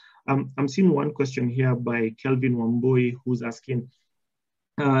field. I'm seeing one question here by Kelvin Wamboi, who's asking,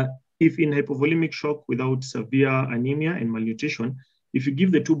 if in hypovolemic shock without severe anemia and malnutrition, if you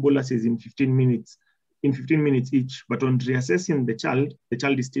give the 2 boluses in 15 minutes each, but on reassessing the child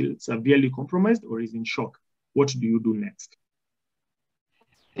is still severely compromised or is in shock, what do you do next?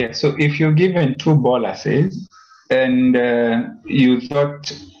 Yeah, so if you're given 2 boluses and you thought,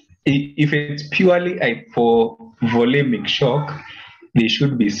 if it's purely hypovolemic shock, there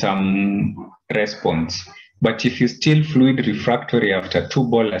should be some response. But if you're still fluid refractory after 2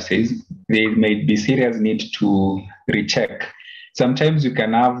 boluses, there may be serious need to recheck. Sometimes you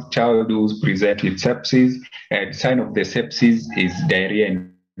can have child who's present with sepsis, and sign of the sepsis is diarrhea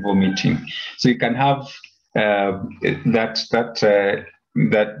and vomiting. So you can have the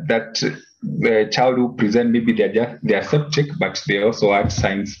child who present, maybe they're septic, but they also had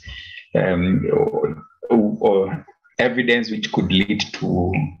signs or evidence which could lead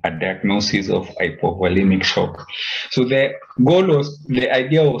to a diagnosis of hypovolemic shock. So the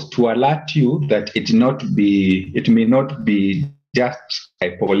idea was to alert you that it may not be just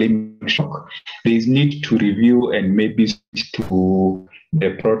hypovolemic shock. There is need to review and maybe switch to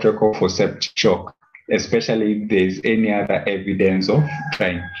the protocol for septic shock, especially if there's any other evidence of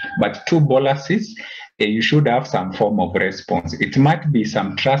trying. But 2 boluses, you should have some form of response. It might be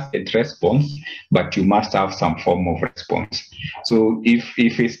some trusted response, but you must have some form of response. So if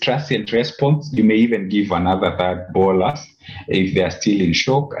it's trusted response, you may even give another 3rd bolus if they are still in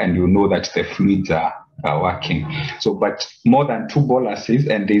shock and you know that the fluids are working. So, but more than 2 boluses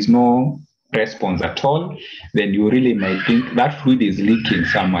and there's no response at all, then you really might think that fluid is leaking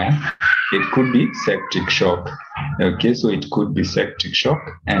somewhere. It could be septic shock. Okay, so it could be septic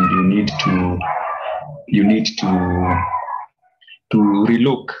shock, and you need to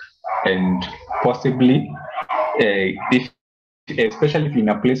relook and possibly, especially if in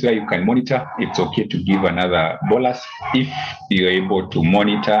a place where you can monitor, it's okay to give another bolus if you're able to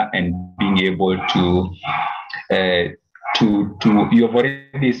monitor and being able to you've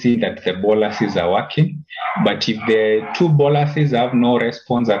already seen that the boluses are working. But if the 2 boluses have no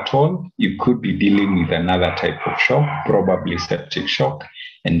response at all, you could be dealing with another type of shock, probably septic shock,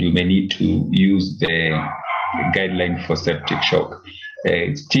 and you may need to use the guideline for septic shock.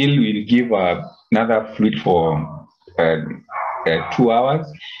 Still, we'll give another fluid for 2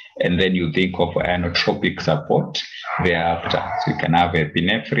 hours, and then you think of inotropic support thereafter. So you can have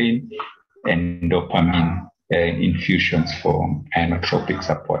epinephrine and dopamine infusions for inotropic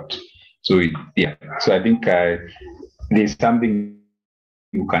support. So yeah, so I think there's something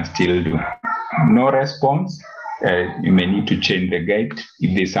you can still do. No response, you may need to change the guide.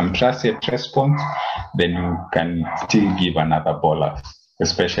 If there's some trusted response, then you can still give another bolus,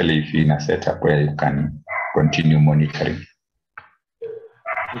 especially if you're in a setup where you can continue monitoring.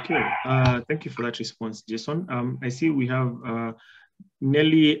 Okay, thank you for that response, Jason. I see we have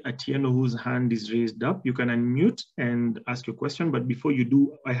Nelly Atieno, whose hand is raised up. You can unmute and ask your question, but before you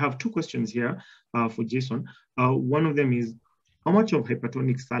do, I have 2 questions here for Jason. One of them is, how much of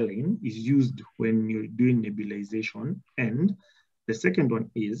hypertonic saline is used when you're doing nebulization? And the second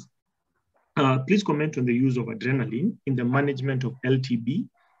one is, Please comment on the use of adrenaline in the management of LTB,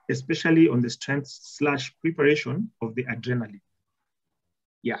 especially on the strength/preparation of the adrenaline.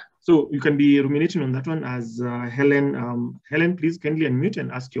 Yeah, so you can be ruminating on that one as Helen. Helen, please kindly unmute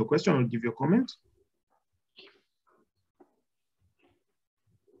and ask your question or give your comment.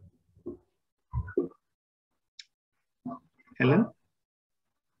 Helen?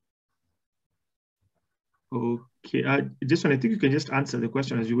 Okay, just one, I think you can just answer the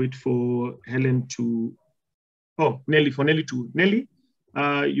question as you wait for Helen to, oh, Nelly, for Nelly to, Nelly,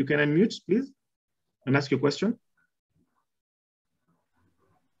 you can unmute, please, and ask your question.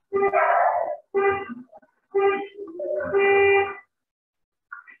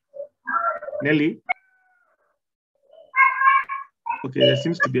 Nelly? Okay, there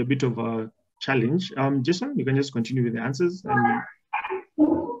seems to be a bit of a challenge. Jason, you can just continue with the answers.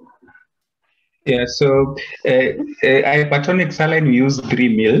 Yeah, so hypertonic saline, we use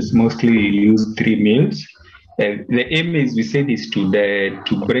 3 meals, mostly we use 3 meals. The aim is, we said, is to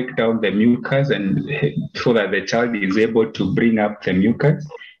break down the mucus, and so that the child is able to bring up the mucus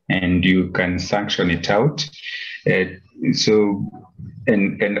and you can sanction it out. So,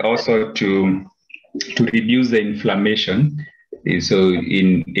 and also to reduce the inflammation. So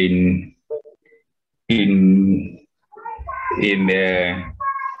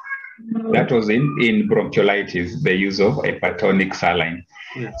that was in bronchiolitis, the use of hypertonic saline.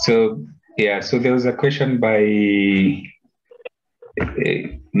 Yeah. So yeah, so there was a question by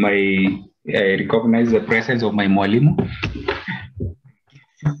I recognize the presence of my mwalimu.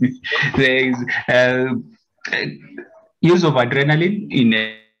 There is use of adrenaline in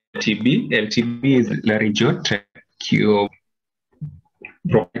LTB. LTB is laryngeal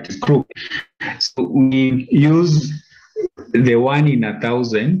bronchitis group. So we use the 1 in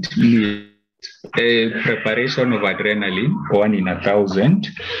 1,000 preparation of adrenaline, 1 in 1,000.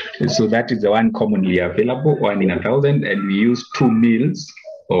 So that is the one commonly available, 1 in 1,000, and we use 2 mils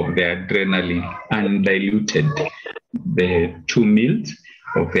of the adrenaline undiluted. The 2 mils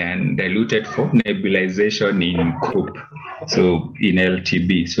of the undiluted for nebulization in group. So in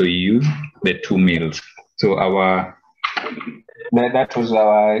LTB, so you use the 2 mils. So that was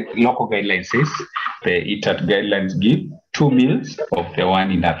our local guidelines. Says the ETAT guidelines give 2 mils of the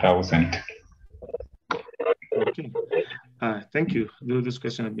 1 in 1,000. Okay, thank you. This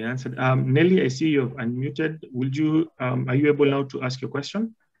question has been answered. Nelly, I see you've unmuted. Would you? Are you able now to ask your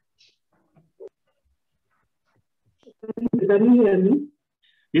question? Can you hear me?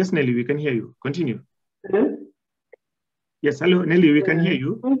 Yes, Nelly, we can hear you. Continue. Hello? Yes, hello, Nelly, we can hear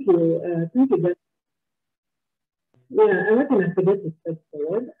you. Thank you. Thank you. Yeah, I work in academic step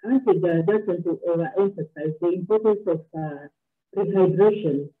forward. I think just want to overemphasize the importance of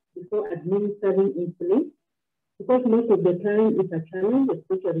rehydration before administering insulin, because most of the time it's a challenge,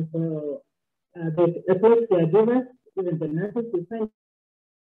 especially for the health caregivers, even the nurses. We find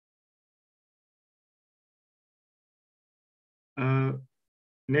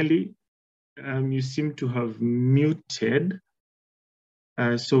Nelly, you seem to have muted,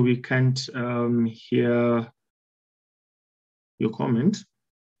 so we can't hear your comment.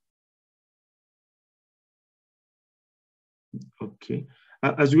 Okay.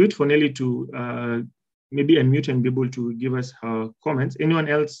 As we wait for Nelly to maybe unmute and be able to give us her comments, anyone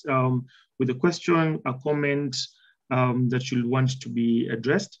else with a question, a comment that you'll want to be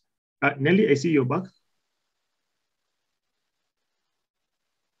addressed? Nelly, I see you're back.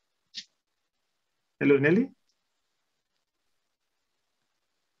 Hello, Nelly.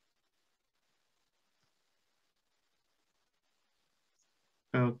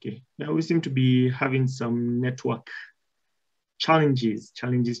 Okay, now we seem to be having some network challenges,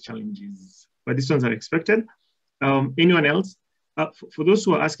 but these ones are expected. Anyone else? For those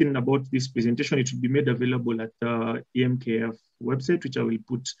who are asking about this presentation, it will be made available at the EMKF website, which I will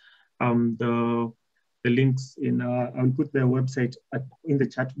put the links in. I'll put the website in the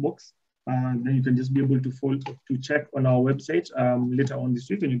chat box. Then you can just be able to check on our website later on this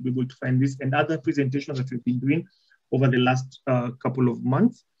week, and you'll be able to find this and other presentations that we've been doing over the last couple of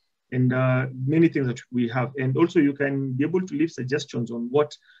months, and many things that we have. And also you can be able to leave suggestions on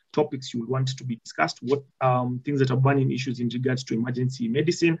what topics you want to be discussed, what things that are burning issues in regards to emergency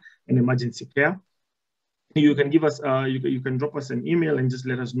medicine and emergency care. You can give us, you can drop us an email and just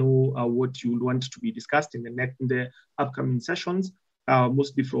let us know what you want to be discussed in the upcoming sessions,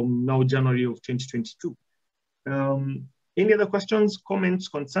 mostly from now, January of 2022. Any other questions, comments,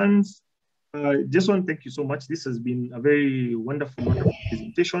 concerns? Jason, thank you so much. This has been a very wonderful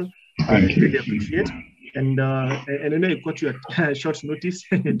presentation. I really appreciate it. And I know it got you at short notice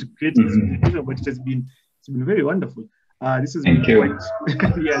to create this presentation, but it's been very wonderful. This has been quite,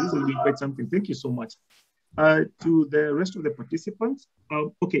 yeah, this has been quite something. Thank you so much. To the rest of the participants,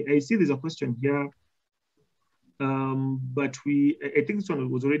 okay, I see there's a question here, but I think this one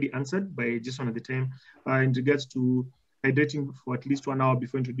was already answered by Jason at the time in regards to hydrating for at least 1 hour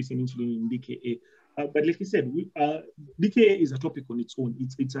before introducing insulin in DKA. But like I said, DKA is a topic on its own.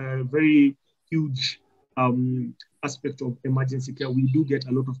 It's a very huge aspect of emergency care. We do get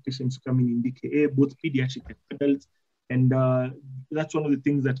a lot of patients coming in DKA, both pediatric and adults. And that's one of the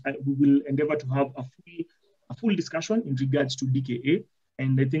things that we will endeavor to have a full discussion in regards to DKA.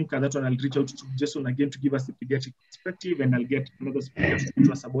 And I think that one I'll reach out to Jason again to give us the pediatric perspective, and I'll get another speaker to talk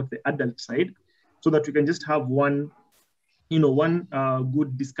to us about the adult side, so that we can just have one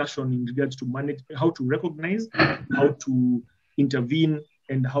good discussion in regards to manage, how to recognize, how to intervene,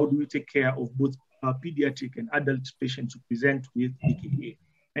 and how do we take care of both pediatric and adult patients who present with DKA.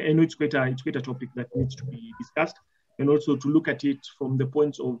 I know it's quite a topic that needs to be discussed, and also to look at it from the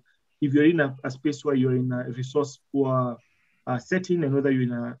points of, if you're in a space where you're in a resource poor setting, and whether you're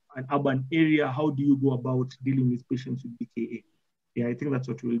in an urban area, how do you go about dealing with patients with DKA? Yeah, I think that's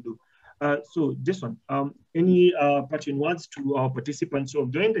what we'll do. So Jason, any parting words to our participants who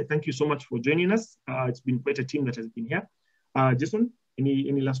have joined? Thank you so much for joining us. It's been quite a team that has been here. Jason,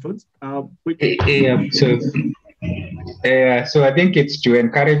 any last words? So I think it's to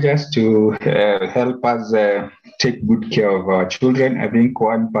encourage us to help us take good care of our children. I think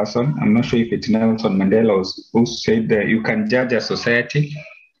one person, I'm not sure if it's Nelson Mandela, who said that you can judge a society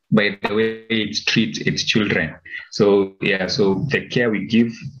by the way it treats its children. So yeah, so the care we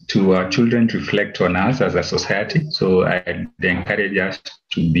give to our children reflect on us as a society. So I encourage us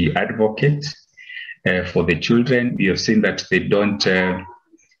to be advocates for the children. We have seen that they don't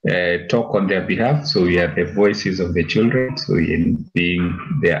talk on their behalf, so we are the voices of the children. So in being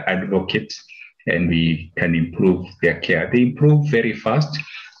their advocates, and we can improve their care. They improve very fast,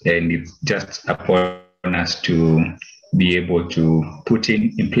 and it's just upon us to be able to put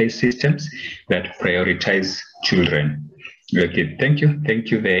in place systems that prioritize children. Okay, thank you,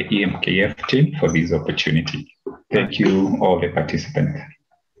 the EMKF team, for this opportunity. Thank you, all the participants.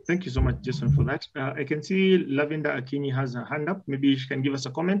 Thank you so much, Jason, for that. I can see Lavender Akini has a hand up. Maybe she can give us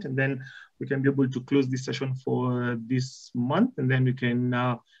a comment, and then we can be able to close this session for this month, and then we can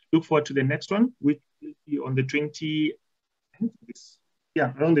look forward to the next one, which will be on the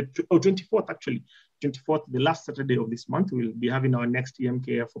 24th, actually. 24th, the last Saturday of this month, we'll be having our next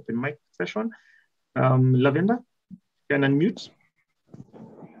EMKF open mic session. Lavender, can unmute.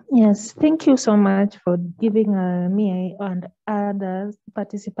 Yes, thank you so much for giving me and other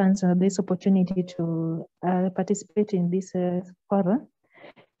participants this opportunity to participate in this forum.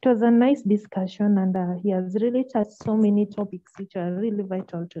 It was a nice discussion, and he has really touched so many topics which are really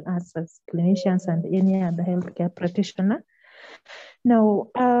vital to us as clinicians and any other healthcare practitioner. Now,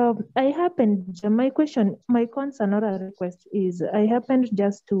 my concern or a request is, I happened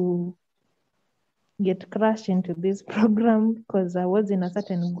just to get crushed into this program because I was in a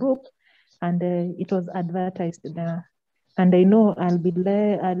certain group, and it was advertised there. And I know I'll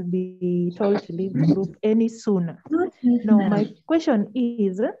be told to leave the group any sooner. Now, my question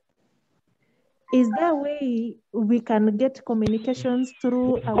is there a way we can get communications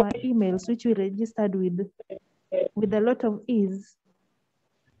through our emails, which we registered with a lot of ease?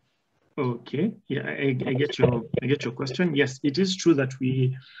 Okay, yeah, I get your question. Yes, it is true that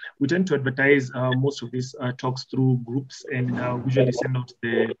we tend to advertise most of these talks through groups, and usually send out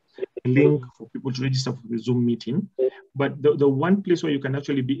the link for people to register for the Zoom meeting. But the one place where you can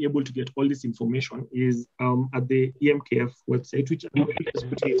actually be able to get all this information is at the EMKF website, which I'm just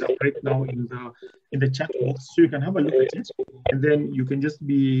putting it up right now in the chat box, so you can have a look at it, and then you can just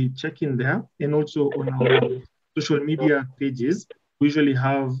be checking there. And also on our social media pages, we usually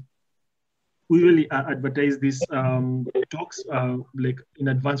advertise these talks like in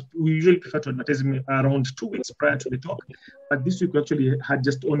advance. We usually prefer to advertise them around 2 weeks prior to the talk, but this week we actually had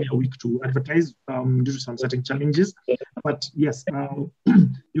just only a week to advertise due to some certain challenges. But yes,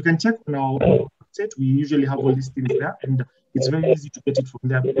 you can check on our website. We usually have all these things there, and it's very easy to get it from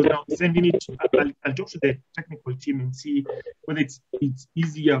there. Because now sending it, I'll talk to the technical team and see whether it's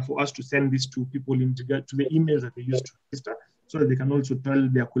easier for us to send this to people in regard to the emails that they use to register, so that they can also tell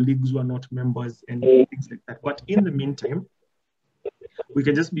their colleagues who are not members and things like that. But in the meantime, we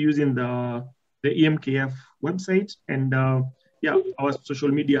can just be using the EMKF website and our social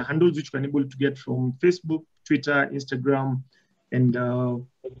media handles, which you can able to get from Facebook, Twitter, Instagram, and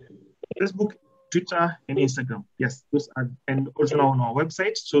Facebook, Twitter, and Instagram. Yes, those are, and also now on our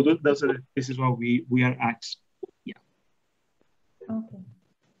website. So those are the places where we are at. Yeah. Okay.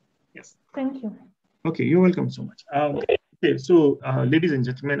 Yes. Thank you. Okay, you're welcome so much. Okay, so ladies and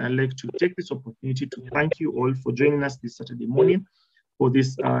gentlemen, I'd like to take this opportunity to thank you all for joining us this Saturday morning for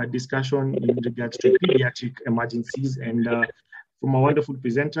this discussion in regards to pediatric emergencies. And from our wonderful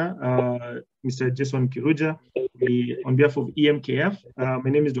presenter, Mr. Jason Kiruja, on behalf of EMKF, my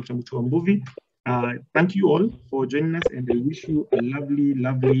name is Dr. Mutua Mbuvi. Thank you all for joining us, and I wish you a lovely,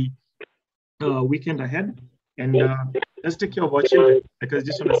 lovely weekend ahead. And let's take care of our children, like as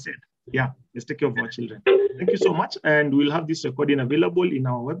Jason has said. Yeah, let's take care of our children. Thank you so much, and we'll have this recording available in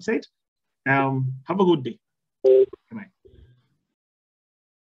our website. Have a good day. Good night.